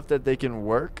warm enough that they can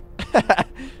work.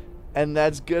 And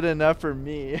that's good enough for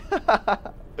me.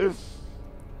 Let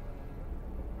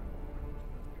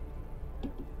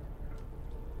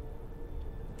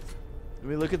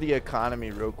me look at the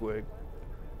economy real quick.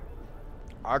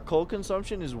 Our coal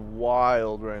consumption is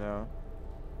wild right now.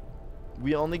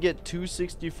 We only get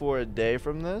 264 a day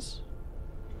from this.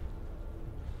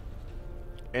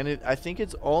 And I think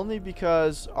it's only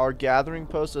because our gathering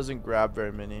post doesn't grab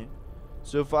very many.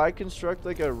 So if I construct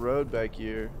like a road back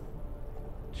here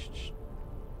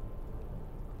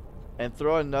and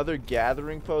throw another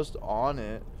gathering post on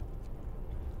it,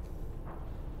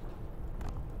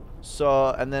 so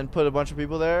and then put a bunch of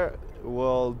people there,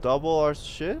 we'll double our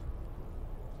shit.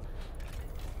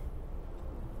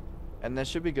 And that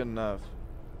should be good enough.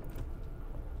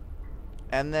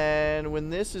 And then when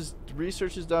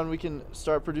research is done, we can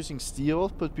start producing steel,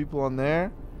 put people on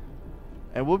there,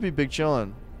 and we'll be big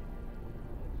chillin'.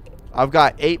 I've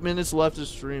got 8 minutes left to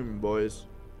stream, boys.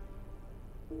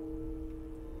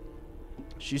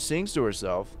 She sings to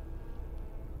herself.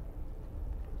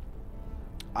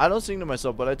 I don't sing to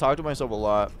myself, but I talk to myself a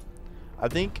lot. I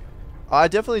think I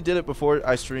definitely did it before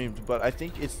I streamed, but I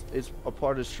think it's a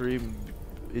part of stream.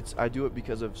 I do it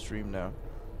because of stream now.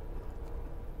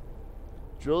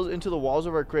 Drills into the walls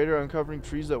of our crater, uncovering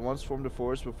trees that once formed a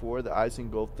forest before the ice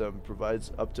engulfed them.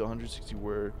 Provides up to 160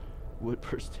 wood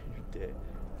per standard day.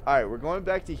 Alright, we're going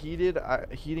back to heating.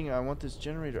 I want this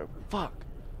generator. Fuck.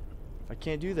 I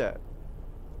can't do that.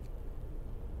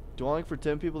 Dwelling for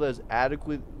 10 people that is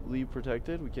adequately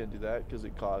protected. We can't do that because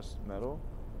it costs metal.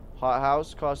 Hot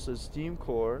house costs a steam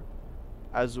core.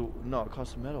 No, it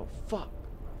costs metal. Fuck.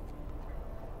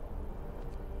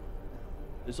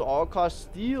 This all costs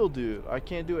steel, dude. I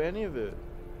can't do any of it.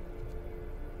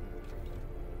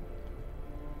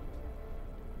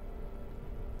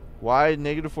 Why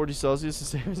negative 40 Celsius the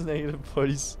same as negative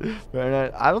 40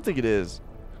 Fahrenheit? I don't think it is.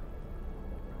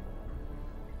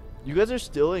 You guys are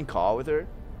still in call with her?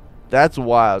 That's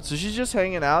wild. So she's just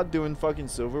hanging out doing fucking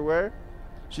silverware?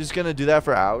 She's gonna do that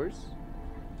for hours?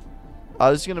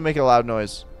 Oh, this is gonna make a loud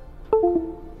noise.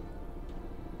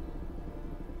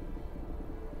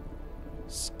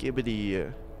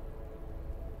 Skibbity.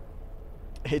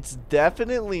 It's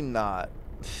definitely not.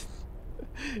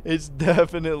 It's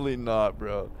definitely not,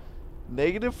 bro.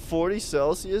 Negative 40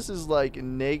 Celsius is like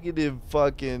negative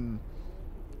fucking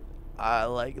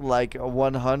like a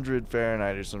 100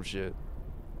 Fahrenheit or some shit.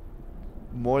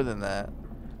 More than that.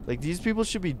 Like, these people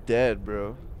should be dead,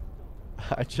 bro.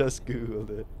 I just googled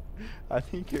it. I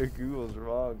think your Google's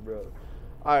wrong, bro.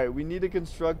 Alright, we need to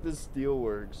construct this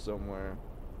steelworks somewhere.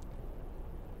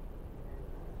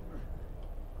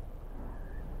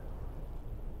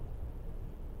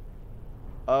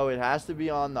 Oh, it has to be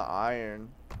on the iron.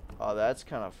 Oh, that's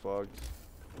kind of fucked.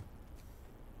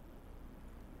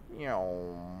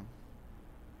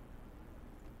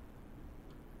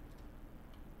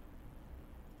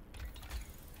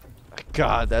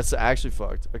 God, that's actually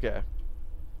fucked. Okay.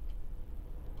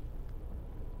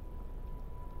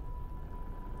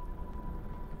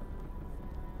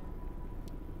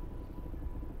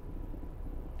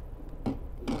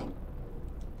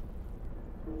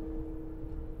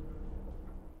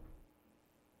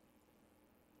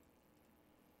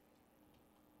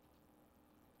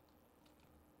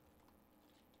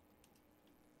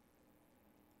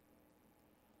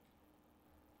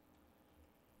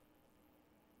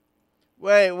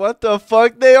 Wait, what the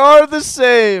fuck? They are the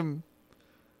same.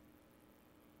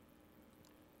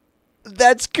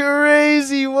 That's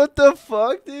crazy. What the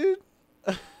fuck, dude?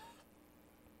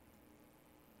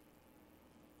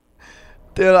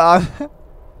 Dude,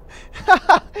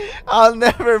 I'll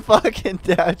never fucking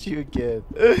doubt you again.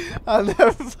 I'll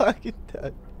never fucking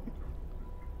doubt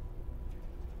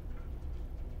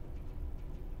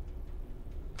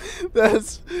you.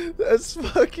 That's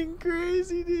fucking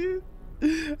crazy, dude.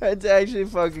 That's actually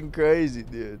fucking crazy,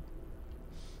 dude.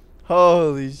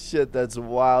 Holy shit, that's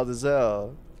wild as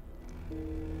hell.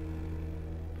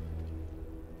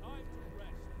 Time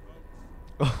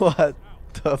to rest, folks. What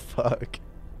the fuck?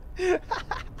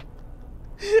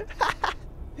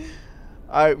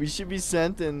 Alright, we should be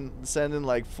sending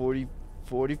like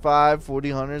 45, 40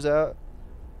 hunters out.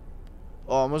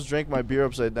 Oh, I almost drank my beer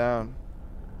upside down.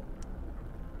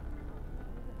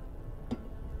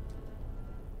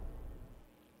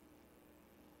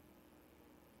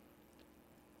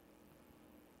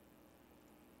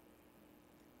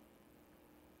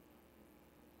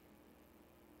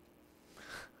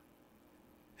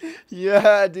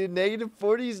 Yeah, dude,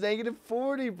 -40 is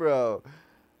 -40, bro.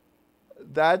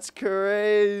 That's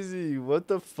crazy. What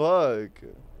the fuck?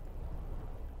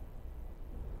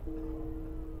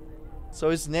 So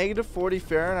it's -40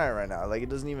 Fahrenheit right now. Like, it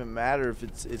doesn't even matter if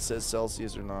it says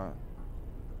Celsius or not.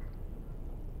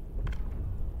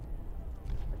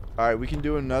 Alright, we can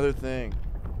do another thing.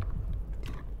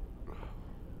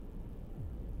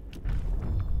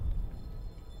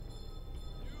 A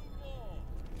new law.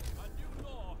 A new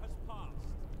law has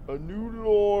passed. A new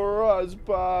law has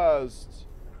passed.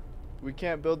 We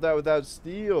can't build that without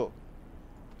steel.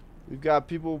 We've got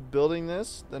people building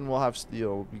this, then we'll have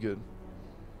steel. We'll be good.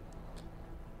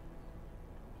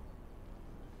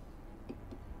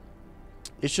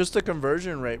 It's just a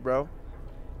conversion rate, bro.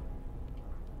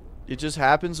 It just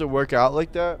happens to work out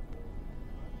like that.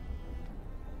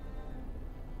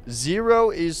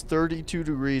 0 is 32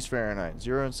 degrees Fahrenheit.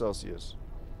 0 in Celsius.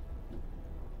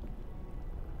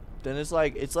 Then it's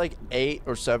like 8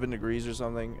 or 7 degrees or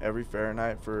something every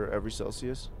Fahrenheit for every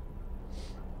Celsius.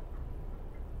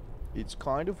 It's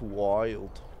kind of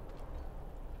wild.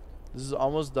 This is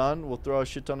almost done. We'll throw a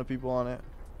shit ton of people on it.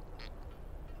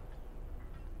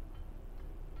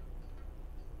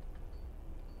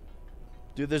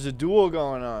 Dude, there's a duel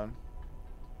going on.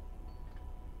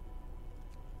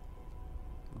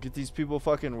 Get these people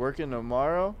fucking working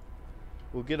tomorrow.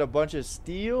 We'll get a bunch of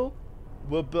steel.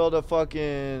 We'll build a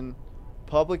fucking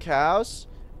public house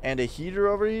and a heater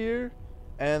over here.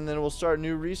 And then we'll start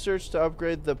new research to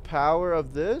upgrade the power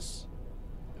of this.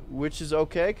 Which is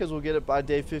okay, because we'll get it by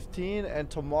day 15. And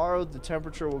tomorrow the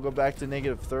temperature will go back to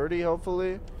 -30,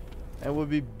 hopefully. And we'll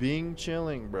be Bing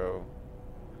chilling, bro.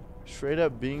 Straight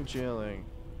up Bing chilling.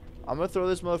 I'm gonna throw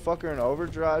this motherfucker in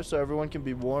overdrive so everyone can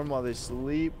be warm while they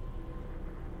sleep.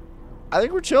 I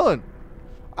think we're chilling.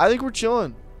 I think we're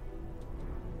chilling.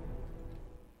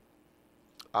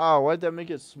 Oh, why'd that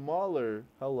make it smaller?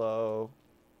 Hello.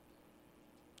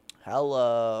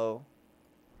 Hello.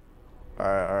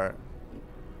 Alright, alright.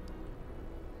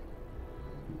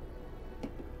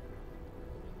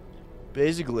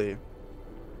 Basically,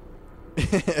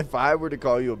 if I were to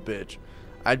call you a bitch,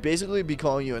 I'd basically be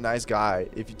calling you a nice guy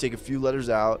if you take a few letters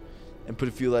out and put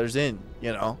a few letters in,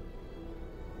 you know?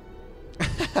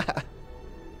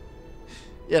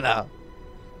 You know.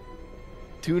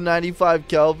 295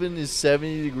 Kelvin is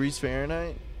 70 degrees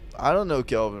Fahrenheit? I don't know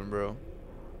Kelvin, bro.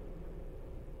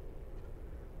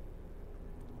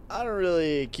 I don't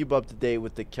really keep up to date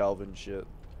with the Kelvin shit.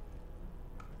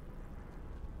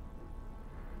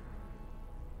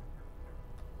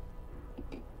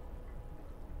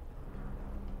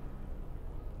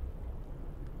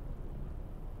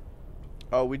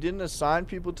 Oh, we didn't assign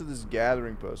people to this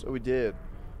gathering post. Oh, we did.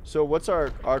 So what's our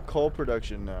coal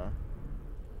production now?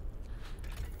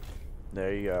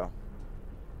 There you go.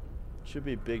 Should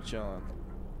be big chillin'.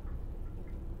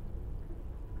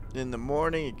 In the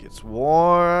morning, it gets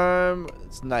warm.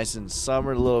 It's nice and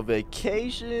summer, a little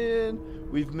vacation.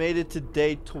 We've made it to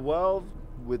day 12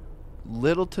 with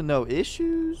little to no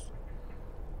issues.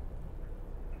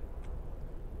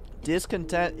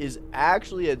 Discontent is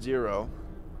actually at 0.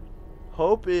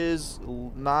 Hope is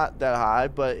not that high,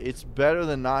 but it's better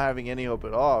than not having any hope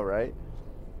at all, right?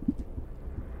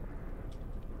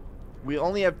 We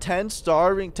only have 10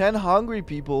 hungry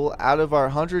people out of our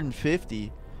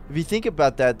 150. If you think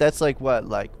about that, that's like what,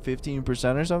 like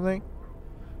 15% or something?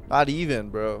 Not even,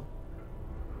 bro.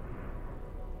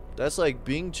 That's like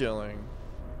Bing chilling.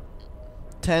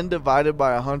 10 divided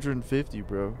by 150,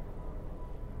 bro.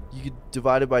 You could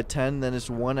divide it by 10, then it's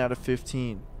 1 out of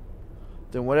 15.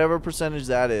 Then whatever percentage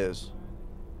that is.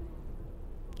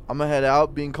 I'm gonna head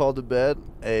out, being called to bed.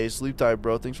 Hey, sleep tight,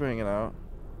 bro. Thanks for hanging out.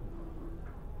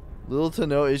 Little to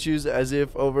no issues, as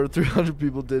if over 300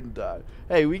 people didn't die.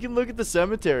 Hey, we can look at the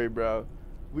cemetery, bro.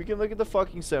 We can look at the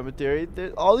fucking cemetery.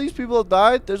 All these people have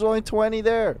died. There's only 20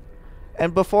 there.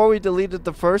 And before we deleted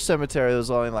the first cemetery, there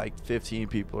was only like 15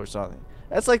 people or something.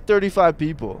 That's like 35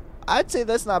 people. I'd say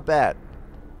that's not bad.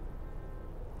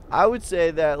 I would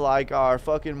say that like our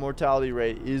fucking mortality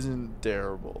rate isn't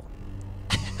terrible.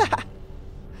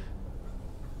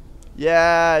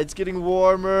 Yeah, it's getting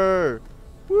warmer.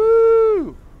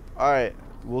 Woo! Alright,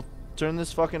 we'll turn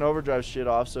this fucking overdrive shit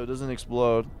off so it doesn't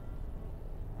explode.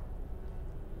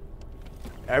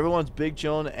 Everyone's big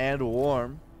chillin' and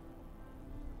warm.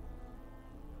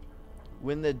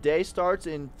 When the day starts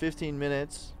in 15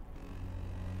 minutes,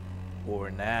 or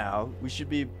now, we should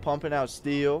be pumping out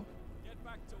steel. Get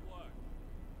back to work.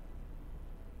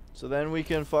 So then we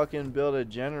can fucking build a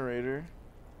generator.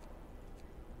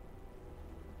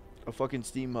 A fucking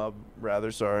steam hub,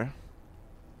 rather, sorry.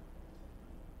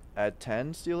 At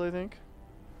 10 steel, I think?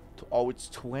 Oh, it's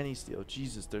 20 steel.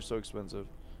 Jesus, they're so expensive.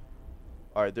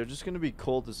 Alright, they're just gonna be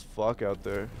cold as fuck out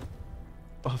there.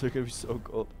 Oh, they're gonna be so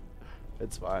cold.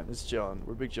 It's fine. It's chilling.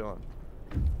 We're big chilling.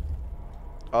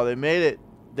 Oh, they made it.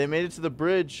 They made it to the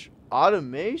bridge.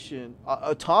 Automation?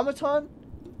 Automaton?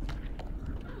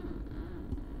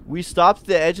 We stopped at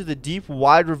the edge of the deep,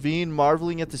 wide ravine,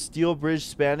 marveling at the steel bridge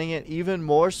spanning it, even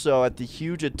more so at the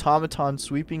huge automaton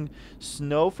sweeping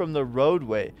snow from the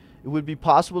roadway. It would be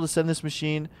possible to send this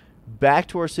machine back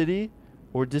to our city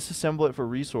or disassemble it for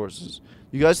resources.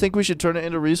 You guys think we should turn it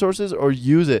into resources or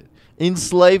use it?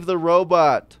 Enslave the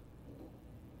robot.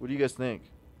 What do you guys think?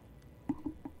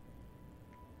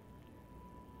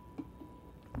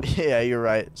 Yeah, you're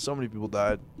right. So many people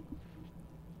died.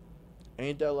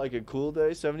 Ain't that like a cool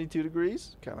day? 72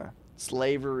 degrees? Kind of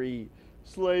slavery.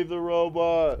 Slave the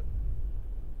robot.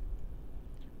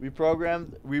 We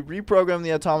reprogrammed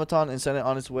the automaton and sent it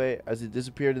on its way. As it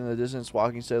disappeared in the distance,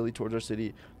 walking steadily towards our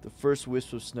city, the first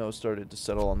wisps of snow started to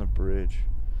settle on the bridge.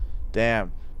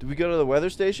 Damn. Did we go to the weather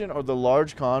station or the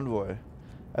large convoy?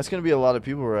 That's going to be a lot of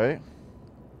people, right?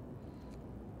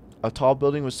 A tall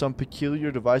building with some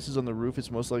peculiar devices on the roof is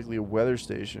most likely a weather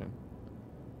station.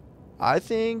 I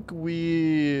think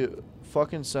we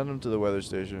fucking send them to the weather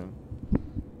station.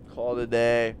 Call it a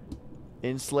day.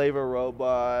 Enslave a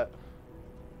robot.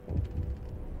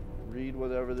 Read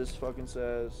whatever this fucking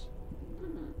says.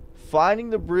 Finding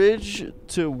the bridge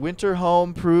to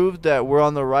Winterhome proved that we're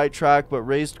on the right track, but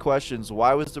raised questions.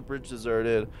 Why was the bridge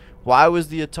deserted? Why was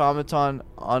the automaton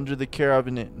under the care of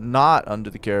not under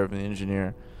the care of an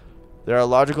engineer? There are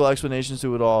logical explanations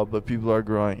to it all, but people are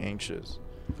growing anxious.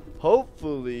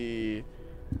 Hopefully,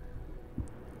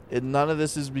 none of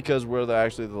this is because we're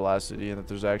actually the last city and that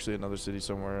there's actually another city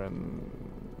somewhere and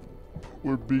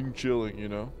we're being chilling, you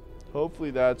know?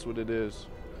 Hopefully that's what it is.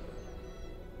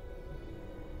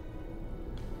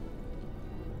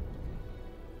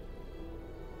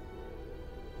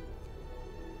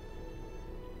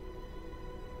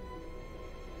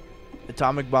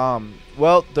 Atomic bomb.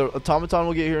 Well, the automaton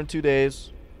will get here in 2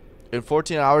 days. In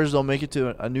 14 hours, they'll make it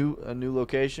to a new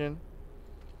location.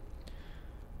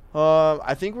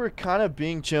 I think we're kind of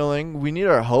being chilling. We need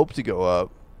our hope to go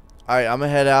up. All right, I'm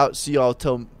gonna head out. See y'all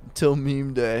till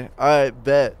meme day. All right,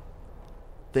 bet.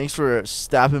 Thanks for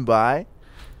stopping by.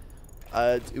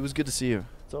 It was good to see you.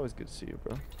 It's always good to see you,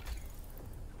 bro.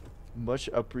 Much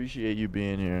appreciate you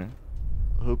being here.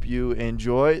 Hope you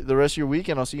enjoy the rest of your week,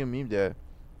 and I'll see you meme day.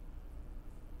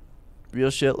 Real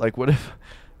shit. Like, what if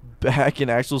back in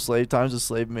actual slave times, a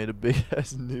slave made a big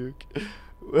ass nuke?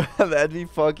 That'd be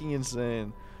fucking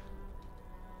insane.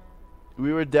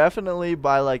 We were definitely,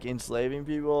 by like enslaving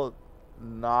people,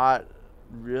 not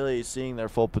really seeing their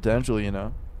full potential, you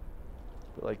know,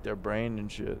 but like their brain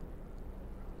and shit.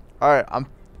 All right, I'm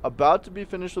about to be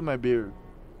finished with my beer.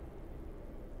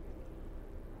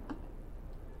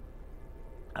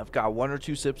 I've got 1 or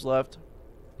 2 sips left.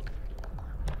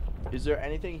 Is there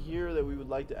anything here that we would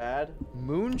like to add?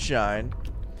 Moonshine.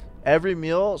 Every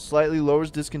meal slightly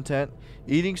lowers discontent.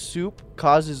 Eating soup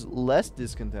causes less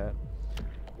discontent.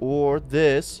 Or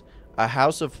this, a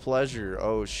house of pleasure.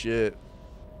 Oh shit.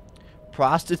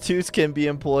 Prostitutes can be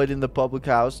employed in the public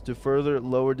house to further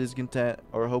lower discontent,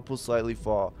 or hope will slightly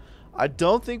fall. I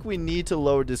don't think we need to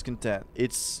lower discontent.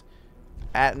 It's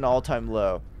at an all-time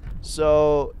low.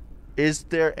 So, is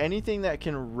there anything that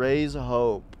can raise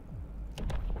hope?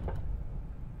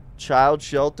 Child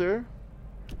shelter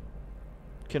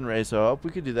can raise hope.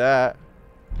 We could do that.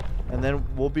 And then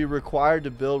we'll be required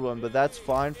to build one, but that's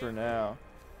fine for now.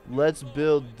 Let's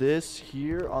build this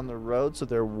here on the road so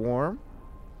they're warm.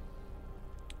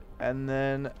 And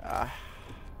then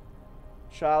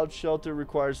child shelter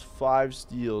requires 5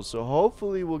 steel. So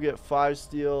hopefully we'll get 5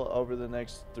 steel over the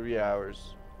next 3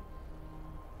 hours.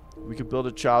 We could build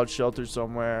a child shelter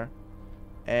somewhere.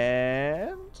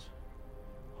 And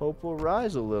hope will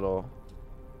rise a little.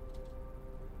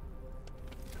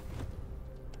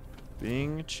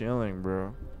 Being chilling,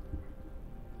 bro.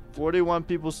 41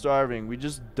 people starving. We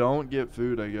just don't get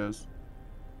food, I guess.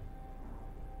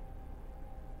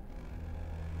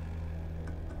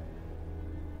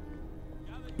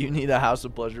 You need a house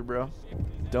of pleasure, bro.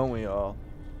 Don't we all?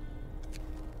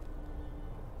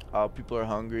 Oh, people are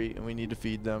hungry and we need to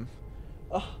feed them.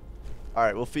 Oh.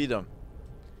 Alright, we'll feed them.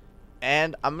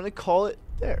 And I'm going to call it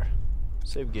there.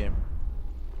 Save game.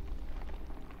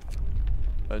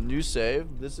 A new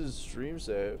save? This is stream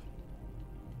save.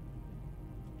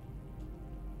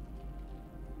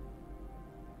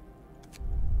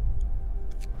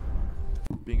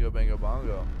 Bingo, bango,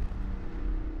 bongo.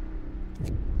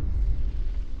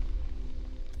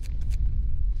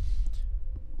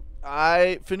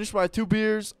 I finished my 2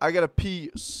 beers. I gotta pee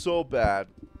so bad.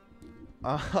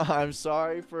 I'm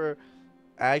sorry for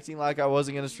acting like I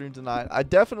wasn't gonna stream tonight. I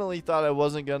definitely thought I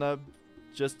wasn't gonna,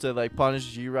 just to like punish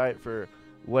G-Right for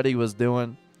what he was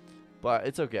doing. But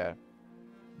it's okay.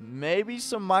 Maybe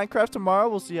some Minecraft tomorrow.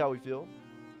 We'll see how we feel.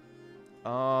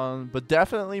 But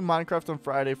definitely Minecraft on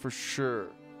Friday for sure.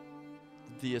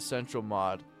 The essential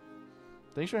mod.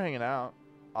 Thanks for hanging out.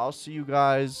 I'll see you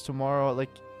guys tomorrow at like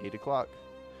 8 o'clock.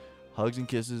 Hugs and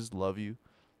kisses. Love you.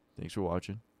 Thanks for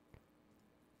watching.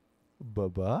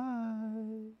 Bye-bye.